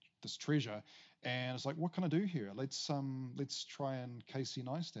this treasure, and it's like, what can I do here? Let's try and Casey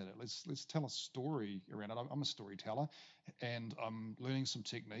Neistat it. Let's tell a story around it. I'm a storyteller, and I'm learning some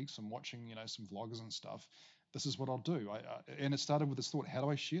techniques. I'm watching some vloggers and stuff. This is what I'll do. And it started with this thought: how do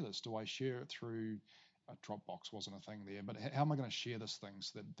I share this? Do I share it through Dropbox? Wasn't a thing there, but how am I going to share this thing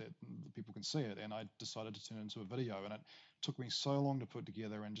so that people can see it? And I decided to turn it into a video, and it took me so long to put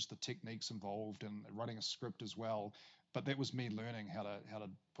together, and just the techniques involved, and writing a script as well. But that was me learning how to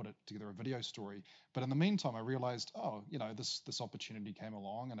put it together, a video story. But in the meantime, I realized, this opportunity came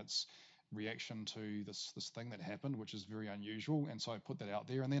along, and it's reaction to this thing that happened, which is very unusual. And so I put that out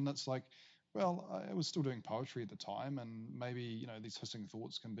there, and then it's like, well, I was still doing poetry at the time, and maybe these hissing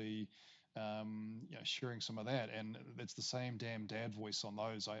thoughts can be sharing some of that. And it's the same damn dad voice on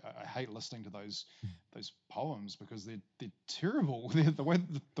those. I hate listening to those poems because they're terrible. The way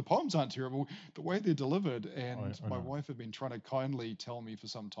the poems aren't terrible, the way they're delivered. And my wife had been trying to kindly tell me for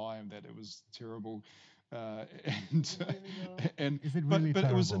some time that it was terrible. And Is it really but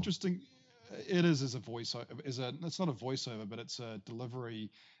it was terrible? interesting. it is as a voiceover. It's not a voiceover, but it's a delivery.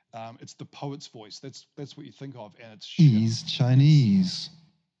 It's the poet's voice. That's what you think of, and it's shit. He's Chinese.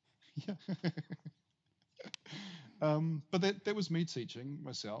 Yeah. But that was me teaching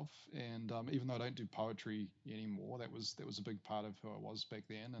myself, and even though I don't do poetry anymore, that was a big part of who I was back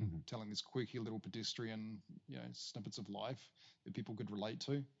then, and telling these quirky little pedestrian, snippets of life that people could relate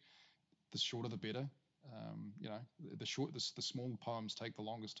to. The shorter, the better. The small poems take the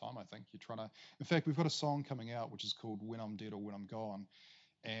longest time. I think you're trying to. In fact, we've got a song coming out which is called "When I'm Dead or When I'm Gone,"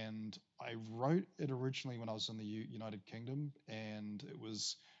 and I wrote it originally when I was in the United Kingdom, and it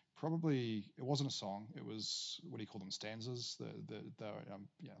wasn't a song. It was, what do you call them, stanzas?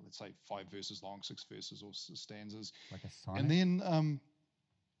 Let's say 5 verses long, 6 verses or stanzas. Like a sonnet? And then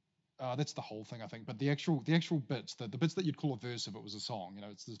that's the whole thing, I think. But the actual bits, the bits that you'd call a verse if it was a song,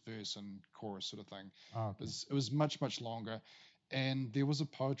 it's this verse and chorus sort of thing. Oh, okay. It was much, much longer. And there was a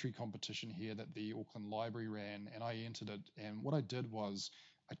poetry competition here that the Auckland Library ran, and I entered it. And what I did was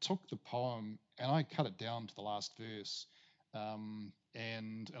I took the poem and I cut it down to the last verse.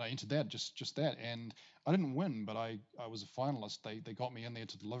 And I entered that, just that, and I didn't win, but I was a finalist. They got me in there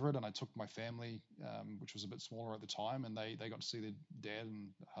to deliver it, and I took my family, which was a bit smaller at the time, and they got to see their dad and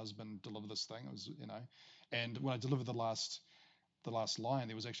husband deliver this thing. It was, and when I delivered the last line,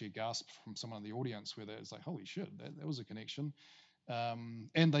 there was actually a gasp from someone in the audience where it's like, holy shit, that was a connection.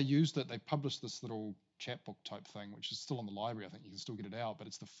 And they used it. They published this little chapbook type thing, which is still in the library. I think you can still get it out, but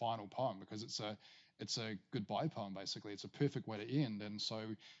it's the final poem because it's a goodbye poem, basically. It's a perfect way to end. And so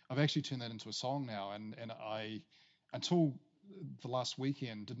I've actually turned that into a song now. And I, until the last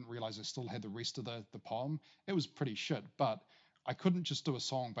weekend, didn't realize I still had the rest of the poem. It was pretty shit, but I couldn't just do a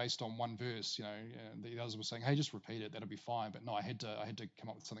song based on one verse. And the others were saying, hey, just repeat it, that'll be fine. But no, I had to come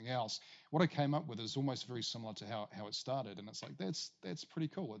up with something else. What I came up with is almost very similar to how it started. And it's like, that's pretty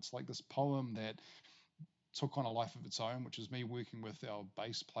cool. It's like this poem that took on a life of its own, which is me working with our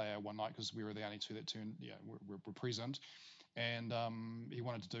bass player one night because we were the only two that were present, and he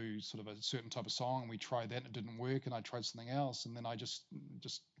wanted to do sort of a certain type of song, and we tried that and it didn't work, and I tried something else, and then I just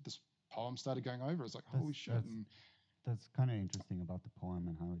this poem started going over. It's like, holy shit. That's kind of interesting about the poem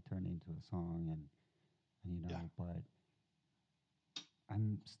and how it turned into a song, but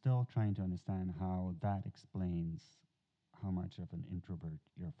I'm still trying to understand how that explains how much of an introvert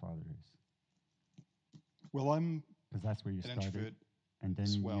your father is. Well, I'm because that's where you an started, introvert and then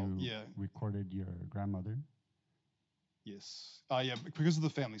as well. you recorded your grandmother. Yes. Yeah, because of the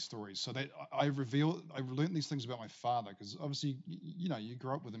family stories. So that I learned these things about my father because obviously, you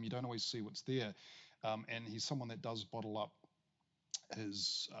grow up with him, you don't always see what's there, and he's someone that does bottle up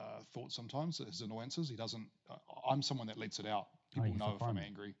his thoughts sometimes, his annoyances. He doesn't. I'm someone that lets it out. People know if I'm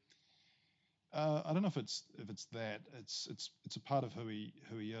angry. I don't know if it's that. It's a part of who he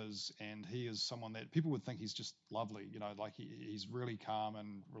is, and he is someone that people would think he's just lovely, like he's really calm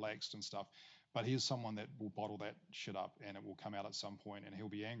and relaxed and stuff. But he is someone that will bottle that shit up, and it will come out at some point, and he'll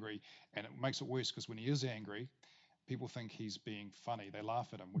be angry, and it makes it worse because when he is angry, people think he's being funny. They laugh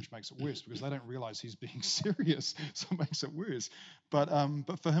at him, which makes it worse because they don't realize he's being serious, so it makes it worse. But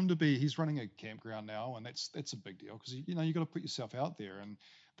for him to be, he's running a campground now, and that's a big deal because you got to put yourself out there, and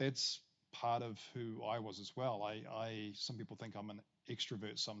that's part of who I was as well. Some people think I'm an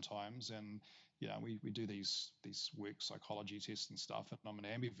extrovert sometimes, and we do these work psychology tests and stuff, and I'm an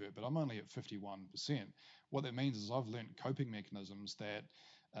ambivert, but I'm only at 51%. What that means is I've learned coping mechanisms that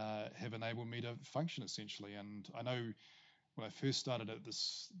have enabled me to function essentially. And I know when I first started at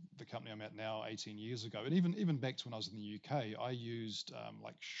the company I'm at now 18 years ago, and even back to when I was in the UK, I used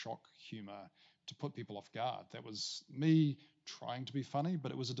like shock humor to put people off guard. That was me trying to be funny,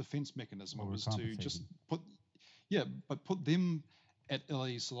 but it was a defense mechanism. It was to just put them at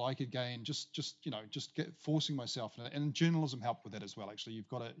ease so that I could gain forcing myself. And journalism helped with that as well. Actually, you've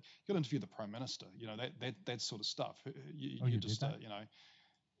got to interview the Prime Minister. That sort of stuff. You just did that?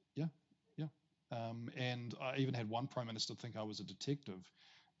 Yeah. And I even had one Prime Minister think I was a detective.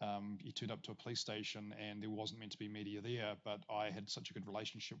 He turned up to a police station and there wasn't meant to be media there, but I had such a good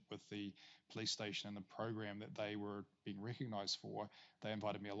relationship with the police station and the program that they were being recognized for. They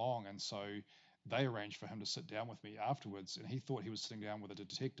invited me along, and so they arranged for him to sit down with me afterwards, and he thought he was sitting down with a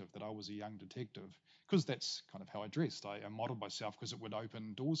detective, that I was a young detective, because that's kind of how I dressed. I modeled myself because it would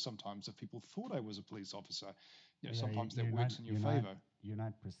open doors sometimes if people thought I was a police officer. Sometimes that works in your favor. You're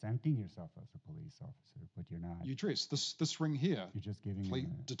not presenting yourself as a police officer, but you're not. You dress this ring here. You're just giving.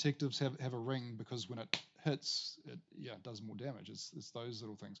 Detectives have a ring because when it hits, it does more damage. It's those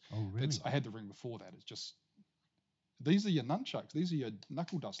little things. Oh, really? I had the ring before that. It's just these are your nunchucks. These are your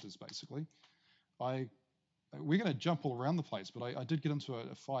knuckle dusters, basically. I we're going to jump all around the place, but I did get into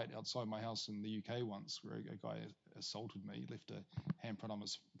a fight outside my house in the UK once where a guy assaulted me, left a handprint on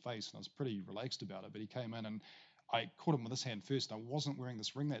his face, and I was pretty relaxed about it. But he came in and I caught him with this hand first, and I wasn't wearing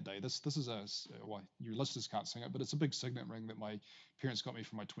this ring that day. This is well, you listeners can't sing it, but it's a big signet ring that my parents got me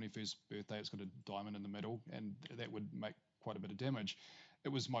for my 21st birthday. It's got a diamond in the middle, and that would make quite a bit of damage. It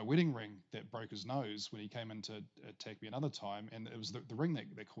was my wedding ring that broke his nose when he came in to attack me another time, and it was the ring that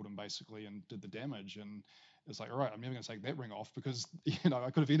caught him basically and did the damage. And it's like, all right, I'm never going to take that ring off because I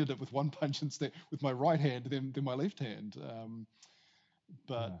could have ended it with one punch instead with my right hand than my left hand.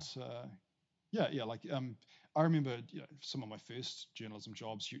 I remember some of my first journalism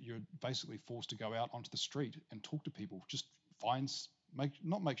jobs. You're basically forced to go out onto the street and talk to people, just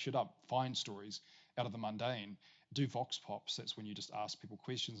not make shit up, find stories out of the mundane. Do vox pops. That's when you just ask people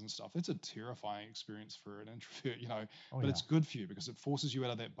questions and stuff. It's a terrifying experience for an introvert, but it's good for you because it forces you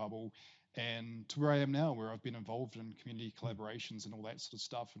out of that bubble. And to where I am now, where I've been involved in community collaborations and all that sort of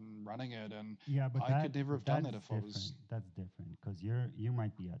stuff and running it, and but I could never have done that if I was. That's different because you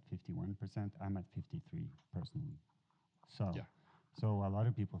might be at 51%. I'm at 53 personally. So a lot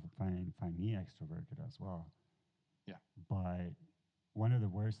of people find me extroverted as well. Yeah. But one of the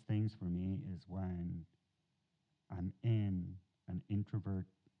worst things for me is when I'm in an introvert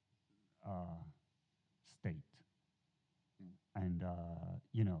state, and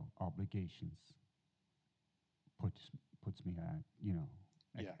obligations puts me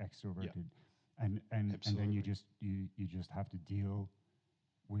at extroverted, and then you just have to deal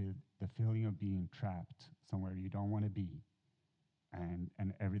with the feeling of being trapped somewhere you don't want to be, and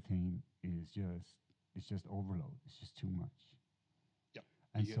everything is just overload. It's just too much.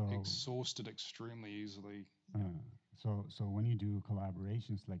 And you get exhausted extremely easily. So when you do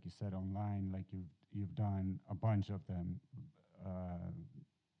collaborations, like you said, online, like you've done a bunch of them,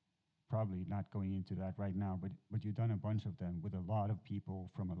 probably not going into that right now, but you've done a bunch of them with a lot of people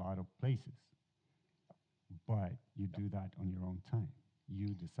from a lot of places. But you do that on your own time. You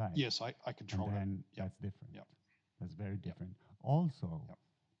decide. Yes, I control and then it. That's different. Yep. That's very different. Also,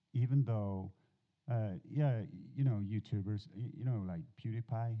 even though YouTubers, like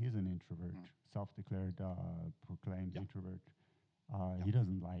PewDiePie, he's an introvert, self-declared, proclaimed introvert. He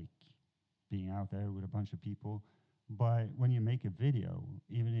doesn't like being out there with a bunch of people. But when you make a video,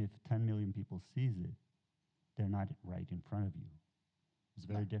 even if 10 million people sees it, they're not right in front of you. It's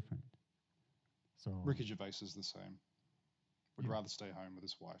very different. So Ricky Gervais is the same. Would rather stay home with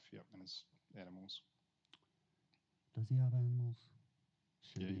his wife, and his animals. Does he have animals?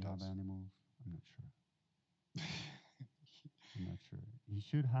 Should he have does. animals? I'm not sure. He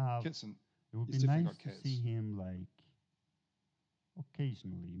should have. Kits and, it would he's be definitely nice got to cats. see him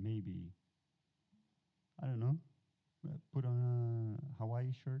occasionally, maybe. I don't know. Put on a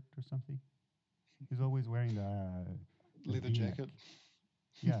Hawaii shirt or something. He's always wearing the leather V-neck. jacket.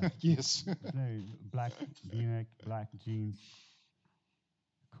 Yeah. Yes. Black V-neck, black jeans.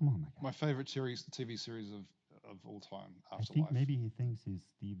 Come on, my guy. My favorite TV series of all time, I Afterlife. think maybe he thinks he's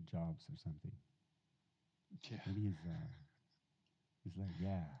Steve Jobs or something. Yeah. Maybe he's like,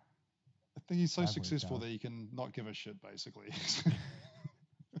 yeah. I think he's so That worked successful out. that he can not give a shit, basically.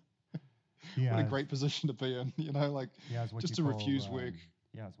 He What a has- great position to be in, he has what just you to call, refuse work.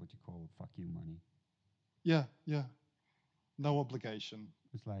 He has what you call fuck you money. Yeah. No obligation.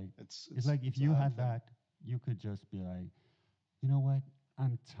 It's like It's like if it's a you hard had thing. that, you could just be like, you know what?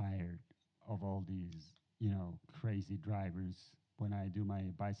 I'm tired of all these, crazy drivers when I do my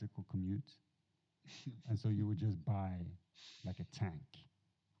bicycle commute. And so you would just buy like a tank.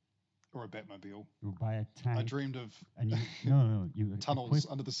 Or a Batmobile. You would buy a tank. I dreamed of and you tunnels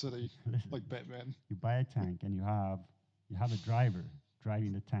equip- under the city, listen, like Batman. you buy a tank and you have a driver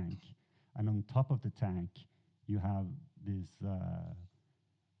driving the tank, and on top of the tank you have this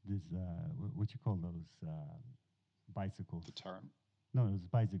what you call those bicycles? The turret. No, those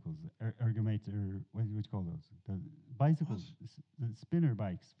bicycles, ergometer. What you call those? The bicycles, the spinner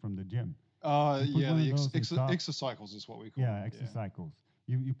bikes from the gym. You put Yeah, one the of those on top. exercycles is what we call Yeah, them. exercycles.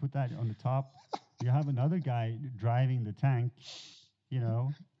 You put that on the top. You have another guy driving the tank,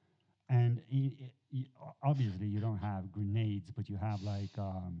 and obviously you don't have grenades, but you have like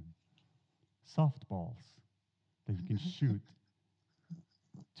softballs that you can shoot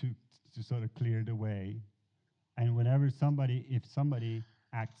to sort of clear the way. And whenever if somebody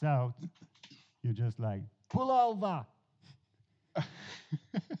acts out, you're just like, pull over.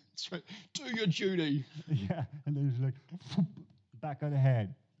 That's right. Do your duty. Yeah, and then it's like, back of the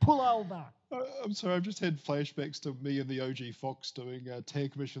head, pull over. I'm sorry, I've just had flashbacks to me and the OG Fox doing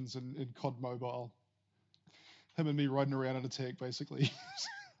tank missions in COD Mobile. Him and me riding around in a tank, basically.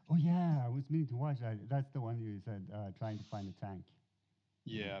 Oh yeah, I was meaning to watch that. That's the one you said trying to find a tank.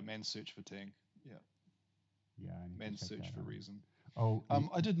 Yeah, Man's Search for Tank. Yeah, Yeah, I need Man's to check Search that for out. Reason. Oh,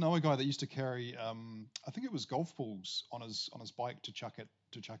 I did know a guy that used to carry, I think it was golf balls on his bike to chuck at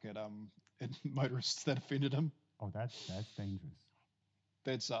at motorists that offended him. oh, that's dangerous.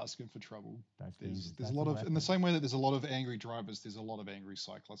 That's asking for trouble. That's There's dangerous. there's a That's a lot of in the weapon. same way that there's a lot of angry drivers, there's a lot of angry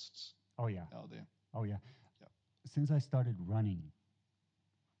cyclists Oh yeah. out there. Oh yeah. Yeah. Since I started running,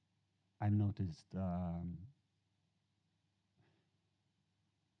 I've noticed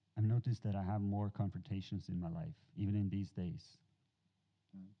that I have more confrontations in my life, even in these days,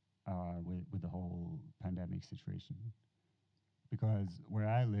 Mm. with the whole pandemic situation. Because where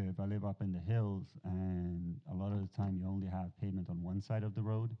I live up in the hills, and a lot of the time you only have pavement on one side of the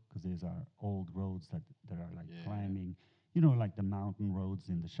road because these are old roads that are like Yeah. climbing, like the mountain roads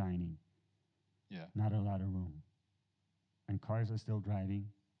in The Shining. Yeah. Not a lot of room, and cars are still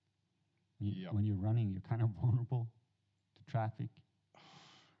driving. Yep. When you're running, you're kind of vulnerable to traffic.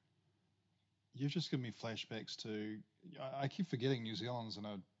 You've just given me flashbacks to. I keep forgetting New Zealand's in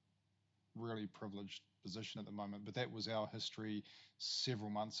a really privileged position at the moment, but that was our history several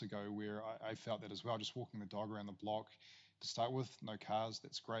months ago where I felt that as well. Just walking the dog around the block to start with, no cars,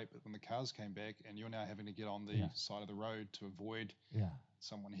 that's great. But when the cars came back and you're now having to get on the Yeah. side of the road to avoid Yeah.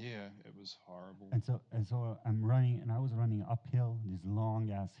 someone here, it was horrible. And so I'm running, and I was running uphill, this long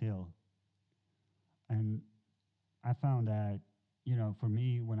ass hill. And I found that, for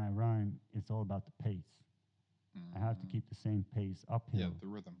me, when I run, it's all about the pace. I have to Mm. keep the same pace Yeah, uphill. the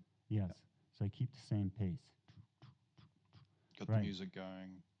rhythm. Yes. So I keep the same pace. Got Right. the music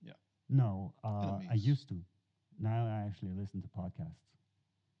going. Yeah. No, I Enemies. used to. Now I actually listen to podcasts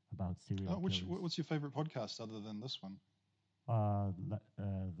about serial Oh, killers. what's your favorite podcast other than this one?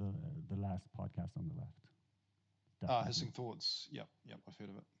 The last podcast on the left. Ah, Definitely. Hissing Thoughts. Yep, I've heard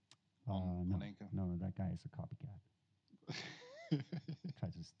of it. On No, Anchor. no, that guy is a copycat.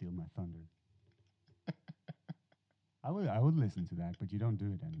 Tries to steal my thunder. I would listen to that, but you don't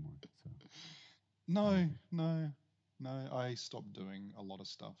do it anymore. So No, no, no. I stopped doing a lot of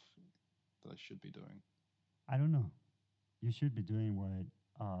stuff that I should be doing. I don't know. You should be doing what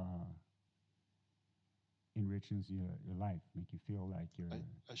enriches your life, make you feel like you're.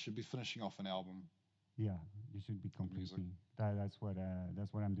 I should be finishing off an album. Yeah, you should be Of music. completing. That's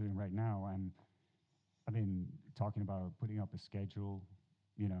what I'm doing right now. I've been talking about putting up a schedule,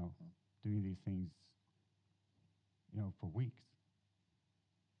 doing these things, for weeks.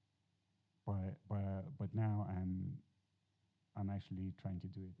 But now I'm actually trying to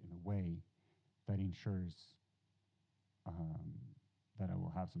do it in a way that ensures that I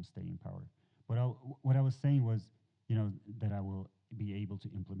will have some staying power. What I was saying was, that I will be able to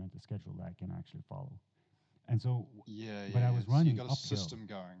implement a schedule that I can actually follow. And so, Yeah, but yeah. I was So running you got a uphill. system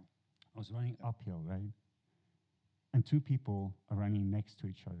going. I was running uphill, right? And two people are running next to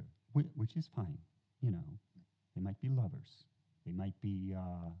each other, which is fine. They might be lovers. They might be,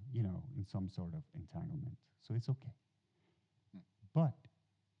 in some sort of entanglement. So it's okay. But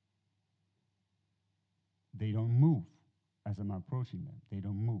they don't move as I'm approaching them. They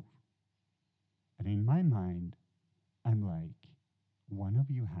don't move. And in my mind, I'm like, one of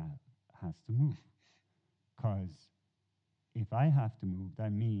you has to move. Because if I have to move,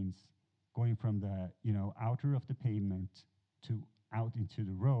 that means going from the, outer of the pavement to out into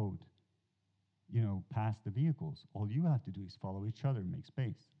the road, past the vehicles. All you have to do is follow each other, make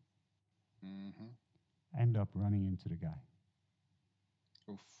space. Mm-hmm. End up running into the guy.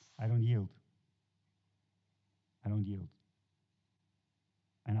 Oof. I don't yield.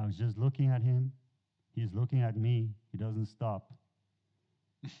 And I was just looking at him. He's looking at me. He doesn't stop.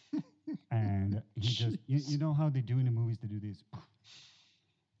 And he just, you know how they do in the movies, they do this.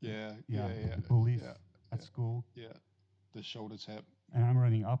 Yeah, Yeah, yeah. the bullies yeah, at yeah. school. Yeah. The shoulder tap, And I'm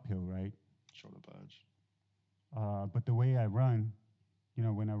running uphill, right? shoulder barge. But the way I run,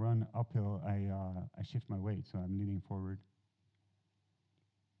 when I run uphill, I shift my weight, so I'm leaning forward.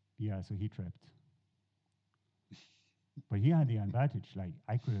 Yeah, so he tripped. But he had the advantage. Like,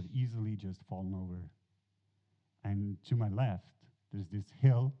 I could have easily just fallen over. And to my left, there's this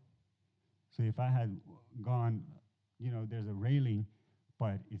hill. So if I had gone, there's a railing,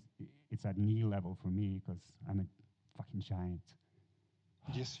 but it's at knee level for me because I'm a fucking giant.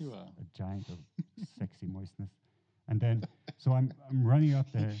 Yes, you are. A giant of sexy moistness. And then, so I'm running up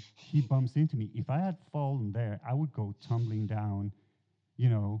there. He bumps into me. If I had fallen there, I would go tumbling down,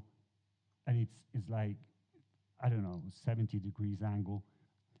 and it's like, I don't know, 70 degrees angle.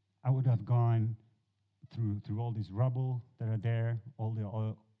 I would have gone through all this rubble that are there, all the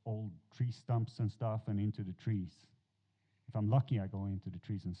old tree stumps and stuff, and into the trees. If I'm lucky, I go into the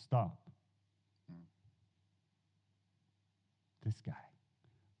trees and stop. Mm. This guy.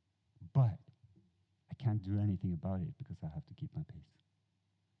 But I can't do anything about it because I have to keep my pace.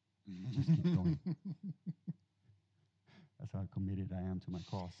 Just keep going. That's how committed I am to my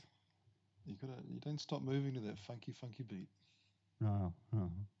cause. You don't stop moving to that funky beat. No,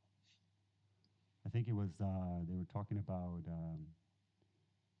 no. I think it was they were talking about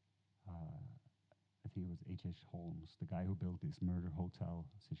I think it was H.H. Holmes, the guy who built this murder hotel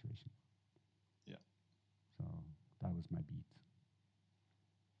situation. Yeah. So that was my beat.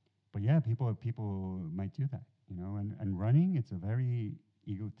 But yeah, people might do that, you know. And running, it's a very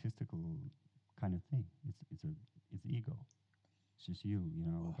egotistical kind of thing. It's ego. It's just you, you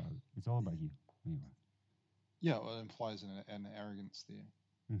know. It's all about you when you run. Yeah, well, it implies an arrogance there.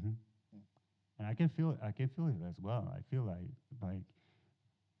 Mm-hmm. Yeah. And I can feel it as well. I feel like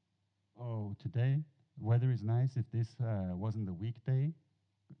oh, today weather is nice. If this wasn't a weekday,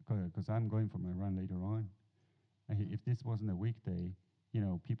 because I'm going for my run later on. If this wasn't a weekday, you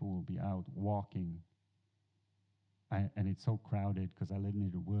know, people will be out walking. And it's so crowded because I live near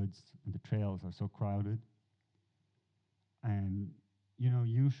the woods and the trails are so crowded. And you know,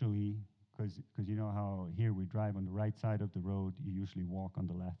 usually, because you know how here we drive on the right side of the road, you usually walk on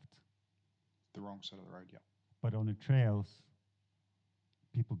the left. The wrong side of the road, yeah. But on the trails,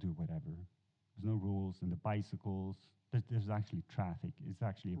 people do whatever. There's no rules. And the bicycles, there's actually traffic. It's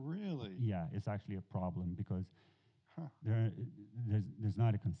actually Really? yeah, it's actually a problem because Huh. there's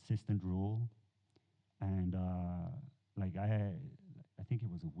not a consistent rule. And like I think it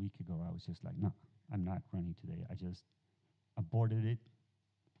was a week ago, I was just like, no, I'm not running today. I just aborted it,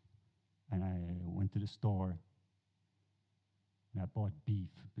 and I went to the store and I bought beef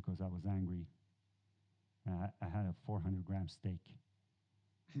because I was angry. And I had a 400-gram steak,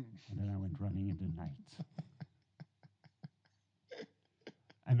 and then I went running in the night.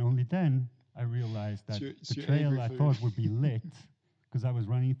 And only then I realized that It's the your trail angry I food. thought would be lit, because I was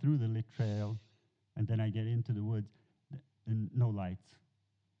running through the lit trail, and then I get into the woods, and no lights.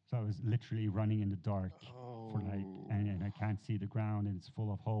 So I was literally running in the dark for like, and I can't see the ground, and it's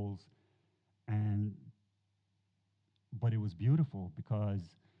full of holes. But it was beautiful because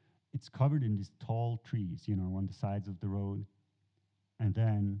it's covered in these tall trees, you know, on the sides of the road. And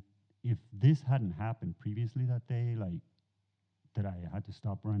then if this hadn't happened previously that day, like that I had to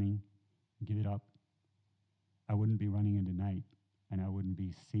stop running, give it up, I wouldn't be running in the night, and I wouldn't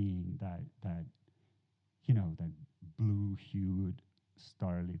be seeing that you know, that blue-hued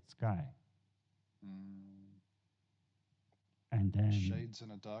starlit sky. Mm. And then Shades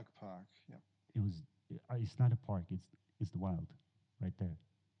in a dark park. Yep. it was it's not a park, it's the wild right there.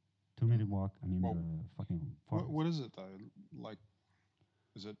 2-minute walk, I'm in Well, the fucking forest. What is it though? Like,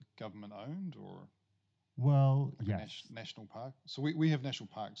 is it government owned or Well, like yes. a national park? So we have national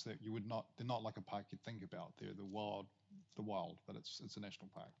parks that you would not. They're not like a park you'd think about. They're the wild, but it's a national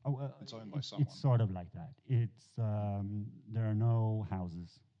park. Oh, well, It's owned by someone. It's sort of like that. It's there are no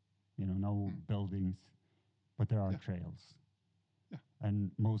houses, you know, no buildings, but there are Yeah. trails. Yeah.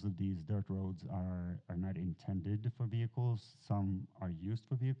 And most of these dirt roads are not intended for vehicles. Some are used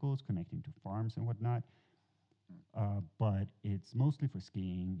for vehicles, connecting to farms and whatnot. But it's mostly for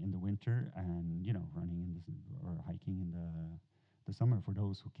skiing in the winter and, you know, running in or hiking in the summer for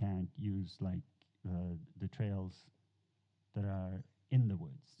those who can't use like the trails that are in the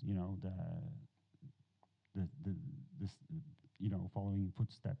woods, you know, this, you know, following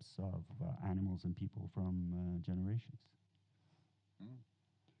footsteps of animals and people from generations. Mm.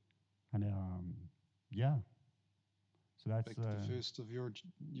 And yeah, so that's Back to the first of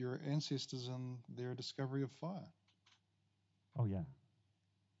your ancestors and their discovery of fire. oh yeah.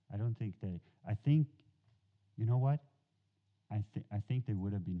 I don't think I think, you know what? I think they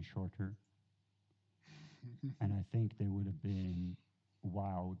would have been shorter, and I think they would have been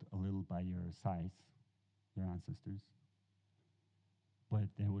wowed a little by your size, your ancestors. But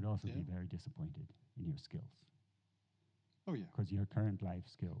they would also be Yeah. very disappointed in your skills, Oh yeah. because your current life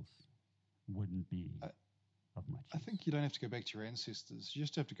skills wouldn't be of much I use. think you don't have to go back to your ancestors. You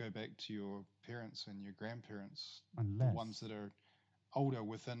just have to go back to your parents and your grandparents, Unless the ones that are older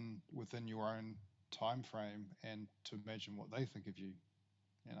within your own time frame, and to imagine what they think of you.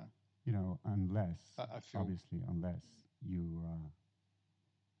 You know. you know, unless I feel obviously, unless you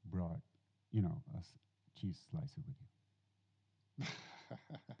brought, you know, a cheese slicer with you,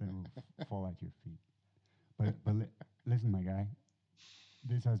 then it will fall at your feet. But listen, my guy,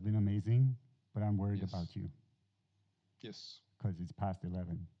 this has been amazing, but I'm worried Yes. about you Yes, because it's past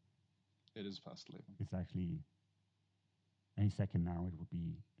 11. it is past 11. It's actually any second now. It will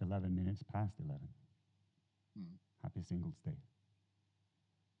be 11 minutes past 11. Hmm. Happy Singles Day.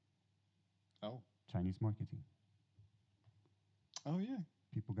 Oh. Chinese marketing. Oh yeah.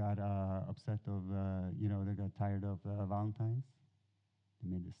 People got upset of, they got tired of Valentine's. They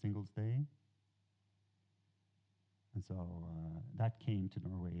made the Singles Day. And so that came to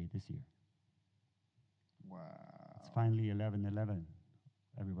Norway this year. Wow. It's finally 11/11.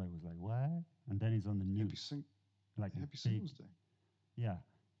 Everybody was like, what? And then it's on the news. Like a Happy big- Singles Day. Yeah.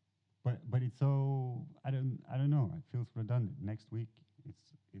 But it's so, I don't know. It feels redundant. Next week,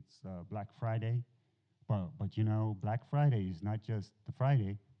 it's Black Friday. But Black Friday is not just the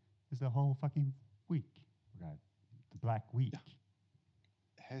Friday. It's the whole fucking week. We got the Black Week.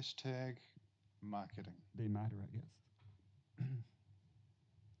 Yeah. Hashtag marketing. They matter, I guess.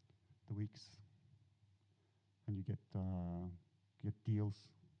 The weeks. And you get deals.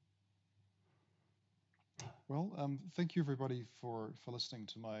 Well, thank you everybody for listening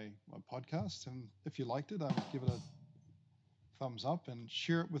to my podcast, and if you liked it, give it a thumbs up and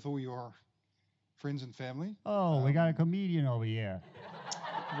share it with all your friends and family. Oh, we got a comedian over here.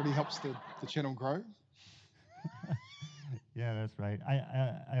 It really helps the channel grow. Yeah, that's right.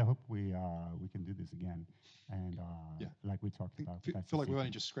 I hope we can do this again, and Yeah. like we talked about. I that's feel the like we only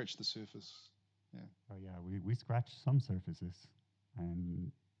secret. just scratched the surface. Oh yeah, we scratched some surfaces, and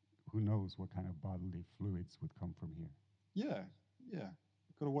who knows what kind of bodily fluids would come from here. Yeah.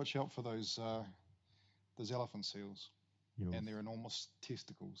 Got to watch out for those elephant seals Eels. and their enormous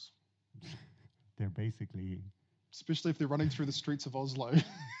testicles, They're basically especially if they're running through the streets of Oslo.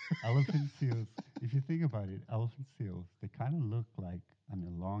 elephant seals. If you think about it, elephant seals, they kind of look like an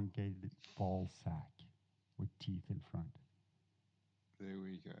elongated ball sack with teeth in front. There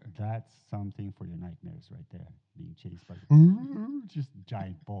we go. That's something for your nightmares right there. Being chased by just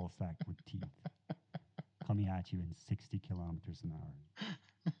giant ball sack with teeth coming at you in 60 kilometers an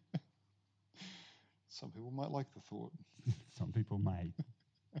hour. Some people might like the thought. Some people might.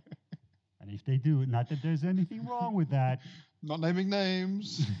 And if they do, not that there's anything wrong with that, Not naming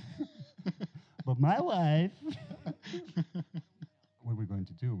names. but my wife. What we're going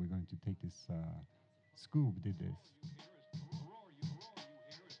to do, we're going to take this. Scoob did this.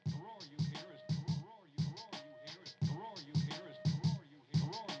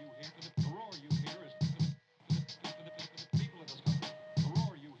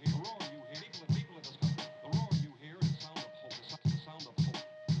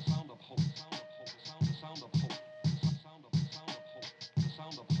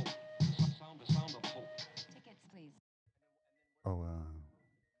 Tickets, please. Oh,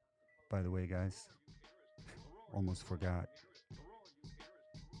 by the way, guys, almost forgot.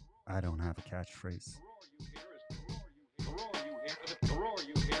 I don't have a catchphrase.